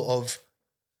that sort of,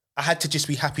 I had to just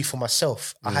be happy for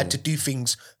myself. I had to do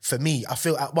things for me. I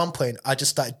feel at one point I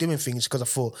just started doing things because I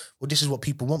thought, well, this is what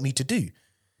people want me to do.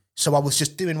 So I was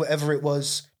just doing whatever it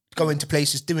was, going to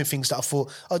places, doing things that I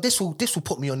thought, oh, this will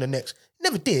put me on the next.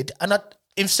 Never did. And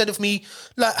instead of me,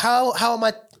 like, how am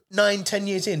I 9-10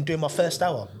 years in doing my first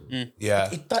hour? Yeah.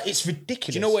 It's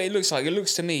ridiculous. Do you know what it looks like? It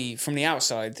looks to me from the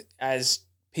outside as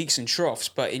peaks and troughs,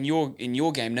 but in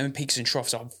your game, no peaks and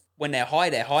troughs are when they're high,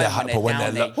 they're high. But when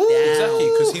they're down. exactly,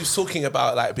 because he was talking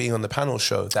about like being on the panel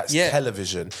show. That's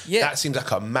television. Yeah. That seems like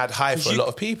a mad high for a lot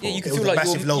of people. Yeah, you can It feel was a like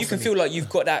massive low you can for feel me. like you've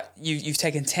got that. You've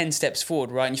taken 10 steps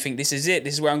forward, right? And you think this is it.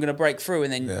 This is where I'm going to break through,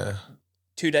 and then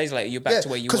 2 days later you're back to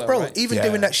where you were. Because bro, right? even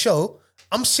doing that show,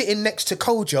 I'm sitting next to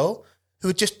Kojo, who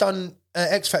had just done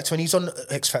X Factor, and he's on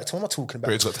X Factor. What am I talking about?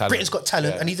 Britain's Got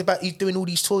Talent. and he's doing all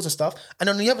these tours and stuff. And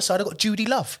on the other side, I got Judy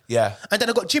Love. Yeah. And then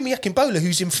I got Jimmy Akimbola,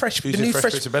 who's in Fresh. Who's the in new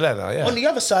Fresh Prince of Bel-Air now, yeah. On the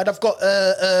other side, I've got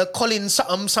Colin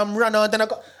some runner. Then I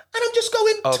got, and I'm just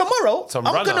going tomorrow. Tom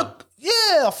I'm Runner? gonna,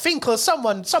 Yeah, I think, or some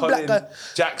black guy.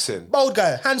 Jackson. Old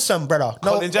guy, handsome, brother.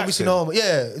 No, Colin obviously Jackson? no.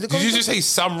 Yeah. Did you just say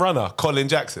some runner, Colin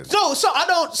Jackson? No, so I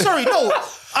don't. Sorry, no.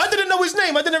 I didn't know his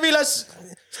name. I didn't realize.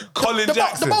 Colin The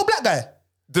Jackson. old black guy.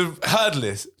 The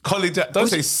hurdlist. Colin Jackson. Don't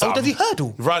say some. Oh, does he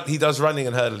hurdle? He does running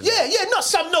and hurdling. Yeah, not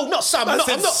some. No, not some. I I'm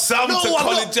said not. some no, to I'm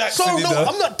Colin not. Jackson, So, you no, know.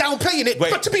 I'm not downplaying it.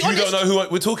 Wait, but to be you honest, don't know who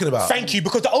we're talking about? thank you,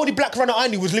 because the only black runner I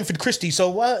knew was Linford Christie.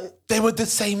 So They were the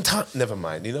same time. Never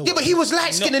mind. You know. yeah, but he was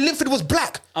light skinned and Linford was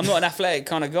black. I'm not an athletic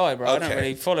kind of guy, bro. I don't Okay.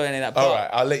 really follow any of that. But All right,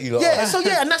 I'll let you lot. Yeah, off. so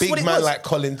yeah, and that's Big what it man was. like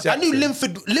Colin Jackson. I knew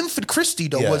Linford Christie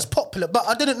though Yeah. was popular, but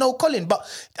I didn't know Colin.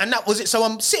 And that was it. So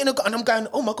I'm sitting and I'm going,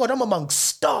 oh my god, I'm among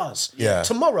stars. Yeah.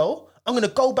 Tomorrow I'm gonna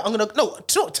go back.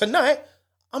 Tonight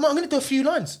I'm gonna do a few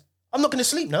lines. I'm not gonna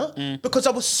sleep now because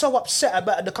I was so upset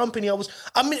about the company.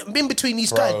 I'm in between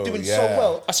these guys doing so yeah.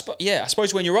 well. I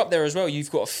suppose when you're up there as well, you've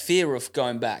got a fear of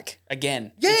going back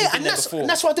again. if Yeah, you've been and there that's before.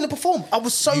 why I didn't perform. I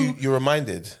was so You're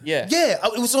reminded. Yeah. yeah.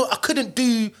 I couldn't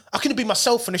be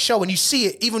myself in the show, and you see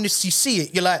it. Even if you see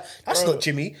it, you're like, that's not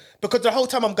Jimmy. Because the whole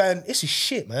time I'm going, this is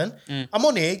shit, man. I'm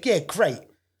on here, yeah, great.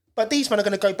 But these men are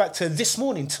going to go back to this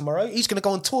morning tomorrow. He's going to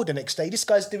go on tour the next day. This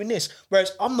guy's doing this.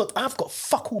 Whereas I'm not. I've got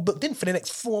fuck all booked in for the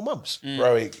next 4 months.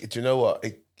 Bro, do you know what?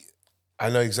 I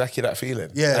know exactly that feeling.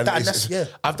 Yeah, And that's.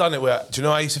 I've done it where, do you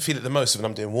know, I used to feel it the most when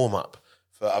I'm doing warm-up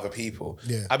for other people.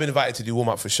 Yeah. I've been invited to do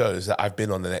warm-up for shows that I've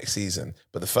been on the next season.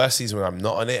 But the first season when I'm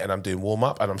not on it and I'm doing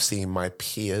warm-up and I'm seeing my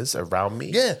peers around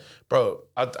me. Yeah. Bro,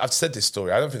 I've said this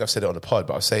story. I don't think I've said it on the pod,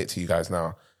 but I'll say it to you guys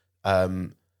now.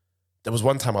 There was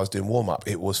one time I was doing warm-up.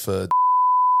 It was for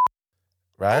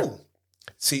right? Oh.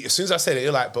 See, as soon as I said it,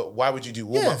 you're like, but why would you do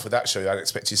warm-up Yeah. for that show? I'd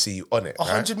expect to see you on it, right?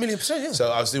 100 million%. Yeah.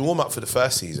 So I was doing warm-up for the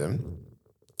first season,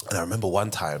 and I remember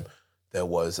one time there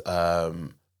was a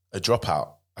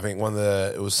dropout. I think one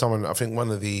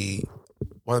of the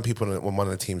people on one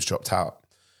of the teams dropped out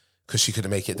because she couldn't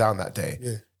make it down that day.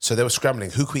 Yeah. So they were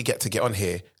scrambling. Who can we get on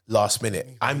here last minute?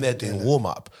 I'm there doing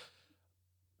warm-up.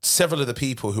 Several of the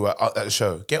people who are at the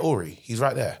show, get Ori, he's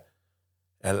right there.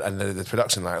 And the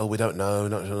production like, oh, we don't know,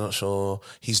 not sure.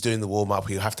 He's doing the warm-up.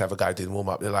 You have to have a guy doing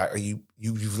warm-up. They're like,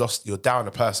 you're down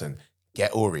a person.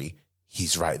 Get Ori,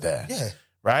 he's right there. Yeah.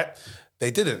 Right? They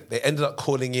didn't. They ended up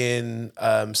calling in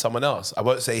someone else. I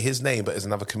won't say his name, but it's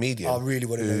another comedian. I really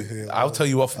want to know who. I'll tell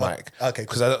you off mic. Okay,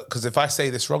 Because if I say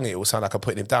this wrongly, it will sound like I'm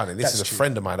putting him down. And this That's is a true.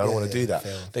 friend of mine. I don't want to do that.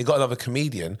 fair. They got another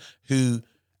comedian who,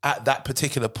 at that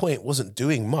particular point, wasn't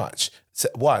doing much. So,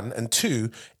 one, and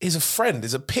two, is a friend,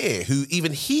 is a peer who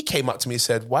even he came up to me and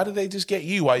said, why did they just get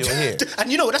you while you're here? And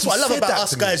you know, that's what I He love said about that us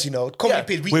to me. guys, you know. Yeah,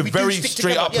 Comedy peers, we're we very do stick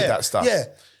straight together. up with that stuff. Yeah.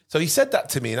 So he said that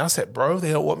to me, and I said, bro,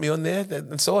 they don't want me on there,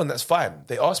 and so on. That's fine.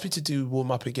 They asked me to do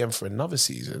warm up again for another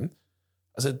season.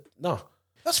 I said, no.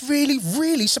 That's really,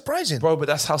 really surprising. Bro, but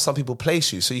that's how some people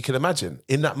place you. So you can imagine,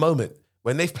 in that moment,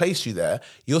 when they've placed you there,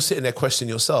 you're sitting there questioning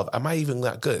yourself, am I even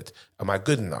that good? Am I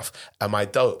good enough? Am I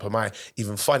dope? Am I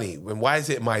even funny? Why is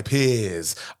it my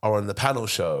peers are on the panel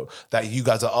show that you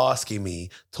guys are asking me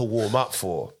to warm up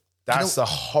for? That's a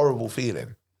horrible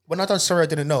feeling. When I done Sorry I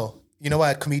Didn't Know, you know, I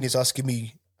had comedians asking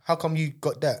me, how come you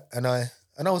got that? And I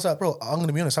was like, bro, I'm going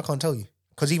to be honest, I can't tell you.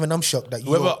 Because even I'm shocked that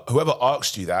you. Whoever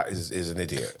asked you that is an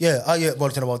idiot. Yeah,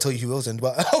 well, I won't tell you who else.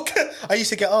 But okay, I used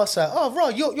to get asked like, oh, bro,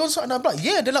 you're something. I'm like,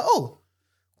 yeah. They're like, oh,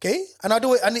 okay. And I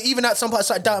do it. And even at some point, I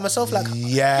started doubting myself. Like,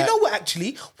 Yeah. you know what?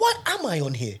 Actually, why am I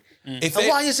on here? If And it-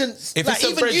 why isn't if like it's a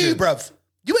even you, brethren- bruv?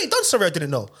 You ain't done Sorry I Didn't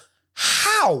Know.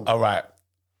 How? All right,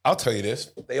 I'll tell you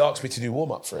this. They asked me to do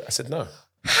warm up for it. I said no.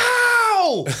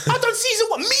 How? I done season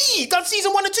 1. Me done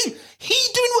season 1 and 2. He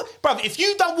doing what? Bruv, if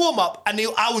you done warm up and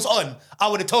I was on, I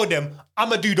would have told them I'm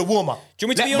gonna do the warm up. Do you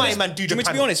want me to be honest? Man do do you the want me to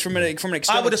be panel. honest from an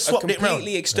external, would've swapped a it round.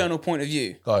 completely external point of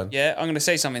view? Go on. Yeah, I'm going to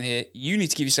say something here. You need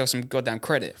to give yourself some goddamn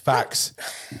credit. Facts.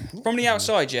 From the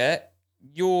outside, yeah,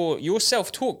 your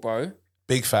self-talk, bro,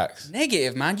 Big facts.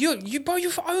 negative, man. You're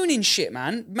owning shit,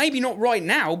 man. Maybe not right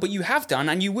now, but you have done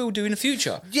and you will do in the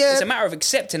future. Yeah. It's a matter of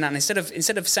accepting that instead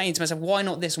of saying to myself, why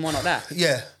not this and why not that?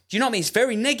 Yeah. Do you know what I mean? It's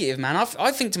very negative, man.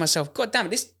 I think to myself, God damn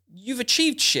it, you've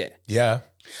achieved shit. Yeah.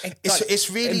 It's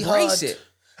really embrace hard. it.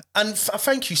 And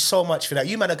thank you so much for that.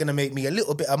 You man are going to make me a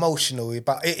little bit emotional,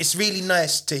 but it's really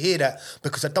nice to hear that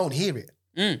because I don't hear it.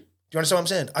 Do you understand what I'm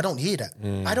saying? I don't hear that.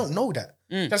 I don't know that.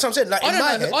 That's what I'm saying. Like in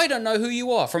my head, I don't know who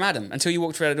you are from Adam until you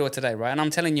walked through the door today, right? And I'm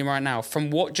telling you right now, from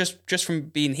what just from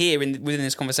being here within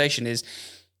this conversation, is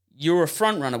you're a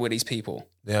front runner with these people.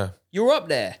 Yeah. You're up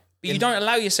there, but you don't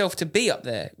allow yourself to be up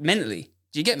there mentally.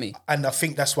 Do you get me? and I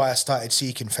think that's why I started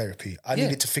seeking therapy. I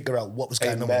needed to figure out what was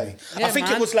going on with me. Yeah, I think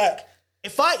man. it was like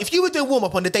If you were doing warm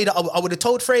up on the day that I would have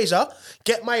told Fraser,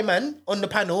 get my man on the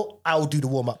panel, I'll do the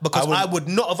warm up because I would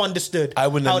not have understood how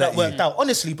that worked out.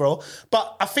 Honestly, bro.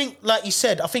 But I think, like you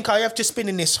said, I have just been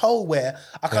in this hole where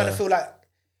I kind of feel like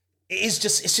it's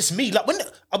just me. Like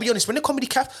I'll be honest, when the comedy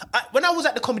calf, when I was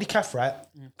at the comedy calf, right,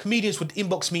 comedians would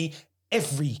inbox me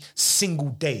every single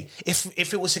day.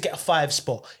 If it was to get a 5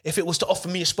 spot, if it was to offer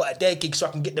me a spot at their gig so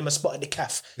I can get them a spot at the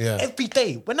calf, every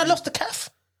day. When I lost the calf,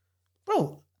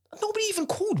 bro. Nobody even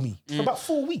called me for about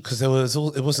 4 weeks. Because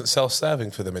it wasn't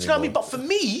self-serving for them anymore. Do you know what I mean? But for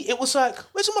me, it was like,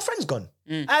 where's all my friends gone?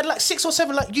 I had like 6 or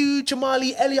 7, like you,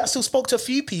 Jamali, Elliot. I still spoke to a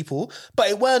few people, but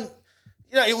it weren't,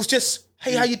 it was just,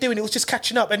 hey, how you doing? It was just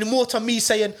catching up. And the more time me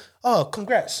saying, oh,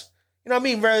 congrats. You know what I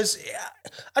mean? Whereas,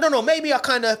 I don't know, maybe I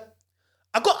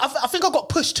think I got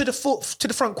pushed to the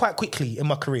front quite quickly in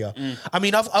my career. I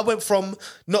mean, I went from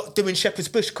not doing Shepherd's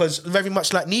Bush because very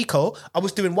much like Nico, I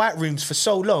was doing White Rooms for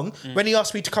so long. When he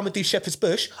asked me to come and do Shepherd's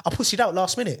Bush, I pussied out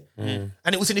last minute. And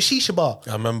it was in a shisha bar.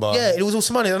 I remember. Yeah, it was all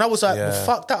Somali. And I was like, well,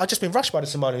 fuck that. I've just been rushed by the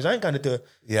Somalis. I ain't going to do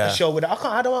a show with it.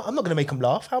 I'm not going to make them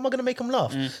laugh. How am I going to make them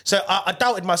laugh? So I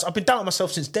doubted myself. I've been doubting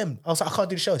myself since then. I was like, I can't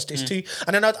do the show. It's too...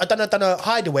 And then I done a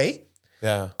Hideaway.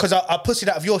 Yeah, because I pussied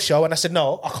out of your show and I said,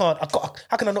 no, I can't.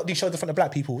 How can I not do shows in front of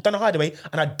black people? Done a Hideaway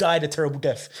and I died a terrible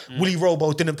death. Willie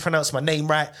Robo didn't pronounce my name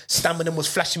right. Stammerman was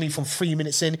flashing me from 3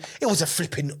 minutes in. It was a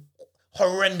flipping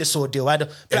horrendous ordeal. I had a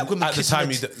black woman at the time.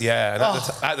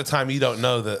 At the time, you don't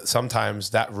know that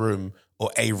sometimes that room or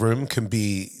a room can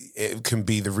be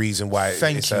the reason why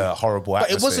it's a horrible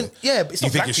atmosphere. But it wasn't. Yeah, but it's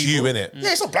not black people. You think it's you, innit?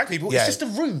 Yeah, it's not black people. It's just a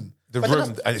room.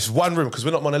 And it's one room because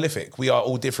we're not monolithic. We are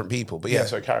all different people. But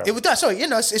sorry, Karen.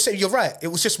 You're right. It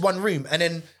was just one room. And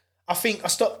then I think I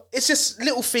stopped. It's just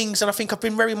little things. And I think I've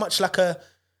been very much like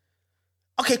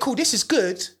okay, cool, this is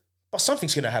good. But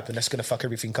something's going to happen that's going to fuck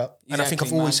everything up. Exactly, and I think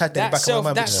I've always had that in the back of my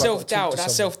mind. That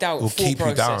self-doubt thought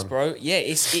process, bro. Yeah,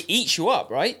 it eats you up,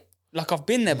 right? Like I've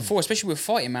been there before, especially with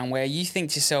fighting, man, where you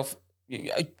think to yourself,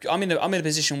 I'm in a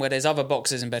position where there's other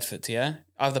boxers in Bedford,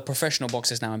 other professional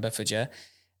boxers now in Bedford,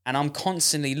 and I'm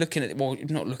constantly not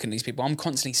looking at these people. I'm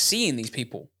constantly seeing these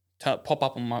people pop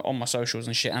up on my socials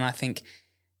and shit. And I think,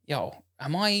 yo,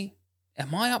 am I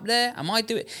up there? Am I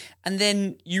doing? And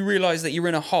then you realize that you're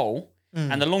in a hole,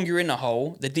 and the longer you're in the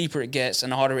hole, the deeper it gets,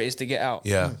 and the harder it is to get out.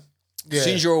 Yeah. As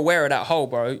soon as you're aware of that hole,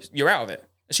 bro, you're out of it.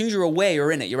 As soon as you're aware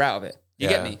you're in it, you're out of it. You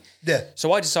get me? Yeah.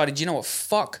 So I decided, you know what?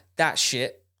 Fuck that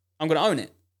shit. I'm gonna own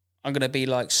it. I'm gonna be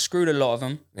like, screwed a lot of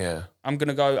them. Yeah. I'm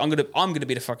gonna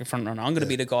be the fucking front runner. I'm gonna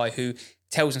be the guy who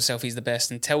tells himself he's the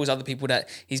best and tells other people that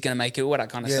he's gonna make it, all that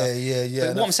kind of stuff. Yeah.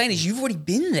 But what I'm saying is, you've already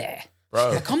been there,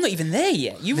 bro. Like I'm not even there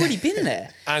yet. You've already been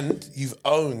there, and you've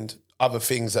owned other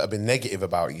things that have been negative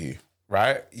about you.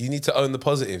 Right? You need to own the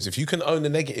positives. If you can own the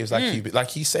negatives, like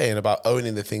he's saying about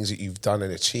owning the things that you've done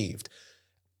and achieved,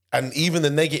 and even the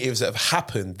negatives that have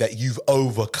happened that you've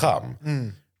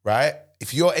overcome, right?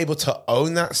 If you're able to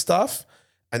own that stuff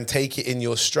and take it in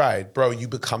your stride, bro, you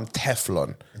become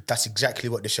Teflon. That's exactly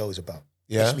what the show is about.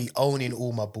 Yeah. It's me owning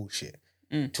all my bullshit,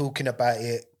 talking about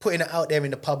it, putting it out there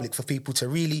in the public for people to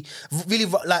really, really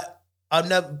like, I'll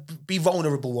never be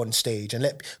vulnerable on stage and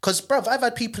because bruv, I've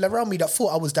had people around me that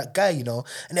thought I was that guy, and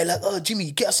they're like, oh,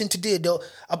 Jimmy, get us into there.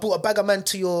 I brought a bag of man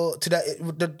to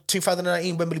the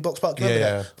 2019 Wembley Box Park. Remember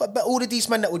that? But all of these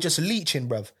men that were just leeching,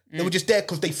 bruv, they were just there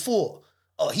because they thought,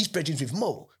 oh, he's bridging with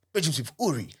Mo, bridging with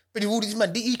Uri, bridging with all these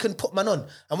men. He can put man on.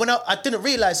 And when I didn't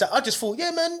realise that, I just thought,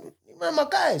 yeah, man, my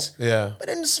guys. Yeah. But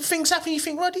then things happen, you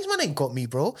think, right, these men ain't got me,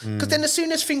 bro. Because then as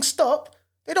soon as things stop,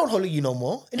 they don't holler you no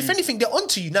more. And if anything, they're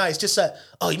onto you now. It's just like,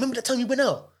 oh, you remember that time you went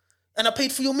out and I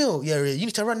paid for your meal? Yeah, you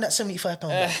need to run that £75 back.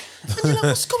 And you're like,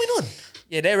 what's going on?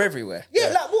 Yeah, they're everywhere. Yeah,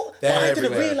 like what? But I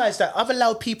didn't realise that I've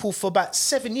allowed people for about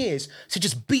 7 years to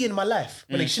just be in my life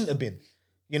when they shouldn't have been.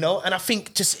 And I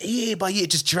think just year by year,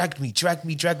 it just dragged me. Which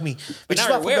is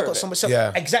why I got so much stuff.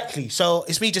 Yeah. Exactly. So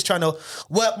it's me just trying to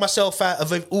work myself out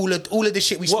of all of the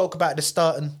shit we spoke about at the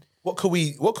start. And what could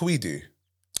we do?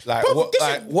 Like, bro,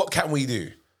 what can we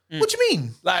do? What do you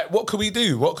mean? Like, what could we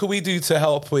do? What could we do to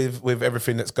help with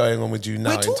everything that's going on with you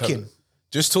now? We're talking.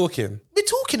 Just talking. We're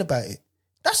talking about it.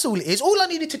 That's all it is. All I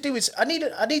needed to do is I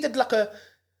needed like an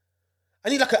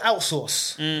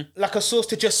outsource, like a source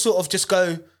to just sort of just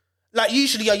go. Like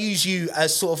usually I use you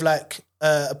as sort of like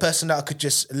a person that I could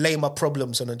just lay my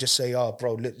problems on and just say, oh,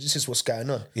 bro, this is what's going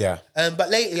on. Yeah. But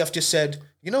lately I've just said,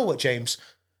 you know what, James?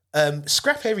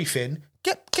 Scrap everything.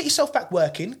 Get yourself back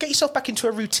working. Get yourself back into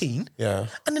a routine. Yeah.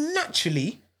 And then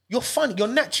naturally, you're funny. You're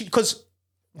naturally, because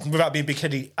without being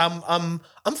big-headed, I'm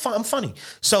funny.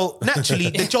 So naturally,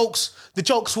 the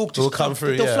jokes will just come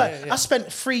through. They'll fly. Yeah. I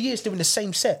spent 3 years doing the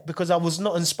same set because I was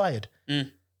not inspired.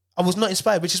 I I was not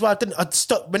inspired, which is why I'd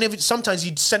stop. Whenever sometimes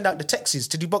you'd send out the texts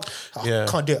to do box. I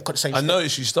can't do it. I've got the same. I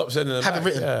noticed you stopped sending them. Haven't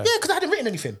written. Yeah, because I hadn't written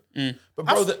anything.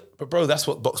 But bro, that's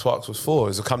what Box Parks was for,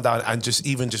 is to come down and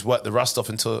just work the rust off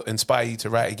and to inspire you to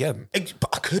write again. But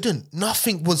I couldn't.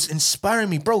 Nothing was inspiring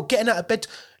me, bro. Getting out of bed.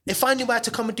 If I knew I had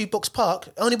to come and do Box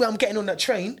Park, the only way I'm getting on that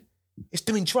train is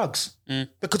doing drugs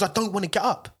because I don't want to get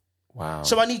up. Wow.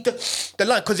 So I need the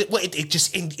line because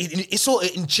it sort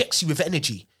of injects you with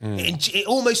energy. It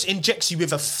almost injects you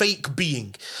with a fake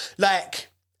being. Like,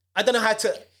 I don't know how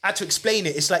to explain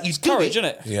it. It's like you do Courage, it. isn't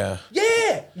it?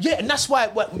 Yeah. And that's why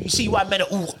you see why men are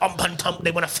all ump and tump,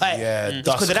 they want to fight. Yeah, It's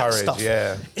that's because of that courage, stuff.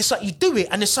 yeah. It's like you do it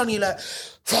and then suddenly you're like,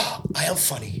 I am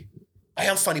funny.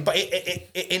 But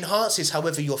it enhances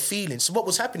however you're feeling. So what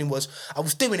was happening was I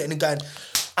was doing it and then going,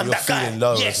 I'm You're that guy. feeling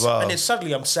low yes. as well. And then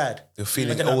suddenly I'm sad. You're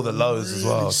feeling And then all I'm the lows as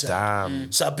well. really sad.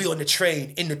 Damn. So I'd be on the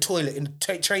train, in the toilet, in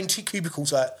the train, 2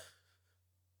 cubicles, like,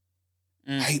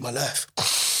 I hate my life.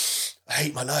 I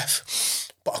hate my life.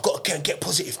 But I've got to get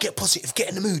positive, get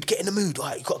in the mood. All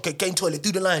right, you got to get in the toilet,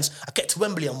 do the lines. I get to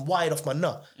Wembley, I'm wired off my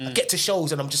nut. I get to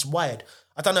shows and I'm just wired.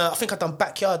 I think I've done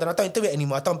backyard and I don't do it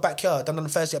anymore. I've done backyard, done on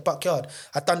Thursday at backyard.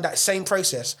 I've done that same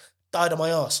process, died on my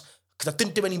ass. Because I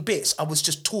didn't do any bits, I was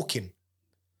just talking.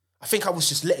 I think I was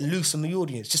just letting loose on the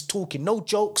audience, just talking, no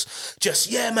jokes,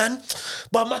 just, yeah, man.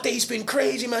 But my day's been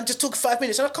crazy, man. Just took 5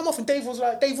 minutes. And I come off and Dave Ward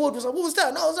was like, what was that?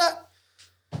 And I was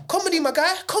like, comedy, my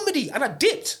guy, comedy. And I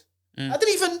dipped. I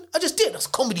just dipped. That's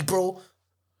comedy, bro.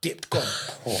 Dipped, gone.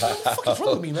 What the fuck is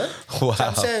wrong with me, man? Wow. You know what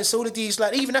I'm saying? So all of these,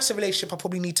 like, even that's a relationship I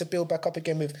probably need to build back up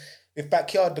again with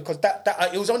Backyard because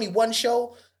it was only one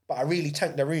show, but I really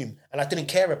tanked the room and I didn't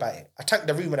care about it. I tanked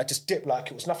the room and I just dipped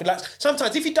like it was nothing. Like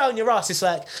sometimes if you die on your ass, it's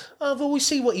like, oh, well, we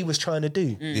see what he was trying to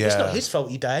do. It's not his fault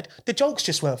he died. The jokes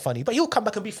just weren't funny, but he'll come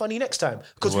back and be funny next time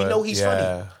because we know he's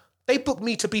funny. They booked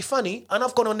me to be funny and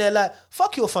I've gone on there like,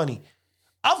 fuck, you're funny.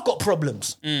 I've got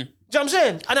problems. Do you know what I'm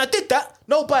saying? And I did that.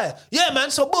 No buyer. Yeah,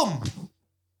 man. So boom.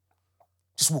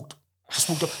 Just walked up.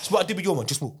 That's what I did with your one.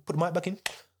 Just walk. Put the mic back in.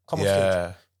 Come off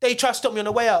stage. They tried to stop me on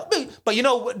the way out. But you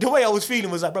know, the way I was feeling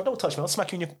was like, bro, don't touch me. I'll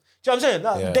smack you in your... Do you know what I'm saying?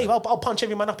 Like, Dave, I'll punch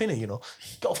every man up in it, you know.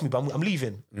 Get off me, bro. I'm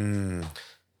leaving.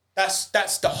 That's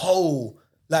the whole,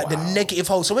 like the negative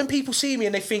whole. So when people see me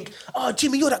and they think, oh,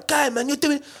 Jimmy, you're that guy, man. You're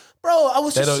doing... Bro, I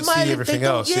was just don't smiling. see everything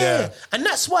else, yeah. And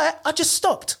that's why I just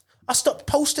stopped. I stopped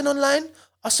posting online.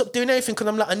 I stopped doing everything because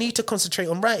I'm like, I need to concentrate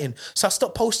on writing. So I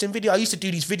stopped posting video. I used to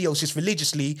do these videos just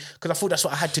religiously because I thought that's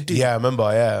what I had to do. Yeah, I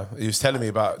remember, He was telling me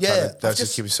about trying to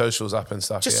just keep his socials up and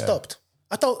stuff. Stopped.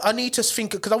 I need to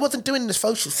think, because I wasn't doing this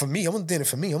socials for me. I wasn't doing it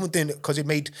for me. I wasn't doing it because it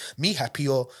made me happy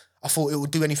or I thought it would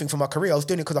do anything for my career. I was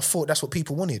doing it because I thought that's what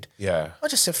people wanted. Yeah. I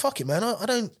just said, fuck it, man. I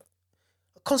don't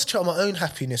concentrate on my own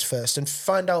happiness first and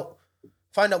find out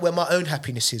where my own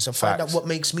happiness is and find out what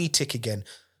makes me tick again.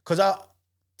 Because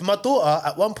my daughter,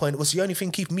 at one point, was the only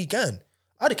thing keeping me going.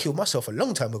 I'd have killed myself a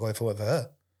long time ago if I were her.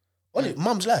 Only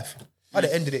mum's life. I'd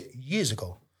have ended it years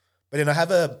ago. But then I have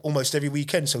her almost every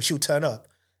weekend, so she'll turn up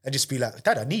and just be like,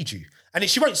 Dad, I need you. And then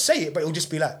she won't say it, but it'll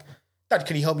just be like, Dad,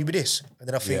 can you help me with this? And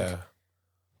then I think,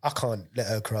 I can't let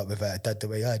her grow up without a dad the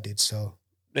way I did, so.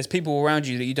 There's people around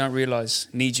you that you don't realise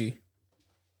need you.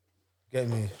 Get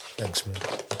me? Thanks, man.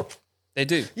 They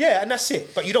do. Yeah, and that's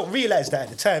it. But you don't realise that at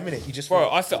the time, innit? You just... Bro,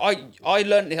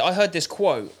 I heard this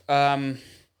quote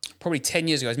probably 10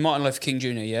 years ago. It's Martin Luther King Jr.,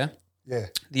 yeah? Yeah.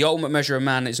 The ultimate measure of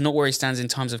man is not where he stands in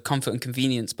times of comfort and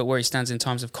convenience, but where he stands in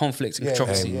times of conflict and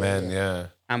controversy. Amen,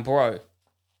 And bro,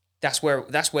 that's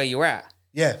where you're at.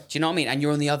 Yeah. Do you know what I mean? And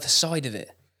you're on the other side of it.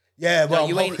 Yeah, well,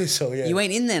 you ain't yeah. You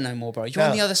ain't in there no more, bro. You're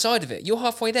on the other side of it. You're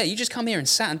halfway there. You just come here and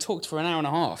sat and talked for an hour and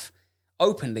a half,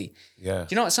 openly. Yeah. Do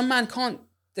you know what? Some man can't.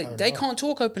 They can't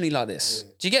talk openly like this.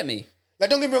 Do you get me? Like,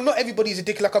 don't get me wrong, not everybody's a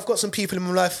dick. Like, I've got some people in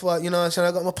my life, you know what I'm saying?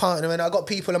 I got my partner and I got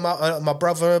people in my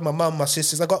brother, my mum, my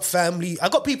sisters. I got family. I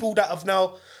got people that I've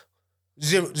now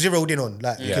zeroed in on.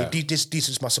 Like, okay, this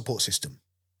is my support system.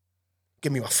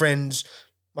 Give me my friends,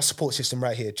 my support system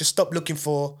right here. Just stop looking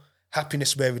for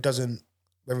happiness where it doesn't,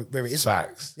 where it isn't.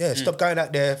 Facts. Yeah, stop going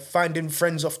out there, finding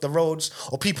friends off the roads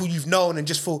or people you've known and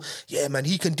just thought, yeah, man,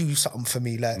 he can do something for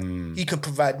me. Like, he can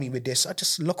provide me with this. I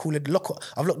just I've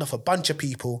locked off a bunch of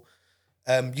people.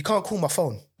 You can't call my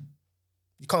phone.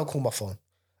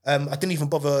 I didn't even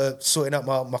bother sorting out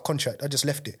my contract. I just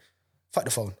left it. Fuck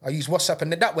the phone. I use WhatsApp,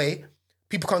 and that way,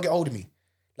 people can't get hold of me.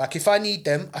 Like, if I need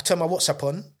them, I turn my WhatsApp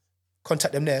on,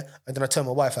 contact them there, and then I turn my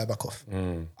Wi-Fi back off.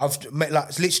 I've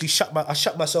literally shut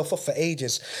myself off for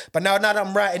ages. But now that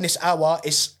I'm writing this hour,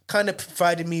 it's kind of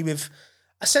provided me with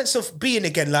a sense of being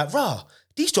again. Like,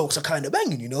 these jokes are kind of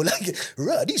banging, you know, like,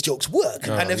 right, these jokes work.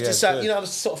 And it's just like, you know,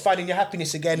 sort of finding your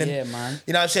happiness again. And, Yeah, man.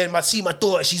 you know what I'm saying? I see my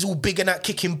daughter, she's all big and that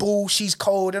kicking ball, she's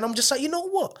cold. And I'm just like, you know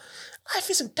what? Life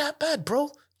isn't that bad,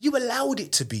 bro. You allowed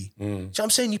it to be. Do you know what I'm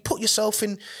saying? You put yourself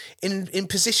in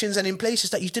positions and in places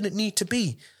that you didn't need to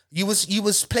be. You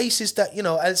was places that, you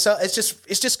know, and so it's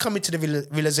just coming to the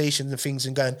realization of things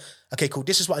and going, okay, cool,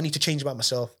 this is what I need to change about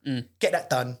myself. Get that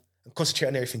done and concentrate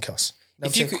on everything else.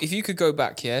 You know If you could go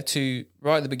back, to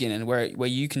right at the beginning where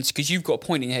you can, because you've got a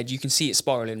point in your head, you can see it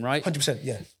spiraling, right? 100%,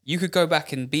 yeah. You could go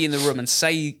back and be in the room and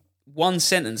say one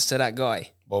sentence to that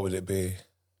guy. What would it be?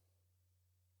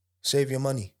 Save your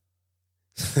money.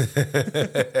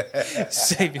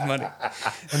 Save your money.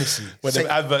 Honestly. When the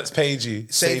adverts paid you,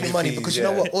 Save your money fees, because you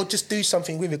know what? Or just do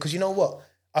something with it. Because you know what?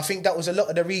 I think that was a lot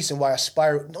of the reason why I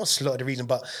spiraled. Not a lot of the reason,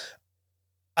 but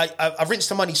I rinsed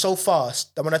the money so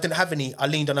fast that when I didn't have any, I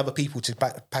leaned on other people to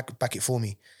back it for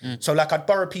me. So like I'd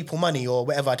borrow people money or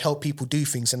whatever, I'd help people do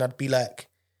things and I'd be like,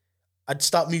 I'd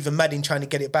start moving mad in trying to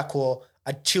get it back, or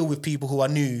I'd chill with people who I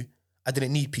knew I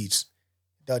didn't need peas.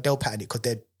 They'll pattern it because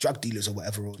they're drug dealers or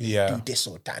whatever, or they do this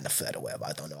or that and the third or whatever.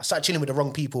 I don't know. I started chilling with the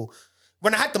wrong people.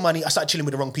 When I had the money, I started chilling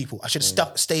with the wrong people. I should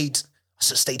have stayed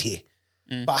here.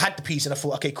 But I had the peas and I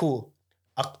thought, okay, cool.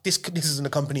 This isn't a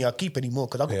company I'll keep anymore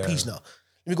because I've got peas now.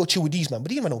 Let me go chill with these, man. But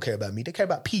these men don't care about me. They care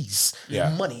about peas,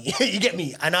 money. You get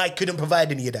me? And I couldn't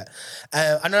provide any of that.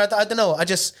 And I don't know.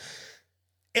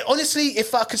 Honestly,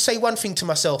 if I could say one thing to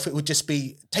myself, it would just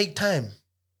be take time,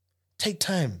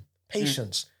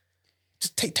 patience.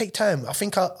 Just take time. I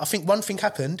think one thing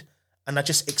happened, and I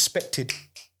just expected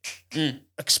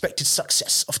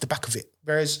success off the back of it.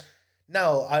 Whereas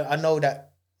now I know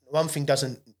that one thing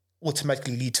doesn't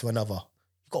automatically lead to another.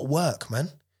 You got to work,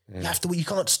 man. You have to. You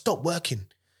can't stop working.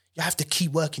 You have to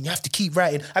keep working. You have to keep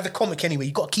writing. As a comic anyway,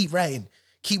 you got to keep writing,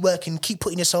 keep working, keep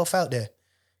putting yourself out there.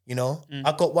 You know,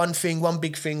 I got one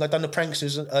big thing. I done the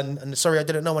pranksters, and sorry, I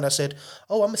didn't know when I said,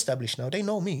 "Oh, I'm established now." They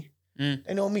know me.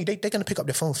 They know me. They're gonna pick up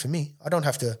their phones for me. I don't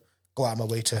have to go out of my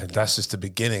way to. That's just the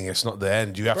beginning. It's not the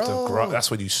end. You have to grow. That's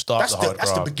when you start the hard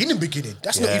That's the beginning.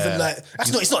 That's not even like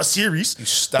It's not a series.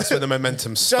 That's where the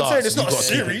momentum So starts. I'm saying it's not a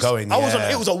series. Going.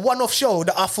 It was a one-off show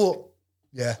that I thought,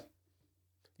 yeah,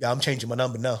 I'm changing my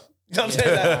number now. You know what I'm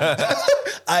saying? Like,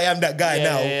 I am that guy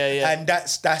now. And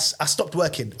that's I stopped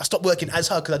working. I stopped working as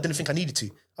hard because I didn't think I needed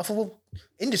to. I thought, well,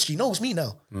 industry knows me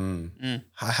now.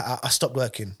 I stopped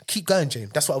working. Keep going,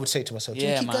 James. That's what I would say to myself.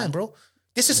 Keep going, bro.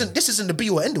 This isn't the be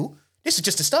or end all. This is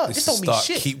just the start. This don't mean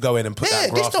shit. Keep going and put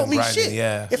that this graft don't and mean grinding. shit.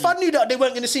 Yeah. If I knew that they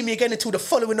weren't going to see me again until the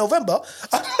following November,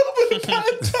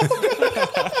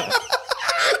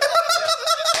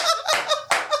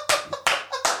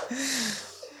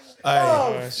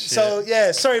 so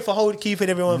yeah, sorry for keeping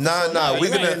everyone. Nah,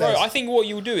 we're gonna. Bro, I think what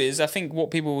you'll do is, I think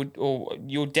what people would, or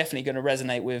you're definitely going to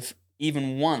resonate with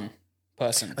even one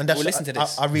person And that's will listen to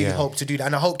this. I really hope to do that,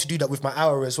 and I hope to do that with my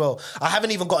hour as well. I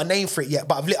haven't even got a name for it yet,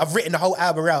 but I've written the whole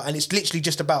hour out, and it's literally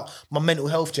just about my mental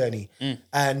health journey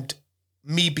and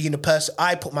me being the person.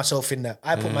 I put myself in that.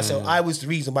 I was the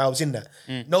reason why I was in that.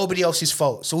 Nobody else's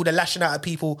fault. So all the lashing out at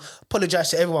people,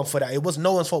 apologize to everyone for that. It was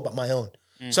no one's fault but my own.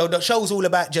 So the show's all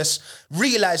about just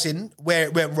realizing where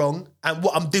it went wrong and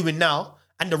what I'm doing now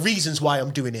and the reasons why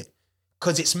I'm doing it.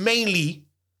 Because it's mainly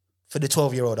for the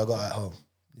 12-year-old I got at home.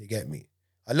 You get me?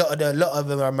 A lot of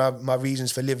them are my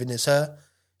reasons for living is her.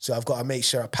 So I've got to make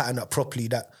sure I pattern up properly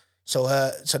that. So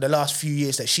the last few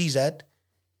years that she's had,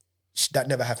 that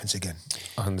never happens again.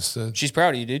 Understood. She's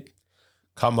proud of you, dude.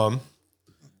 Come on.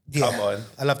 Yeah. Come on.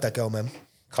 I love that girl, man.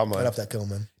 Come on. I love that girl,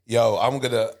 man. Yo,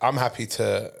 I'm happy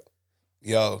to.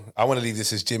 Yo, I want to leave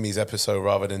this as Jimmy's episode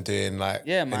rather than doing like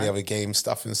any other game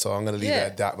stuff, and so I'm going to leave it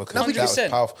at that because that was 100%.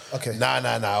 powerful. Okay.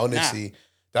 Nah. Honestly,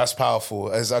 that's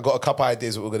powerful. As I got a couple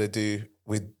ideas what we're going to do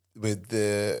with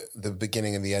the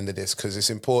beginning and the end of this, because it's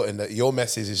important that your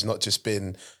message has not just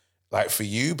been like for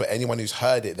you, but anyone who's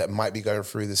heard it that might be going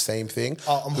through the same thing.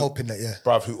 I'm hoping that, yeah.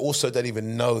 Bruv, who also don't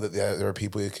even know that there are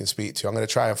people you can speak to. I'm going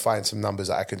to try and find some numbers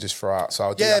that I can just throw out. So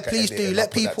I'll do please do.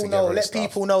 Let people know. Let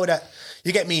people know that,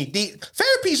 you get me? The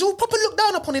therapy's all proper looked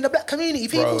down upon in the black community.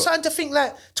 People starting to think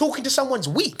like talking to someone's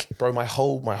weak. Bro, my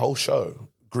whole show,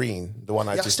 Green, the one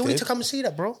I just still did. need to come and see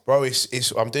that, bro. Bro,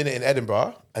 it's I'm doing it in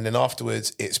Edinburgh, and then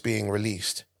afterwards it's being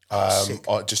released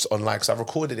just online because I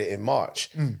recorded it in March,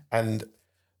 and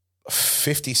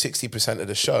 50-60% of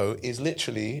the show is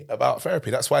literally about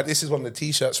therapy. That's why this is one of the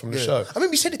t-shirts from the show. I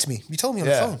remember you said it to me. You told me on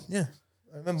the phone. Yeah.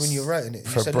 I remember when you were writing it.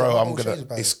 You So, said, bro, "Look, I'm oh, gonna. she's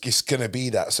about it." It's gonna be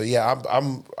that. So yeah,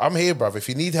 I'm here, bruv. If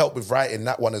you need help with writing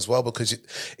that one as well, because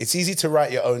it's easy to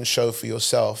write your own show for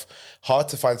yourself. Hard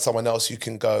to find someone else you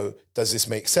can go. Does this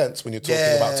make sense when you're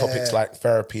talking about topics like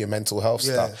therapy and mental health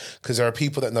stuff? Because there are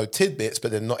people that know tidbits,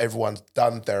 but then not everyone's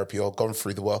done therapy or gone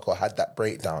through the work or had that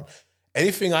breakdown.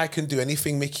 Anything I can do,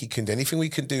 anything Mickey can do, anything we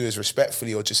can do is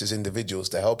respectfully or just as individuals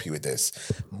to help you with this.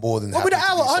 More than Well, happy with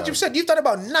an to hour, do so. 100%. You've done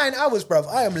about 9 hours, bruv.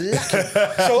 I am lacking.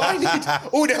 So I need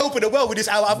all the help in the world with this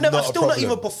hour. I've Not a still not problem.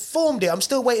 even performed it. I'm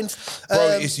still waiting.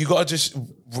 Bro, you gotta just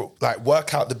like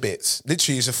work out the bits.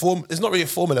 Literally, it's a form. It's not really a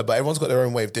formula, but everyone's got their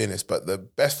own way of doing this. But the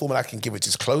best formula I can give, which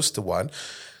is close to one,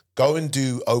 go and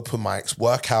do open mics.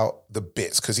 Work out the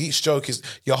bits because each joke is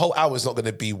your whole hour is not going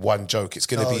to be one joke. It's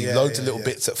going to be loads of little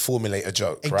bits that formulate a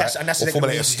joke, right? And that's or exactly formulate a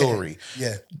what it is, story.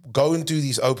 Yeah. Go and do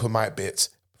these open mic bits.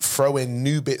 Throw in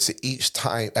new bits at each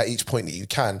time, at each point that you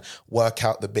can. Work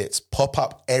out the bits. Pop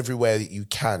up everywhere that you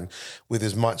can with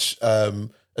as much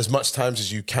times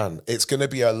as you can. It's going to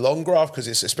be a long graph because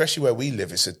it's especially where we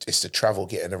live. It's the travel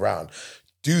getting around.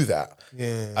 Do that.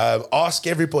 Yeah. Ask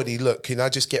everybody. Look, can I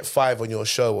just get 5 on your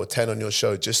show or 10 on your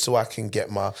show just so I can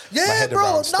get my head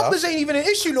around stuff? Numbers ain't even an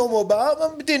issue no more, but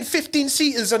I'm doing 15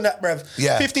 seaters on that, bruv.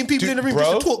 Yeah. 15 people in the room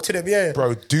just to talk to them, yeah.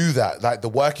 Bro, do that. Like the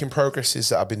work in progresses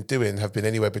that I've been doing have been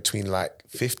anywhere between like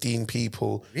 15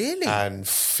 people and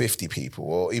 50 people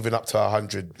or even up to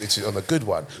 100, which is on a good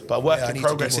one. But work in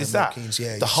progress is that.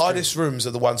 The hardest rooms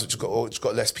are the ones which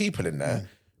got less people in there.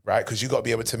 Right, because you got to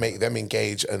be able to make them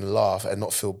engage and laugh and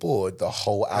not feel bored the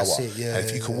whole hour. That's it, yeah, and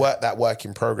if you can work that work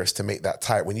in progress to make that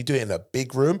tight, when you do it in a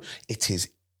big room, it is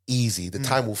easy. The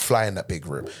time will fly in that big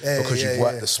room because you've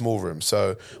worked the small room.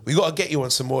 So we got to get you on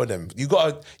some more of them.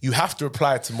 You have to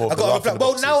reply to more. I got to reply.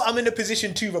 Well, now I'm in a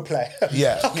position to reply.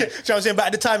 Yeah. Okay. You know what I'm saying? But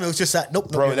at the time, it was just like,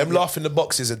 nope. Bro, them laughing the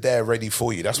boxes are there ready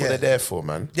for you. That's what they're there for,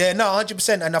 man. Yeah, no,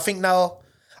 100%. And I think now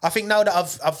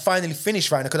that I've finally finished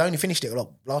writing, because I only finished it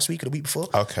last week or the week before.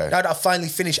 Okay. Now that I've finally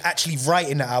finished actually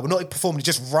writing that hour, not performing,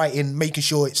 just writing, making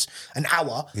sure it's an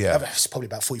hour. Yeah. It's probably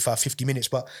about 45, 50 minutes.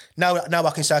 But now I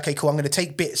can say, okay, cool, I'm going to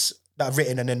take bits that I've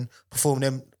written and then perform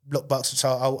them blockbuster. So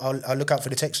I'll look out for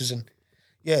the texts and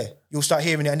you'll start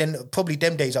hearing it. And then probably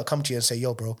them days I'll come to you and say,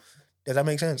 yo, bro, does that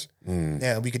make sense?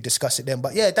 Yeah, we could discuss it then.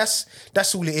 But yeah, that's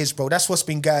all it is, bro. That's what's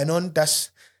been going on.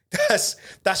 That's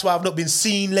why I've not been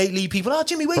seen lately. People,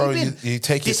 Jimmy, where you been? You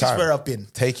take your This time. is where I've been.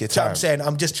 Take your Do you know what time. I'm saying?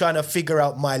 I'm just trying to figure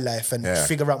out my life and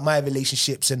figure out my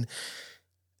relationships and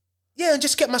and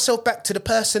just get myself back to the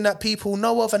person that people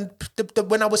know of and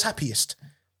when I was happiest.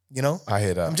 You know? I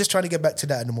hear that. I'm just trying to get back to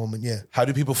that in the moment, yeah. How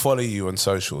do people follow you on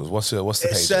socials? What's the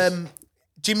It's page?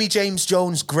 Jimmy James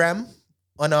Jones Graham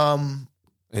on our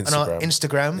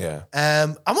Instagram. Yeah.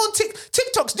 I'm on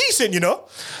TikTok's decent, you know.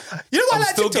 You know what I like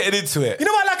still TikTok? getting into it. You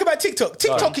know what I like about TikTok?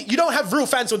 TikTok, you don't have real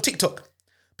fans on TikTok.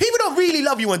 People don't really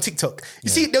love you on TikTok. You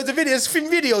see, there's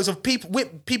videos of people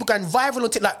going viral on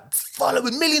TikTok, like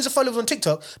with millions of followers on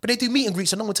TikTok, but they do meet and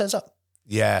greets and no one turns up.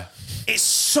 Yeah. It's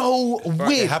so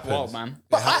weird. It happens. Wild, man.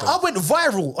 But I went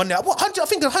viral on that. I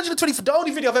think 124. The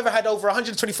only video I've ever had over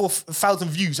 124,000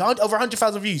 views, over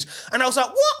 100,000 views, and I was like,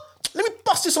 "What? Let me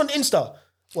bust this on Insta."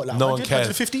 What? Like No one 100,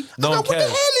 cares. 150? No one What the cares.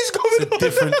 hell is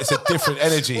going on? It's a different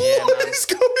energy. What is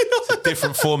going on?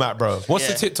 Different format, bro. What's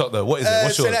the TikTok though? What is it?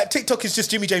 What's So yours? that TikTok is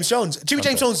just Jimmy James Jones. Jimmy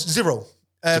James Jones 0.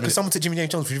 Because someone said Jimmy James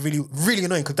Jones was really, really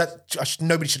annoying because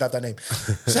nobody should have that name.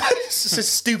 So it's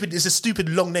a stupid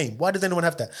long name. Why does anyone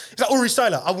have that? It's like Uri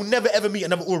Styler. I will never ever meet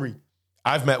another Uri.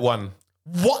 I've met one.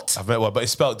 What? I've met one, but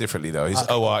it's spelled differently though. It's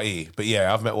ORE. But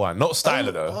yeah, I've met one. Not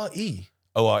Styler though. R-E.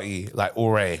 ORE, like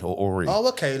Ore or Ori. Oh,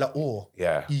 okay, like or.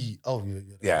 Yeah. E. Oh,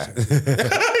 yeah.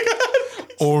 Yeah.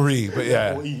 Ori, but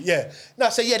yeah. Yeah. No,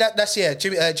 so yeah, that's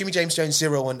Jimmy James Jones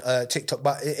 0 on TikTok,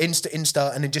 but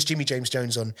Insta, and then just Jimmy James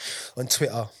Jones on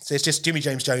Twitter. So it's just Jimmy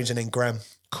James Jones and then Graham.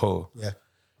 Cool. Yeah.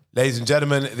 Ladies and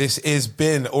gentlemen, this has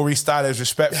been Uri Styler's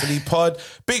Respectfully Pod.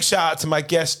 Big shout out to my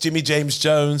guest, Jimmy James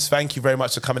Jones. Thank you very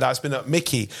much for coming out. It's been a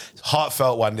Mickey,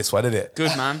 heartfelt one, this one, isn't it?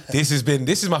 Good, man. This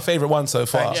is my favourite one so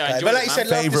far. Yeah, But like you said,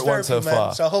 love is Favourite one therapy, so man.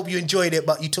 far. So I hope you enjoyed it,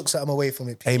 but you took something away from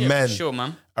it. Amen. Yeah, for sure,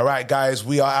 man. All right, guys,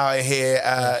 we are out of here.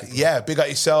 Big up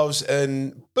yourselves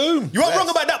and boom. You weren't wrong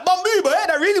about that bamboo, but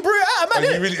that really brought it out, man.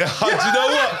 Do you innit? know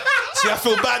what? See, I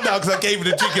feel bad now because I gave you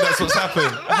the drink and that's what's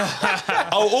happened.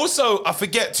 Also, I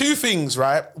forget 2 things,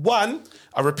 right? One,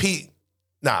 I repeat,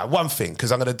 one thing,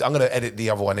 because I'm gonna edit the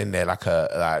other one in there like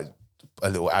a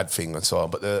little ad thing and so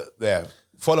on. But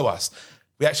follow us.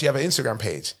 We actually have an Instagram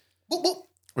page. Whoop, whoop.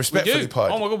 Respectfully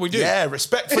pod. Oh my God, we do. Yeah,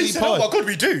 respectfully Oh pod. my God,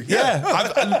 we do.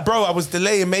 Yeah, bro, I was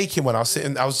delaying making one. I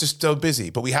was just so busy,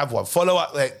 but we have one. Follow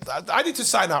up. Like, I need to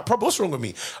sign up. Probably, what's wrong with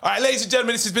me? All right, ladies and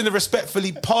gentlemen, this has been the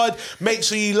Respectfully Pod. Make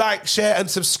sure you like, share, and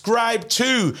subscribe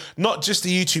to not just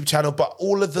the YouTube channel, but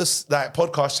all of the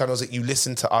podcast channels that you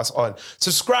listen to us on.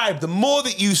 Subscribe. The more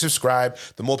that you subscribe,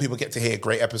 the more people get to hear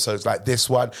great episodes like this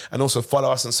one. And also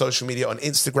follow us on social media on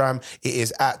Instagram. It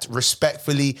is at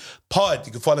Respectfully Pod.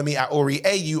 You can follow me at Ori,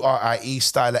 Aurie,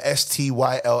 Styler,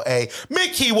 Styla.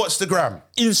 Mickey, what's the gram?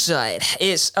 Inside.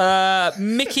 It's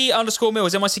Mickey_Mills,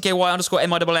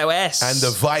 MICKY_MILLS. And the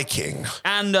Viking.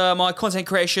 And my content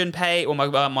creation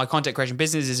my content creation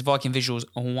business is Viking Visuals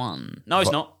 1. No,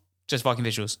 it's not. Just Viking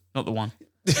Visuals, not the one.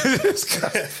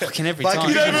 Fucking every time.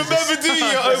 You don't remember doing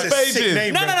your own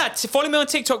pages. No. Follow me on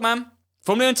TikTok, man.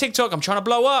 Follow me on TikTok. I'm trying to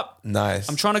blow up. Nice.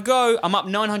 I'm trying to go. I'm up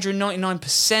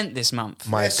 999% this month.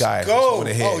 My guy. Go.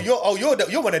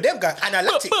 You're one of them guys.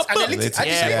 Analytics.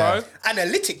 Yeah, bro.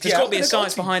 Analytics. There's got to be a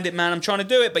science behind it, man. I'm trying to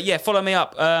do it. But yeah, follow me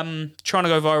up. Trying to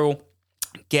go viral.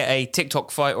 Get a TikTok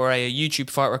fight or a YouTube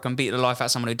fight where I can beat the life out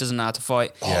of someone who doesn't know how to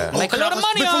fight. Yeah. Make a lot of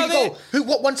money out of it.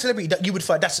 What one celebrity that you would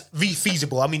fight that's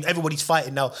feasible? I mean, everybody's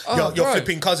fighting now. Your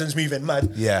flipping cousin's moving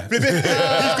mad. Yeah. He's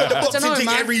got the boxing thing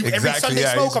every Sunday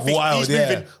smoke. I think wild, he's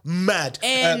moving mad.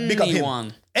 Big up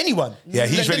him. Anyone. Yeah,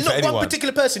 he's ready for not anyone. One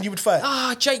particular person you would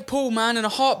fight. Jake Paul, man, in a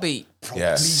heartbeat.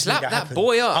 Yeah. Slap that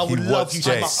boy up. I would love you.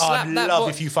 I'd love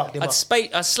if you fucked him up.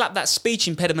 I'd slap that speech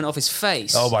impediment off his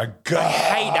face. Oh my God. I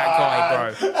hate that guy,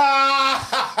 bro.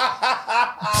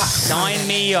 Sign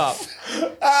me up. Sign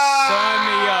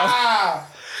me up.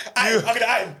 I'm gonna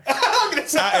at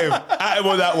him. At him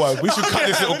on that one. We should cut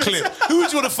this little clip. Who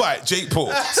would you want to fight? Jake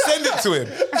Paul. Send it to him.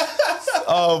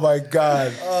 Oh my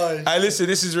God. Hey, listen,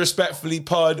 this is Respectfully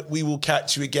Pod. We will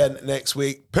catch you again next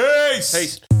week. Peace.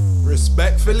 Peace.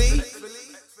 Respectfully